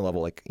emotional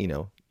level, like,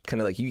 kind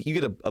of like you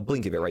get a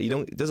blink of it, right?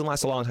 It doesn't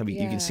last a long time, but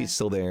you can see it's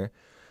still there.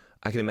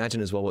 I can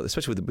imagine as well,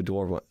 especially with the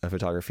boudoir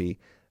photography,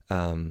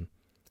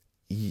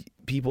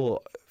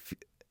 people,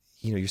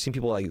 you're seeing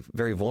people like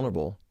very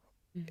vulnerable,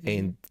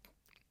 and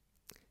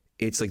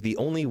it's like the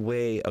only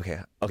way, I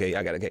got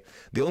it. Okay.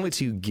 The only way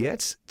to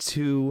get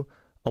to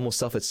almost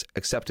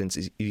self-acceptance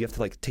is you have to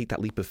like take that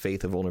leap of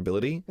faith of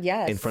vulnerability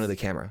in front of the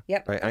camera.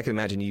 Yep. Right. And I can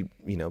imagine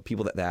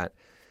people that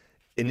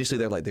initially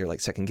they're like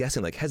second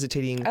guessing, like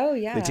hesitating. Oh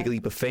yeah. They take a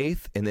leap of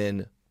faith and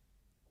then,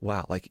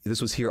 wow, like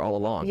this was here all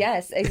along.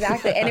 Yes,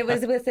 exactly. And it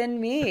was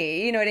within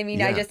me. You know what I mean?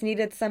 I just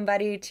needed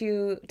somebody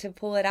to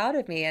pull it out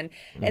of me. And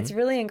it's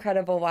really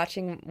incredible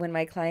watching when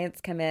my clients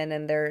come in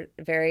and they're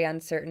very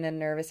uncertain and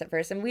nervous at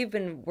first. And we've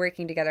been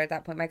working together at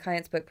that point. My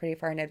clients book pretty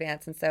far in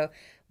advance. And so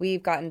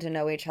we've gotten to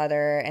know each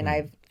other, and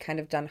I've kind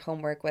of done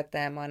homework with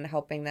them on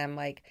helping them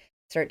like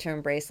start to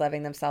embrace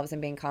loving themselves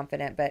and being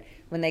confident. But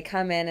when they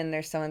come in and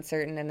they're so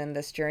uncertain, and then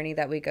this journey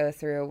that we go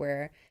through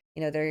where,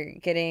 they're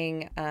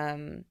getting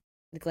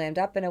glammed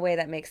up in a way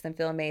that makes them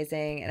feel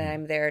amazing, and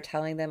I'm there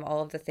telling them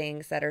all of the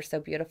things that are so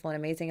beautiful and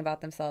amazing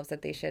about themselves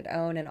that they should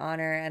own and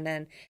honor, and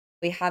then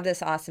we have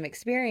this awesome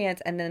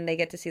experience, and then they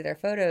get to see their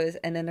photos,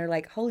 and then they're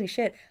like, holy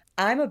shit,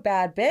 I'm a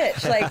bad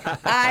bitch. Like,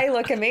 I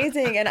look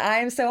amazing, and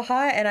I'm so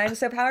hot, and I'm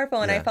so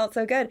powerful, and I felt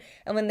so good.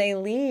 And when they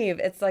leave,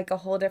 it's like a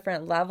whole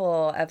different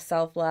level of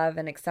self-love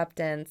and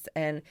acceptance,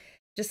 and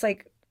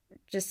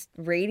just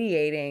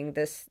radiating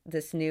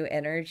this new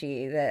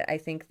energy that I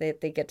think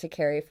that they get to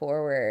carry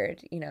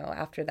forward,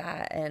 after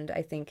that. And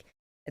I think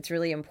it's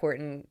really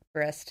important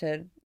for us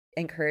to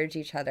encourage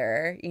each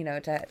other,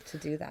 to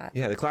do that.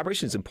 Yeah, the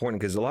collaboration is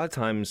important because a lot of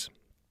times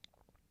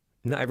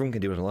not everyone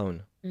can do it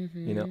alone.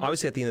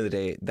 Obviously at the end of the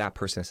day, that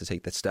person has to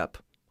take that step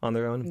on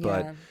their own,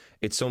 but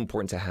it's so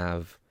important to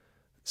have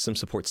some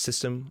support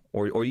system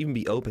or even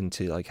be open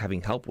to like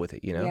having help with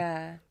it,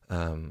 Yeah.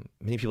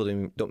 Many people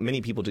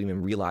don't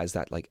even realize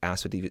that like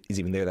aspect is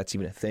even there. That's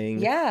even a thing.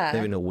 Yeah.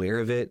 They're even aware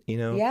of it,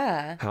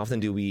 Yeah. How often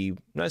do we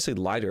not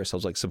necessarily lie to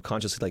ourselves, like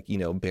subconsciously,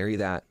 like, bury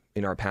that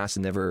in our past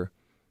and never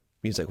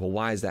means like, well,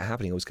 why is that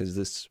happening? It was because of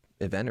this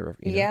event or,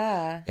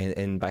 Yeah.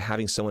 And by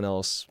having someone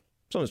who's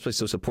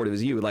so supportive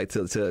as you would like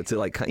to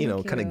like,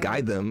 kind of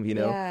guide them,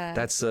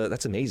 that's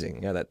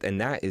amazing. Yeah.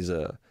 That is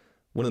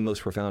one of the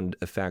most profound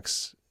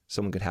effects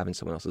someone could have in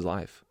someone else's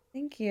life.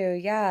 Thank you.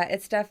 Yeah,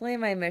 it's definitely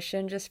my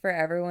mission just for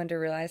everyone to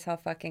realize how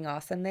fucking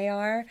awesome they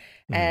are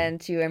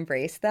and to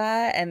embrace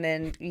that, and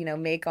then,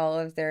 make all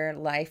of their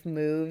life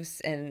moves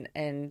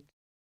and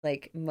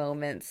like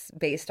moments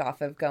based off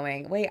of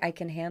going, wait, I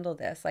can handle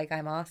this. Like,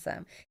 I'm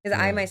awesome. Because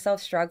I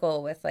myself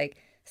struggle with like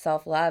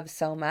self-love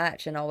so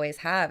much and always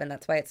have. And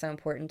that's why it's so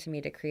important to me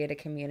to create a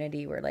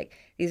community where like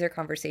these are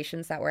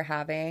conversations that we're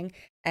having,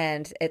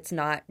 and it's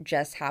not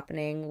just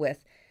happening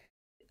with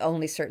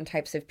only certain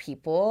types of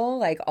people.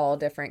 Like, all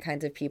different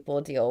kinds of people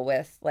deal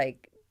with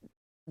like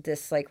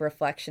this like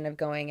reflection of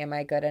going, am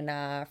I good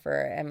enough,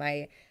 or am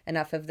I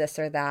enough of this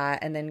or that,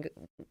 and then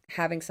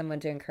having someone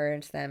to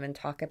encourage them and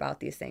talk about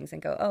these things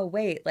and go, oh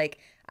wait, like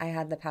I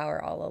had the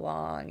power all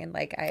along, and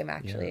like I'm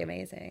actually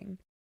amazing.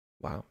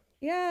 Wow.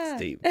 Yeah.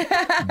 Deep.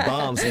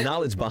 Bombs,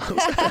 knowledge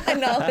bombs.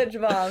 Knowledge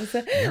bombs.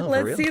 No,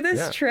 let's see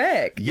this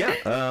trick.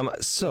 Yeah.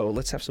 So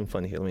let's have some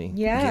fun here. Let me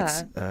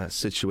get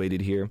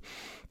situated here.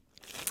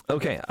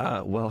 Okay.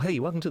 Well, hey,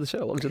 welcome to the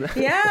show. Welcome to the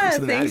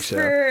thanks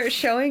for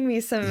showing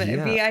me some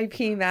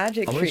VIP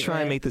magic. I'm gonna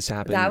try and make this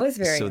happen. That was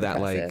very so impressive.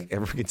 that like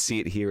everyone can see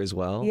it here as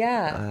well.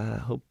 Yeah.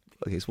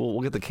 Okay. So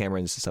we'll get the camera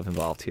and stuff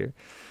involved here.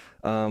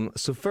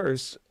 So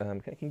first,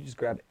 can you just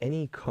grab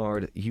any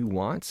card you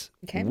want?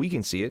 Okay. We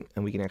can see it,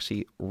 and we can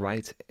actually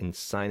write and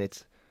sign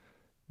it.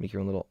 Make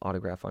your own little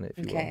autograph on it,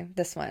 if you will. Okay,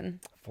 this one.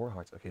 4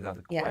 hearts. Okay, now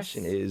the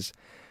question is,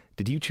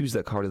 did you choose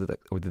that card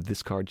or did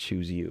this card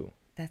choose you?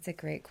 That's a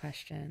great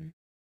question.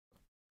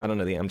 I don't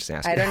know I'm just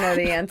asking. I don't know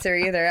the answer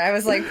either. I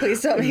was like,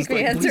 please don't make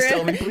me answer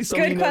it. Please tell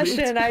me. Good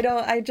question.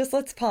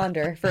 Let's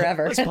ponder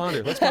forever. Let's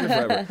ponder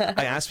forever.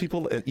 I ask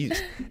people, if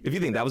you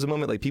think that was a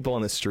moment, like people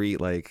on the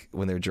street, like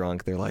when they're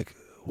drunk, they're like,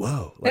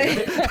 whoa.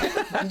 Like,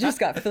 you just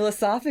got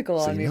philosophical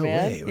on me, man.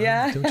 Way,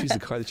 yeah. Don't choose the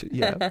card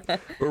that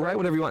or write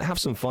whatever you want. Have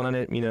some fun on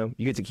it. You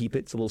get to keep it.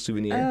 It's a little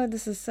souvenir. Oh,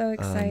 this is so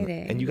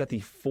exciting. And you got the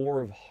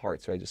 4 of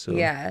hearts, right? Just so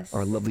yes.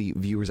 our lovely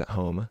viewers at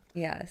home.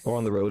 Yes. Or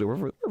on the road or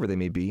wherever they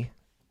may be.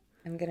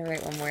 I'm going to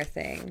write one more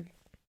thing.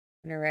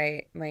 I'm going to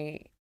write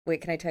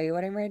wait, can I tell you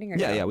what I'm writing? Or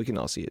yeah, no? Yeah, we can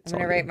all see it. I'm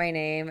going to write my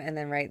name and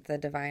then write the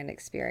divine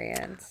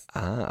experience.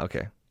 Ah,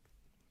 okay.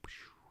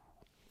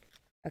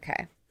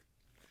 Okay.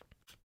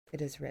 It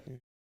is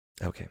written.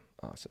 Okay,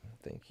 awesome.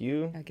 Thank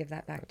you. I'll give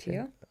that back to you.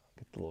 I'll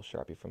get the little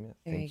Sharpie from you.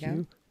 There Thank you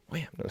go.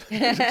 Wham.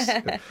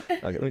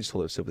 Okay, let me just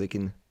hold it so they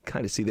can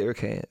kind of see there.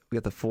 Okay, we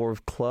got the 4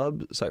 of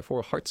clubs. Sorry,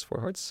 4 hearts. 4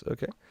 hearts.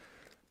 Okay.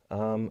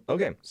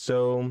 Okay,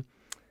 so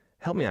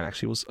help me out,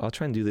 actually. I'll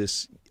try and do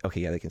this. Okay,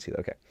 yeah, they can see that.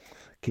 Okay.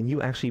 Can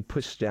you actually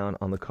push down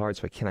on the card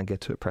so I cannot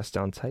get to it? Press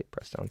down tight.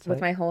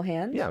 With my whole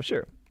hand? Yeah,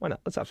 sure. Why not?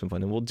 Let's have some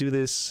fun. And we'll do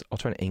this. I'll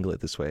try and angle it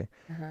this way.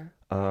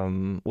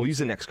 We'll use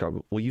the next card.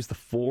 We'll use the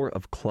 4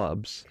 of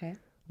clubs. Okay.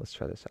 Let's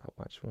try this out.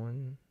 Watch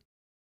 1,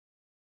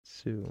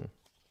 2.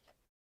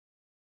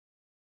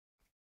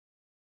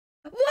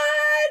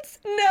 What?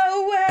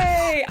 No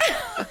way!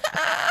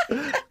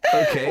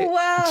 Okay.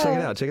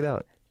 Wow. Check it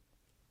out.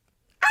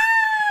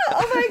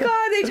 Oh my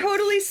God, they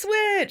totally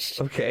switched.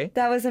 Okay.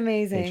 That was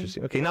amazing.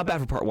 Interesting. Okay, not bad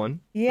for part 1.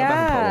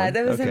 Yeah,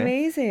 that was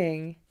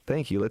amazing.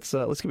 Thank you. Let's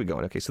keep it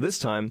going. Okay, so this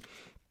time,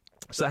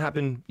 that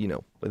happened,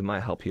 with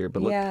my help here,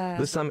 but look,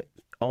 this time,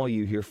 all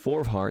you here,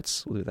 4 of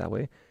hearts, we'll do it that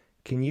way.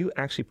 Can you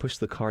actually push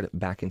the card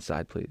back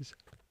inside, please?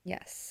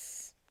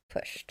 Yes,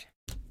 pushed.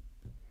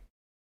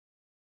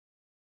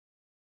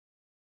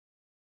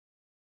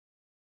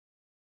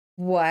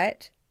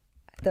 What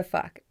the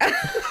fuck?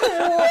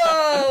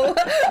 Whoa!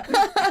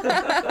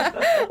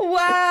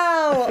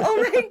 Wow! Oh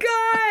my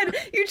God!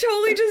 You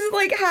totally just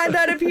like had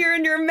that appear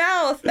in your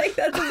mouth. Like,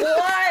 that's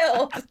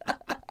wild.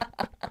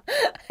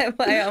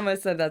 I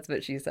almost said that's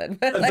what she said.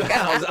 But like,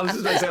 I was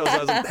just going to say, I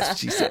was like, that's what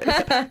she said.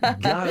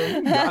 Got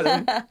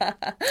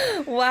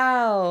him.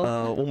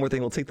 Wow. One more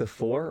thing. We'll take the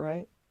 4,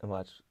 right? And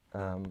watch.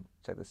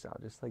 Check this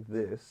out. Just like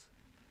this.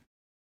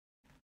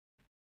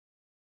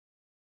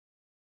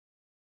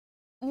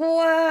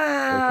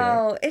 Wow.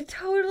 Wow. It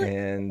totally.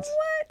 And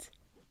What?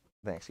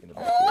 thanks. In the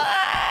back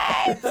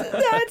here. What?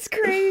 That's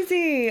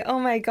crazy. Oh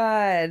my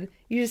God.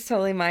 You just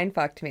totally mind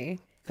fucked me.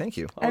 Thank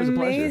you. Always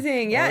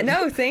Amazing. A pleasure. Yeah.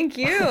 No, thank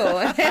you.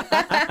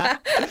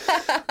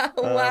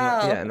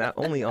 Wow. Yeah, and not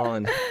only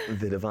on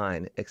the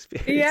Divine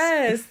Experience.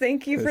 Yes.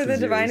 Thank you for the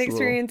Divine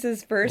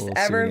Experience's first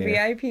ever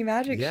souvenir. VIP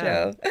magic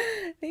show.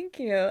 Thank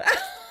you.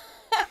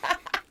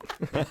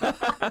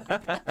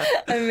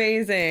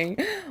 Amazing.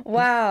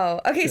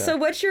 Wow. Okay, so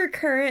what's your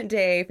current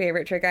day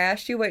favorite trick? I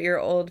asked you what your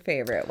old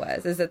favorite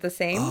was. Is it the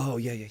same? Oh,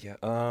 yeah.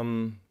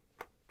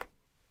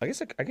 I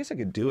guess I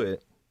could do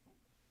it.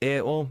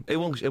 It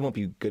won't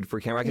be good for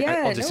camera.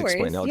 I'll just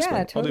explain. I'll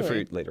explain. Totally. I'll do it for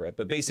you later, right?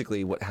 But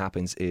basically what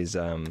happens is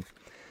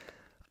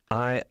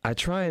I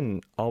try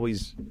and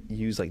always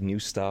use like new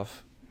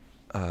stuff.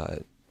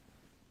 Like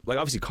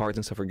obviously cards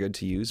and stuff are good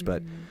to use,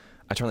 but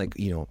I try and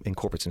like,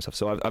 incorporate some stuff.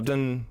 So I've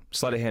done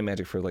sleight of hand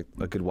magic for like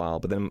a good while,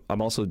 but then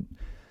I'm also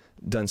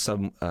done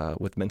some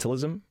with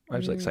mentalism,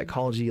 right? Like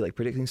psychology, like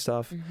predicting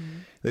stuff.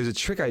 There's a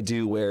trick I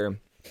do where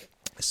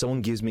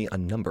someone gives me a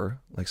number,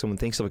 like someone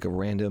thinks of like a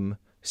random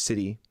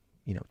city,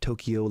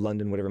 Tokyo,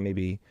 London, whatever it may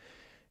be.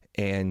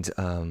 And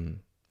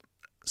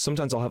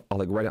sometimes I'll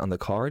like write it on the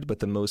card, but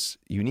the most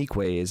unique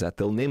way is that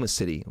they'll name a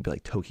city. It'll be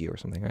like Tokyo or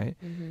something, right?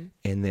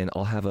 And then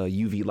I'll have a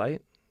UV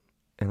light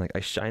and like I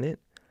shine it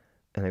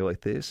and I go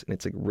like this and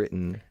it's like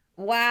written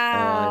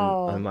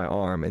on my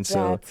arm. And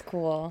so that's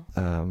cool.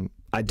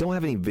 I don't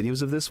have any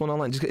videos of this one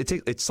online.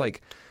 It's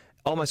like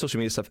all my social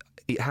media stuff,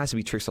 it has to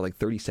be tricks at like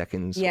 30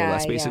 seconds or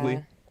less basically.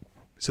 Yeah.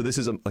 So this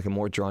is like a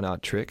more drawn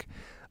out trick.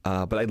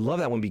 But I love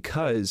that one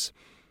because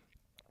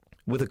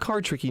with a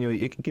card trick,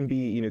 it can be,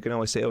 you can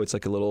always say, oh, it's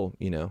like a little,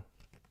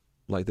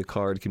 like the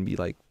card can be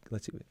like,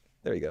 let's see,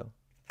 there you go.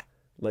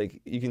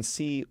 Like you can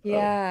see.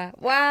 Yeah.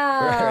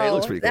 Wow. Right, it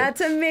looks pretty cool. That's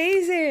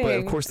amazing. But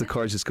of course the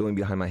card's just going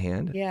behind my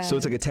hand. Yeah. So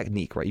it's like a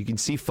technique, right? You can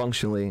see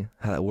functionally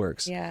how that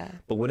works. Yeah.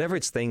 But whenever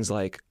it's things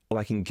like, oh,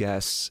 I can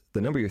guess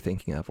the number you're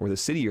thinking of or the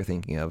city you're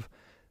thinking of,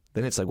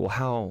 then it's like, well,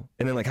 how?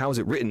 And then like, how is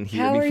it written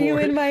here how before? How are you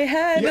in my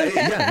head?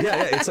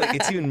 Yeah. It's like,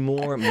 it's even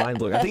more mind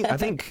blowing. I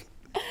think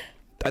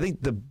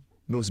the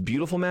most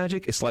beautiful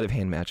magic is sleight of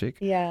hand magic.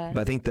 Yeah.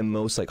 But I think the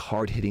most like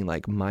hard hitting,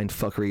 like mind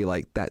fuckery,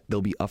 like that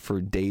they'll be up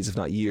for days, if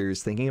not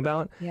years, thinking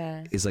about.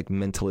 Yeah. Is like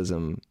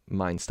mentalism,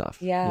 mind stuff.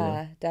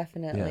 Yeah,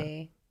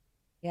 definitely.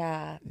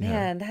 Yeah,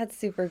 man, that's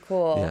super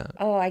cool. Yeah.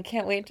 Oh, I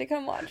can't wait to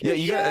come watch.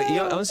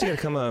 Yeah, honestly,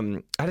 gotta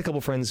come. I had a couple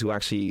friends who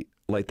actually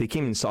like they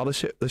came and saw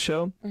the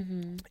show,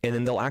 and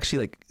then they'll actually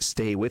like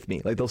stay with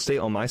me. Like they'll stay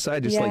on my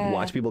side, just like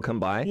watch people come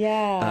by.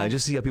 Yeah,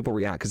 just see how people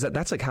react because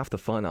that's like half the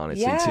fun,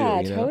 honestly.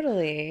 Yeah, too.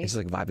 Totally. It's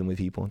just like vibing with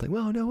people and like,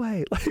 well, no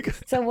way. Like.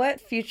 So, what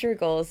future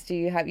goals do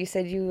you have? You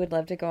said you would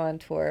love to go on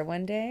tour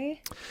one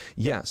day.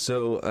 Yeah.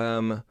 So,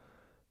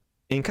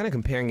 in kind of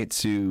comparing it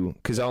to,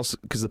 because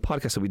the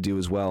podcast that we do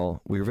as well,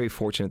 we were very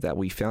fortunate that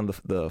we found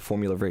the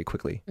formula very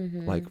quickly.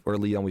 Like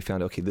early on, we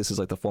found, okay, this is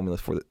like the formula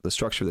for the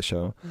structure of the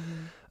show.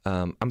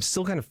 I'm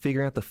still kind of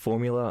figuring out the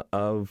formula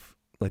of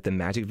like the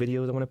magic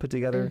videos I want to put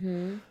together,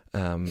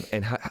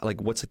 and how,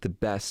 like what's like the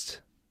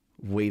best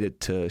way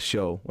to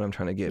show what I'm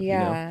trying to give.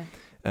 Yeah.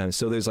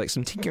 So there's like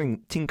some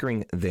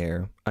tinkering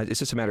there. It's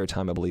just a matter of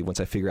time, I believe, once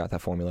I figure out that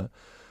formula.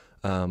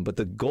 But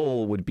the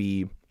goal would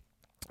be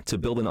to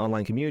build an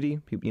online community,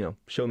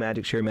 show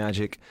magic, share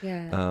magic.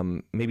 Yeah.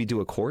 Maybe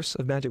do a course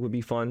of magic would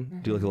be fun.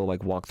 Do like a little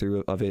like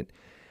walkthrough of it.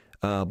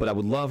 But I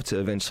would love to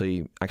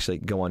eventually actually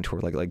go on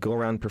tour, like go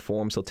around,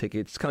 perform, sell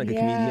tickets, kind of like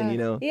a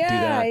comedian, do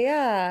that.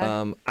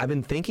 Yeah. I've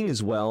been thinking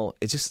as well.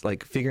 It's just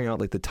like figuring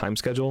out like the time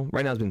schedule.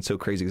 Right now, it's been so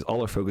crazy because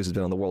all our focus has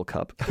been on the World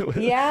Cup.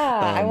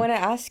 Yeah, I want to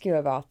ask you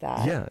about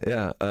that.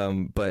 Yeah.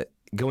 But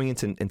going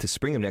into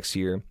spring of next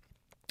year,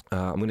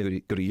 I'm going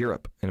to go to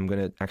Europe and I'm going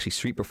to actually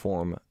street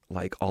perform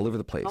like all over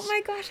the place. Oh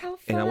my gosh, how fun!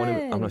 And I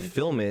want to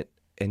film it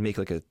and make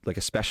like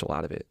a special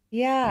out of it.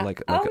 Yeah.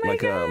 Like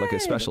a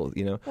special,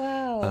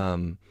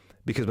 Wow.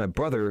 Because my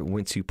brother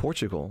went to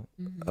Portugal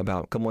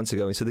about a couple months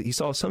ago. He said that he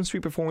saw some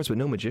street performance but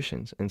no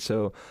magicians. And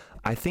so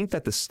I think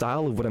that the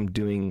style of what I'm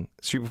doing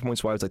street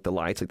performance wise, like the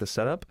lights, like the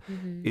setup,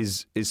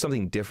 is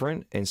something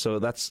different. And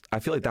so I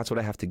feel like that's what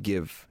I have to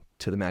give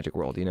to the magic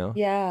world,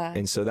 Yeah.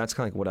 And so that's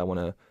kind of like what I want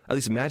to, at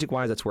least magic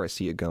wise, that's where I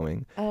see it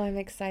going. Oh, I'm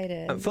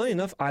excited. Funny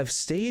enough, I've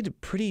stayed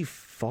pretty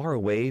far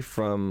away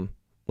from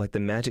like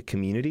the magic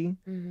community,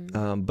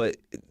 but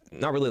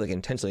not really like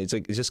intentionally. It's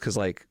just because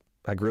like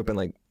I grew up in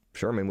like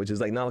Sherman, which is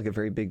like not like a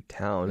very big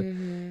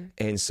town,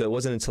 and so it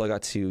wasn't until I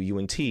got to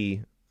UNT,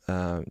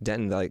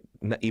 Denton, like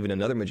not even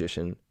another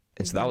magician,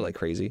 and so that was like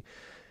crazy.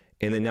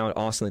 And then now at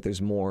Austin, like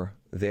there's more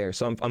there,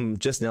 so I'm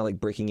just now like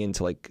breaking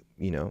into like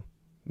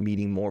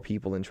meeting more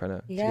people and trying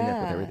to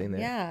connect with everything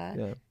there.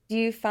 Yeah. Do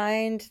you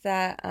find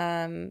that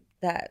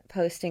that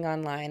posting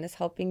online is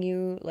helping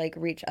you like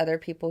reach other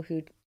people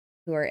who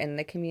are in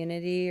the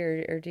community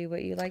or do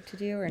what you like to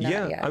do or not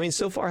yet? I mean,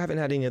 so far I haven't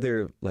had any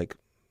other like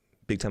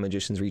big time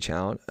magicians reach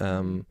out.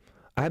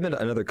 I have met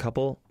another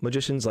couple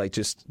magicians like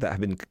just that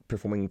have been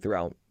performing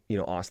throughout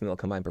Austin, they'll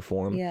come by and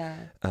perform. Yeah.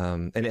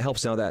 And it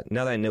helps now that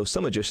I know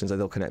some magicians, that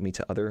they'll connect me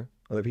to other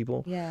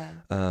people. Yeah.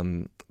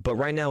 But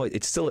right now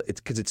it's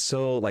because it's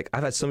so like,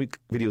 I've had so many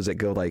videos that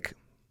go like,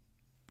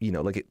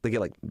 like they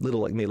get like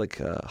little, like maybe like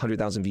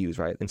 100,000 views,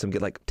 right? And some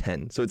get like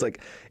 10. So it's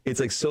like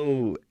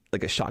so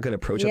like a shotgun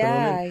approach at the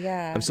moment.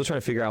 Yeah. I'm still trying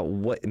to figure out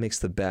what makes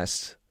the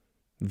best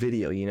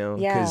video,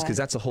 because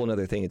that's a whole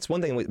nother thing. It's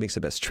one thing what makes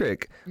the best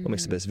trick. What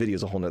makes the best video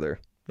is a whole nother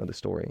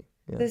story.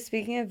 Yeah. So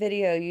speaking of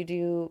video,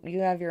 you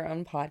have your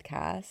own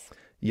podcast.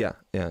 Yeah.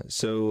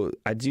 So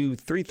I do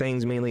 3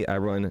 things mainly. I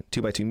run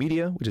 2x2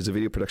 Media, which is a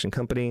video production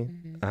company.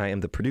 I am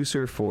the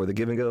producer for the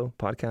Give and Go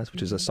podcast,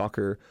 which is a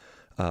soccer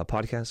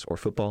podcast, or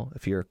football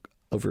if you're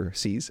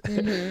overseas.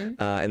 And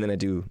then I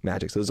do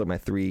magic. So those are my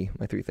three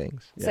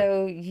things. Yeah.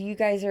 So you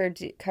guys are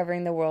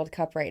covering the World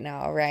Cup right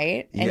now,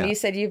 right? And you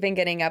said you've been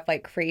getting up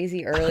like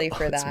crazy early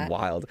for that. It's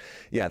wild.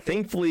 Yeah.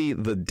 Thankfully,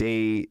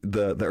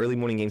 the early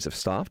morning games have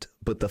stopped,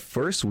 but the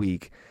first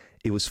week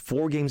it was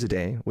 4 games a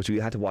day, which we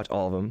had to watch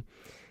all of them.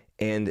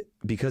 And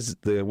because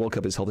the World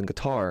Cup is held in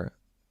Qatar,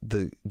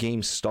 the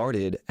game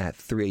started at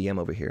 3 a.m.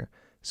 over here.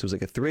 So it was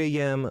like a 3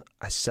 a.m.,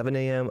 a 7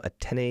 a.m., a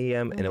 10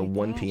 a.m., and a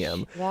 1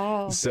 p.m.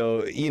 Wow. So,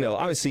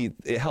 obviously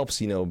it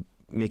helps,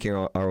 making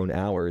our own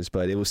hours,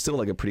 but it was still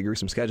like a pretty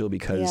gruesome schedule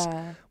because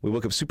we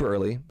woke up super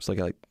early. It's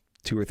like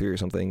 2 or 3 or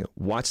something,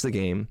 watch the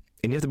game.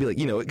 And you have to be like,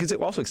 because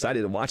we're also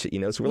excited to watch it,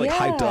 so we're like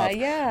hyped up.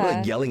 Yeah. We're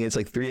like yelling. It's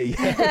like 3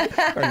 a.m.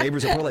 Our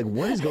neighbors are probably like,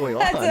 what is going on?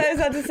 That's what I was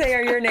about to say.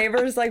 Are your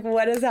neighbors like,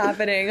 what is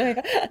happening?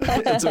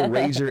 It's a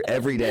rager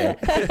every day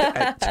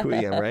at 2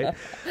 a.m., right?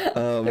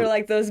 They're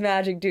like, those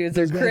magic dudes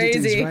are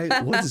crazy. Magic dudes,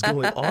 right? What is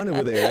going on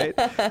over there,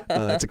 right?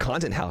 It's a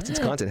content house.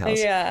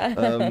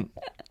 Yeah.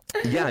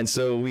 And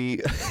so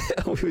we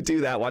would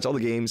do that, watch all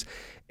the games.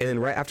 And then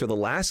right after the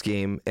last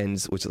game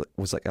ends, which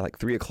was like at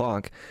 3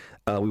 o'clock,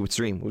 we would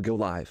stream. We'd go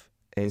live.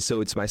 And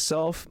so it's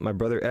myself, my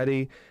brother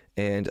Eddie,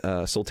 and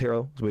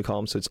Soltero, as we call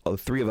him. So it's all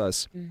 3 of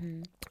us.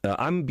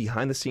 I'm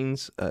behind the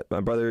scenes. My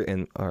brother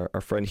and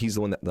our friend, he's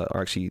the one that are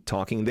actually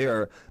talking.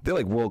 They're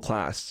like world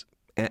class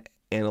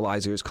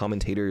analyzers,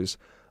 commentators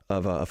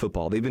of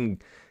football. They've been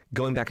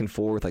going back and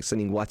forth, like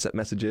sending WhatsApp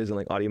messages and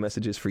like audio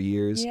messages for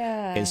years.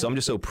 Yeah. And so I'm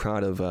just so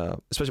proud of,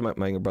 especially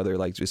my younger brother,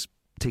 like just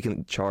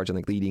taking charge and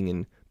like leading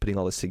and putting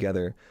all this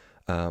together.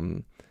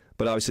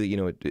 But obviously,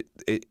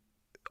 it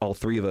all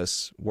 3 of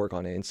us work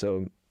on it. And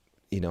so,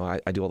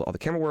 I do all the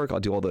camera work. I'll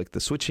do all the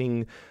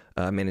switching,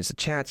 manage the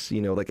chats,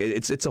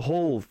 it's a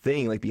whole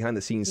thing like behind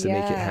the scenes to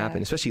make it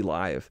happen, especially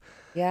live.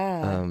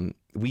 Yeah.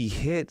 We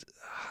hit,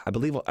 I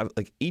believe,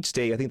 like each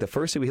day, I think the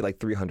first day we hit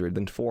like 300,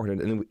 then 400,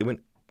 and it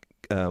went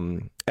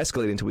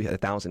escalated until we had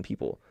 1,000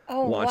 people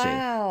watching.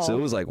 Wow. So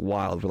it was like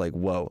wild. We're like,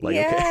 whoa. Like,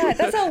 okay.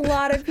 That's a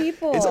lot of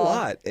people. It's a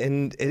lot.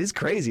 And it is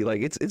crazy.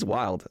 Like it's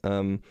wild.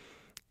 And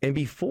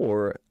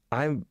before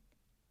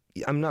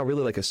I'm not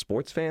really like a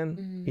sports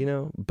fan,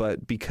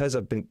 but because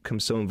I've become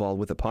so involved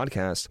with the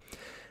podcast,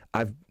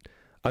 I don't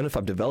know if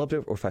I've developed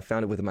it or if I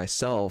found it within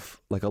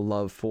myself, like a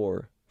love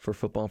for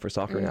football and for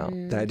soccer now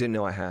that I didn't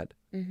know I had.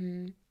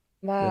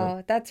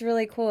 Wow. That's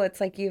really cool. It's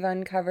like you've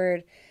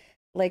uncovered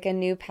like a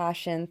new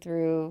passion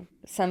through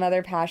some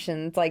other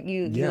passions. Like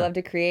you love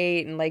to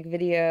create and like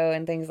video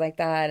and things like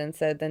that. And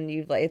so then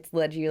it's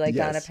led you like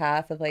down a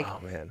path of like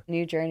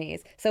new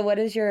journeys. So what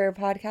is your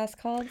podcast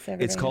called? So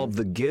it's called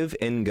The Give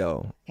and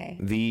Go. Okay.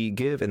 The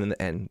Give and then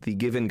the N. The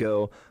Give and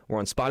Go. We're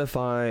on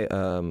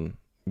Spotify,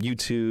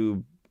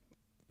 YouTube,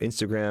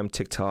 Instagram,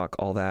 TikTok,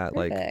 all that.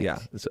 Perfect. Like, yeah.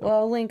 So. Well,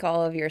 I'll link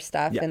all of your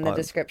stuff in the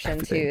description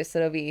too, so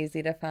it'll be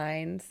easy to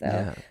find.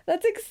 So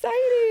that's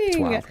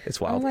exciting.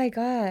 It's wild. Oh my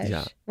gosh.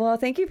 Yeah. Well,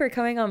 thank you for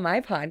coming on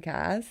my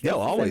podcast. Yeah,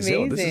 always.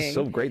 This is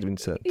so great to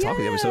talk with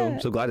you.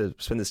 I'm so glad to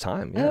spend this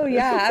time. Yeah. Oh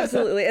yeah,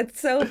 absolutely.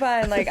 It's so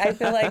fun. Like I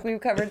feel like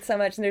we've covered so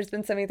much, and there's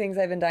been so many things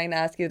I've been dying to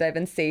ask you that I've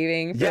been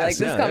saving for this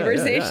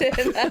conversation.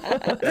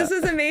 This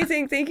was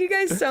amazing. Thank you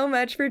guys so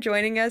much for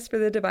joining us for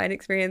the Divine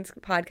Experience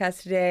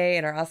podcast today,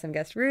 and our awesome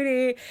guest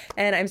Rudy.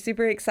 And I'm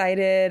super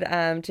excited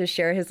to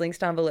share his links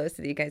down below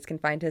so that you guys can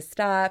find his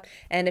stuff.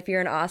 And if you're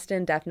in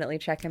Austin, definitely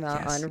check him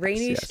out on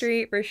Rainy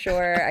Street for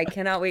sure. I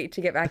cannot wait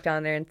to get back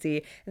down there and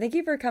see. And thank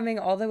you for coming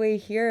all the way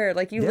here.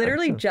 Like you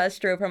literally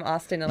just drove from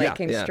Austin and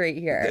came straight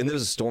here. And there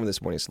was a storm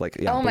this morning. So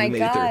oh my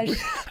gosh.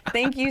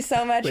 Thank you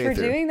so much for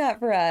doing that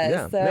for us.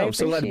 Yeah. So I'm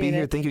so glad to be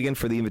here. Thank you again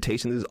for the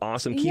invitation. This is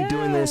awesome. Keep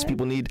doing this.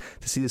 People need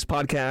to see this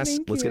podcast.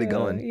 Let's get it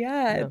going.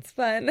 Yeah, it's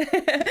fun.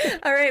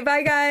 All right.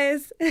 Bye,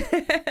 guys.